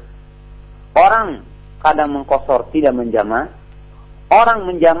bersatu. Orang kadang mengqashar tidak menjama', orang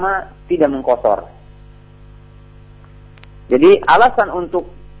menjama' tidak mengqashar. Jadi alasan untuk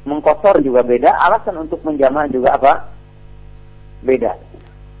mengqashar juga beda, alasan untuk menjama' juga beda.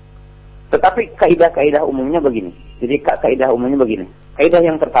 Tetapi kaidah-kaidah umumnya begini. Jadi kaidah umumnya begini. Kaidah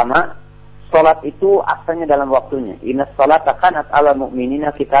yang pertama, salat itu asalnya dalam waktunya. Inna sholata kanat 'alal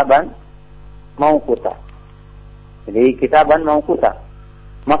mu'minina kitaban mauquta. Jadi kitaban mauquta.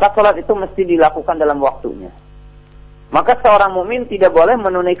 Maka salat itu mesti dilakukan dalam waktunya. Maka seorang mukmin tidak boleh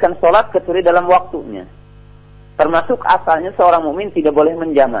menunaikan salat kecuali dalam waktunya. Termasuk asalnya seorang mukmin tidak boleh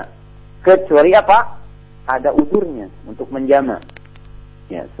menjama, kecuali apa? Ada uzurnya untuk menjama.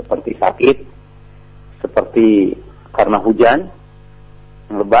 Ya, seperti sakit, seperti karena hujan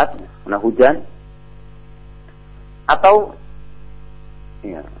yang lebat, karena hujan, atau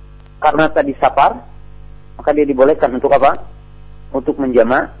ya, karena tadi safar, maka dia dibolehkan untuk apa? Untuk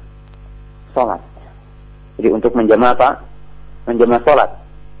menjama sholat. Jadi untuk menjama apa? Menjama sholat.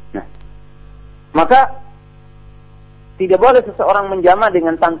 Nah, maka tidak boleh seseorang menjama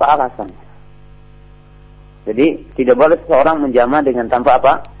dengan tanpa alasan. Jadi tidak boleh seseorang menjama dengan tanpa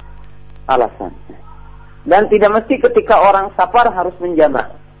apa? Alasan. Dan tidak mesti ketika orang safar harus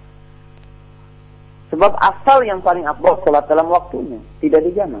menjama. Sebab asal yang paling afdal sholat dalam waktunya, tidak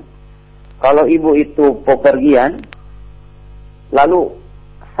dijama. Kalau ibu itu pepergian, lalu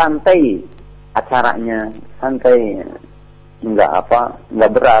santai acaranya, santai, nggak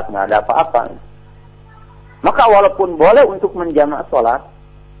berat, nggak ada apa-apa, maka walaupun boleh untuk menjamak sholat,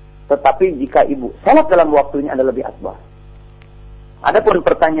 tetapi jika ibu sholat dalam waktunya ada lebih afdal. Adapun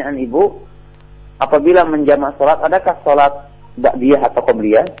pertanyaan ibu, apabila menjamak sholat, adakah sholat ba'diyah atau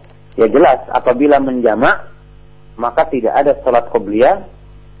qobliyah? Ya jelas, apabila menjamak, maka tidak ada sholat qobliyah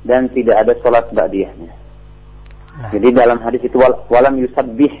dan tidak ada sholat ba'diyahnya. Jadi dalam hadis itu walam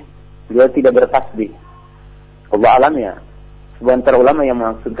yusabbih, dia tidak bertasbih. Allah alam ya. Sebentar ulama yang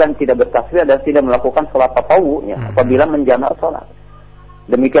maksudkan tidak bertasbih dan tidak melakukan sholat tatawwu ya, apabila menjamak sholat.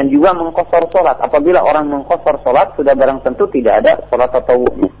 Demikian juga mengqasar sholat. Apabila orang mengqasar sholat, sudah barang tentu tidak ada sholat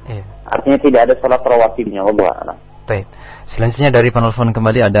tatawwunya. Artinya tidak ada sholat rawatibnya. Allah alam. Baik. Selanjutnya dari penelpon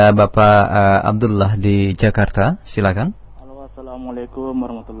kembali ada Bapak Abdullah di Jakarta. Silakan. Halo, assalamualaikum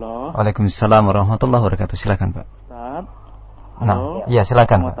warahmatullahi. Waalaikumsalam warahmatullahi wabarakatuh. Silakan Pak. Ustaz. Halo. Ya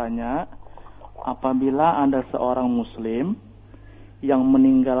silakan Pak. Mau tanya, apabila ada seorang Muslim yang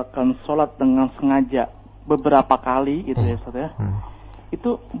meninggalkan sholat dengan sengaja beberapa kali, gitu ya Ustaz ya,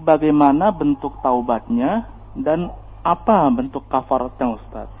 itu bagaimana bentuk taubatnya dan apa bentuk kafaratnya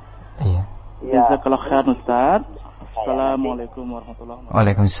Ustaz? Iya. Jazakallahu khairan Ustaz. Assalamualaikum warahmatullahi wabarakatuh.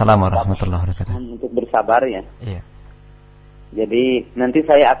 Waalaikumsalam warahmatullahi wabarakatuh. Untuk bersabar ya. Iya. Jadi nanti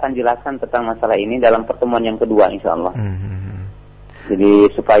saya akan jelaskan tentang masalah ini dalam pertemuan yang kedua insyaallah. Jadi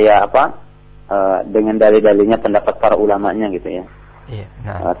supaya dengan dalil-dalilnya pendapat para ulamanya gitu ya. Iya.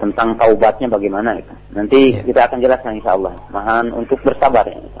 Tentang taubatnya bagaimana gitu. Nanti kita akan jelaskan insyaallah. Mohon untuk bersabar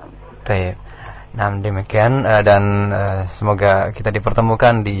ya insyaallah. Baik. Nah demikian dan semoga kita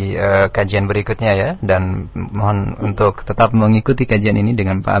dipertemukan di kajian berikutnya ya, dan mohon untuk tetap mengikuti kajian ini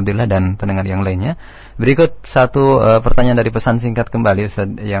dengan Pak Abdullah dan pendengar yang lainnya. Berikut satu pertanyaan dari pesan singkat kembali Ustaz,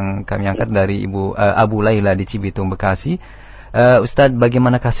 yang kami angkat dari Ibu Abu Laila di Cibitung, Bekasi. Ustaz,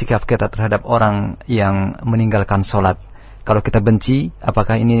 bagaimanakah sikap kita terhadap orang yang meninggalkan sholat? Kalau kita benci,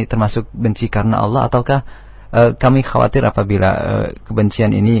 apakah ini termasuk benci karena Allah, ataukah kami khawatir apabila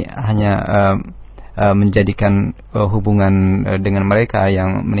kebencian ini hanya menjadikan hubungan dengan mereka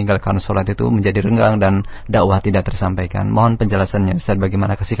yang meninggalkan sholat itu menjadi renggang dan dakwah tidak tersampaikan. Mohon penjelasannya Ustaz,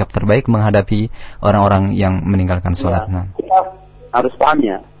 bagaimana sikap terbaik menghadapi orang-orang yang meninggalkan sholat. Ya, kita harus paham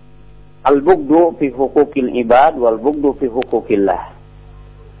ya, al-bughdu fi huquqil ibad wal bughdu fi huquqillah.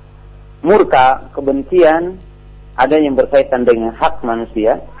 Murka, kebencian, ada yang berkaitan dengan hak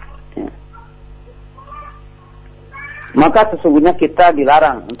manusia ya. Maka sesungguhnya kita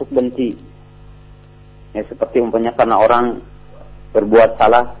dilarang untuk benci. Ya, seperti umpamanya karena orang berbuat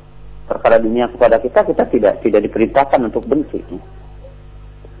salah perkara dunia kepada kita tidak diperintahkan untuk benci.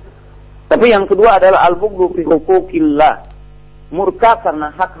 Tapi yang kedua adalah al-bughdu fi huquqillah, murka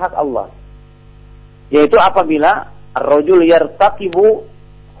karena hak-hak Allah. Yaitu apabila ar-rajul yartaqibu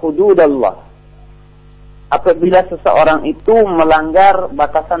hududallah. Apabila seseorang itu melanggar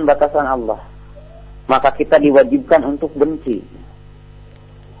batasan-batasan Allah, maka kita diwajibkan untuk benci.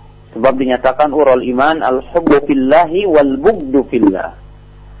 Sebab dinyatakan urul iman al-hubbu fillahi wal bughdu fillah.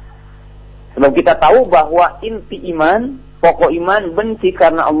 Sebab kita tahu bahwa inti iman, pokok iman benci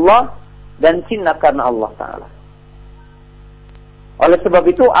karena Allah dan cinta karena Allah Ta'ala. Oleh sebab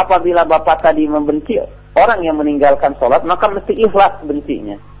itu apabila Bapak tadi membenci orang yang meninggalkan sholat, maka mesti ikhlas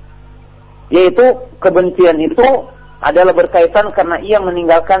bencinya. Yaitu kebencian itu adalah berkaitan karena ia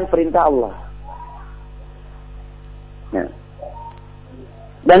meninggalkan perintah Allah. Nah.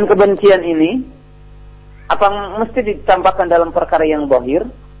 Dan kebencian ini apa mesti ditampakkan dalam perkara yang zahir?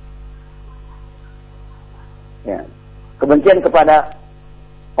 Ya. Kebencian kepada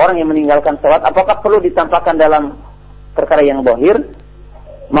orang yang meninggalkan sholat, apakah perlu ditampakkan dalam perkara yang zahir?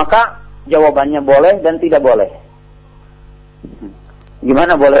 Maka jawabannya boleh dan tidak boleh.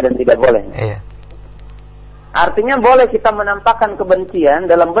 Gimana boleh dan tidak boleh? Iya. Artinya boleh kita menampakkan kebencian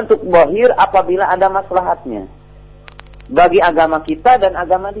dalam bentuk zahir apabila ada maslahatnya. bagi agama kita dan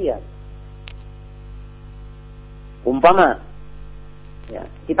agama dia. Umpama ya,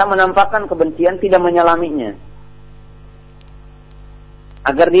 kita menampakkan kebencian, tidak menyalaminya,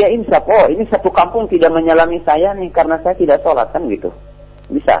 agar dia insaf, oh ini satu kampung tidak menyalami saya nih karena saya tidak sholat, kan gitu.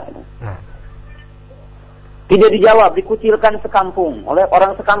 Bisa. Tidak dijawab, dikucilkan sekampung oleh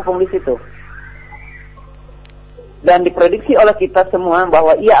orang sekampung di situ. Dan diprediksi oleh kita semua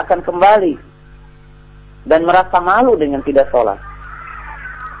bahwa ia akan kembali dan merasa malu dengan tidak sholat.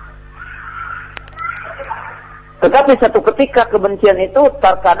 Tetapi satu ketika kebencian itu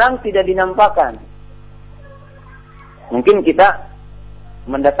terkadang tidak dinampakkan. Mungkin kita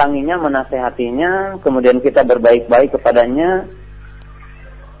mendatanginya, menasehatinya, kemudian kita berbaik-baik kepadanya.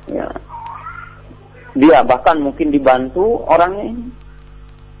 Ya. Dia bahkan mungkin dibantu orangnya ini.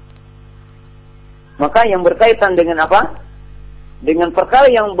 Maka yang berkaitan dengan apa? Dengan perkara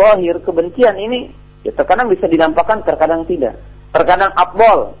yang zahir, kebencian ini, ya terkadang bisa dinampakkan, terkadang tidak. Terkadang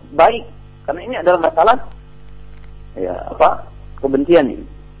afdal, baik, karena ini adalah masalah ya apa? Kebencian ini.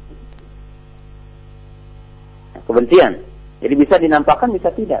 Kebencian. Jadi bisa dinampakkan, bisa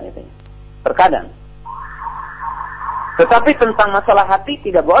tidak, katanya. Terkadang. Tetapi tentang masalah hati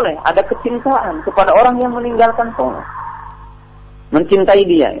tidak boleh. Ada kecintaan kepada orang yang meninggalkan sholat. Mencintai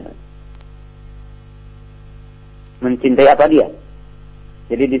dia. Gitu. Mencintai apa dia?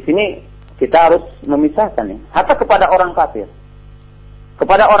 Jadi di sini kita harus memisahkan. Ya. Hatta kepada orang kafir.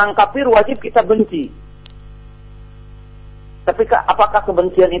 Kepada orang kafir wajib kita benci. Tapi apakah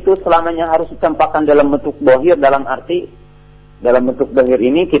kebencian itu selamanya harus ditampakkan dalam bentuk zahir, dalam arti dalam bentuk zahir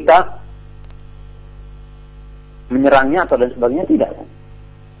ini kita menyerangnya atau dan sebagainya, tidak kan?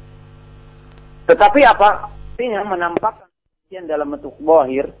 Tetapi apa artinya menampakkan kebencian dalam bentuk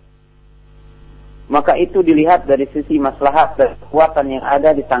zahir? Maka itu dilihat dari sisi maslahat dan kekuatan yang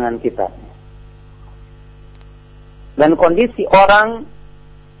ada di tangan kita. Dan kondisi orang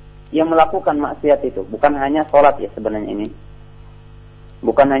yang melakukan maksiat itu bukan hanya sholat ya sebenarnya ini.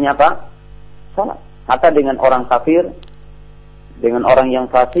 Bukan hanya apa? Sholat. Hatta dengan orang kafir, dengan orang yang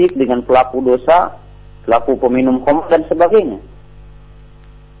fasik, dengan pelaku dosa, pelaku peminum khamr dan sebagainya.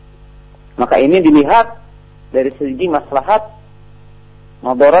 Maka ini dilihat dari segi maslahat,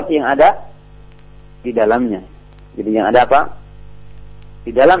 madarat yang ada di dalamnya. Jadi yang ada apa? Di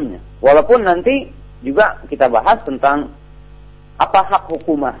dalamnya. Walaupun nanti juga kita bahas tentang apa hak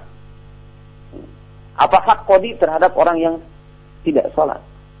hukumah. Apa hak qadi terhadap orang yang tidak sholat.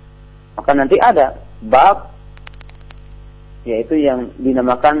 Maka nanti ada bab, yaitu yang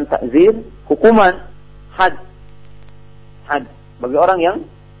dinamakan takzir, hukuman, had bagi orang yang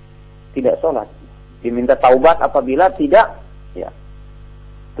tidak sholat. Diminta taubat apabila tidak, ya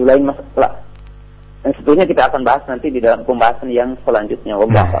itu lain masalah. Dan seterusnya kita akan bahas nanti di dalam pembahasan yang selanjutnya.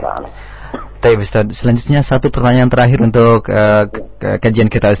 Wallahu a'lam. Baik Ustaz, selanjutnya satu pertanyaan terakhir untuk kajian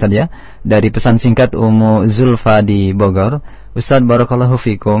kita Ustaz ya. Dari pesan singkat Ummu Zulfa di Bogor. Ustaz barakallahu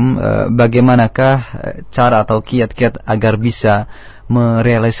fikum, bagaimanakah cara atau kiat-kiat agar bisa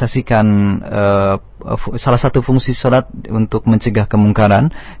merealisasikan salah satu fungsi sholat untuk mencegah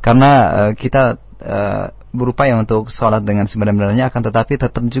kemungkaran? Karena kita berupaya untuk sholat dengan sebenar-benarnya, akan tetapi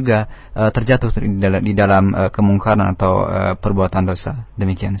tetap juga terjatuh di dalam kemungkaran atau perbuatan dosa.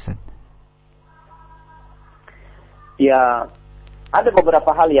 Demikian Ustaz. Ya, ada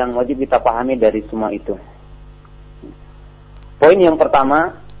beberapa hal yang wajib kita pahami dari semua itu. Poin yang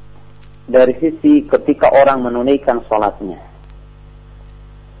pertama, dari sisi ketika orang menunaikan sholatnya,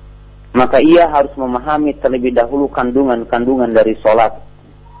 maka ia harus memahami terlebih dahulu kandungan-kandungan dari sholat,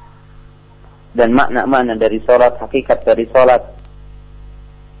 dan makna-makna dari sholat, hakikat dari sholat,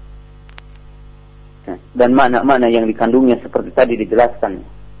 dan makna-makna yang dikandungnya seperti tadi dijelaskan.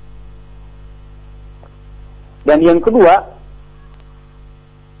 Dan yang kedua,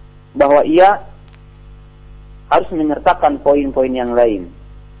 bahwa ia harus menyertakan poin-poin yang lain,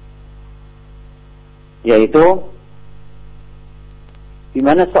 yaitu di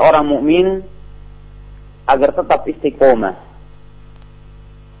mana seorang mukmin agar tetap istiqomah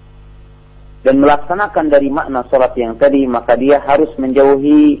dan melaksanakan dari makna sholat yang tadi, maka dia harus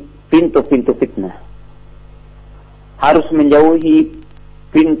menjauhi pintu-pintu fitnah, harus menjauhi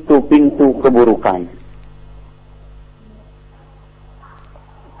pintu-pintu keburukan,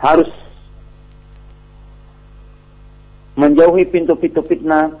 harus menjauhi pintu-pintu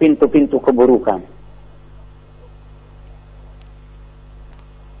fitnah, pintu-pintu keburukan.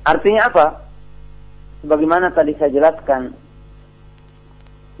 Artinya apa? Sebagaimana tadi saya jelaskan,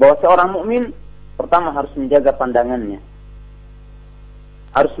 bahwa seorang mukmin pertama harus menjaga pandangannya,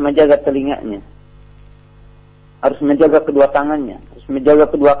 harus menjaga telinganya, harus menjaga kedua tangannya, harus menjaga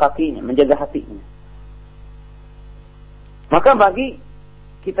kedua kakinya, menjaga hatinya. Maka bagi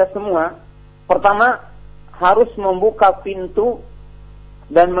kita semua, pertama harus membuka pintu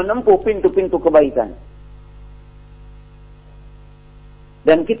dan menempuh pintu-pintu kebaikan.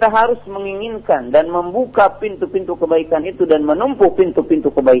 Dan kita harus menginginkan dan membuka pintu-pintu kebaikan itu dan menempuh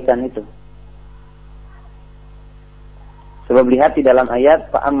pintu-pintu kebaikan itu. Sebab lihat di dalam ayat,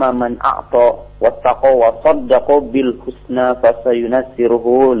 فَأَمَّا مَنْ أَعْطَى وَاتَّقَى وَصَدَّقَ بِالْحُسْنَى فَسَيُنَسِّرُهُ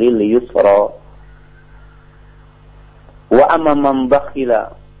لِلْيُسْرَى وَأَمَّا مَنْ بَخِلَ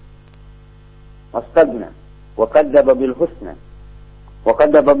وَاسْتَغْنَى وَكَذَّبَ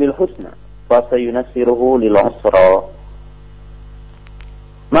بِالْحُسْنَى فَسَيُنَسِّرُهُ لِلْعُسْرَى.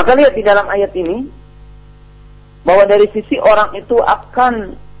 Maka lihat di dalam ayat ini bahwa dari sisi orang itu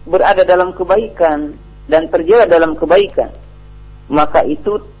akan berada dalam kebaikan dan terjerat dalam kebaikan, maka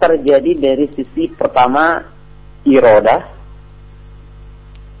itu terjadi dari sisi pertama iradah,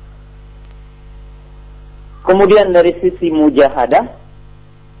 kemudian dari sisi mujahadah,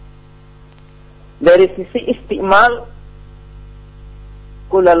 dari sisi istimal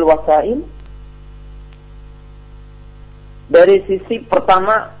kulal wasail. Dari sisi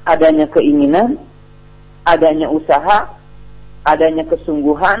pertama adanya keinginan, adanya usaha, adanya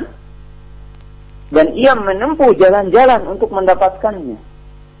kesungguhan, dan ia menempuh jalan-jalan untuk mendapatkannya.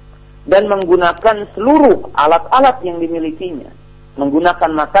 Dan menggunakan seluruh alat-alat yang dimilikinya.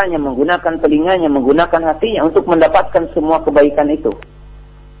 Menggunakan matanya, menggunakan telinganya, menggunakan hatinya untuk mendapatkan semua kebaikan itu.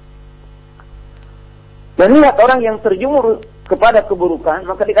 Dan lihat orang yang terjumur kepada keburukan,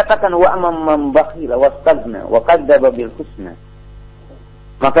 maka dikatakan wa amman bakhila wastagna wa kadzdzaba bil husna.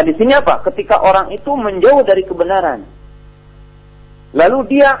 Maka di sini apa? Ketika orang itu menjauh dari kebenaran, lalu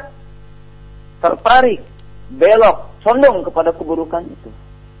dia tertarik, belok, condong kepada keburukan itu.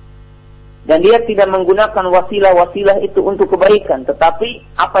 Dan dia tidak menggunakan wasilah-wasilah itu untuk kebaikan, tetapi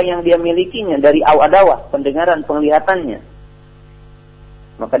apa yang dia milikinya dari awadawah, pendengaran, penglihatannya,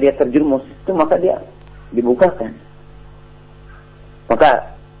 maka dia terjerumus itu, maka dia dibukakan.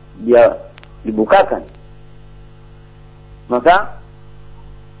 Maka dia dibukakan. Maka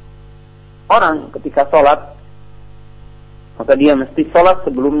orang ketika sholat, maka dia mesti sholat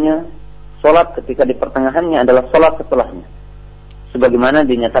sebelumnya, sholat ketika di pertengahannya adalah sholat setelahnya. Sebagaimana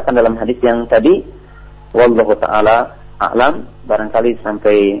dinyatakan dalam hadis yang tadi, wallahu ta'ala a'lam. Barangkali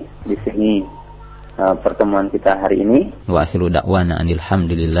sampai di sini pertemuan kita hari ini. Wa akhiru da'wana anil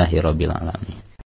hamdulillahi rabbil alamin.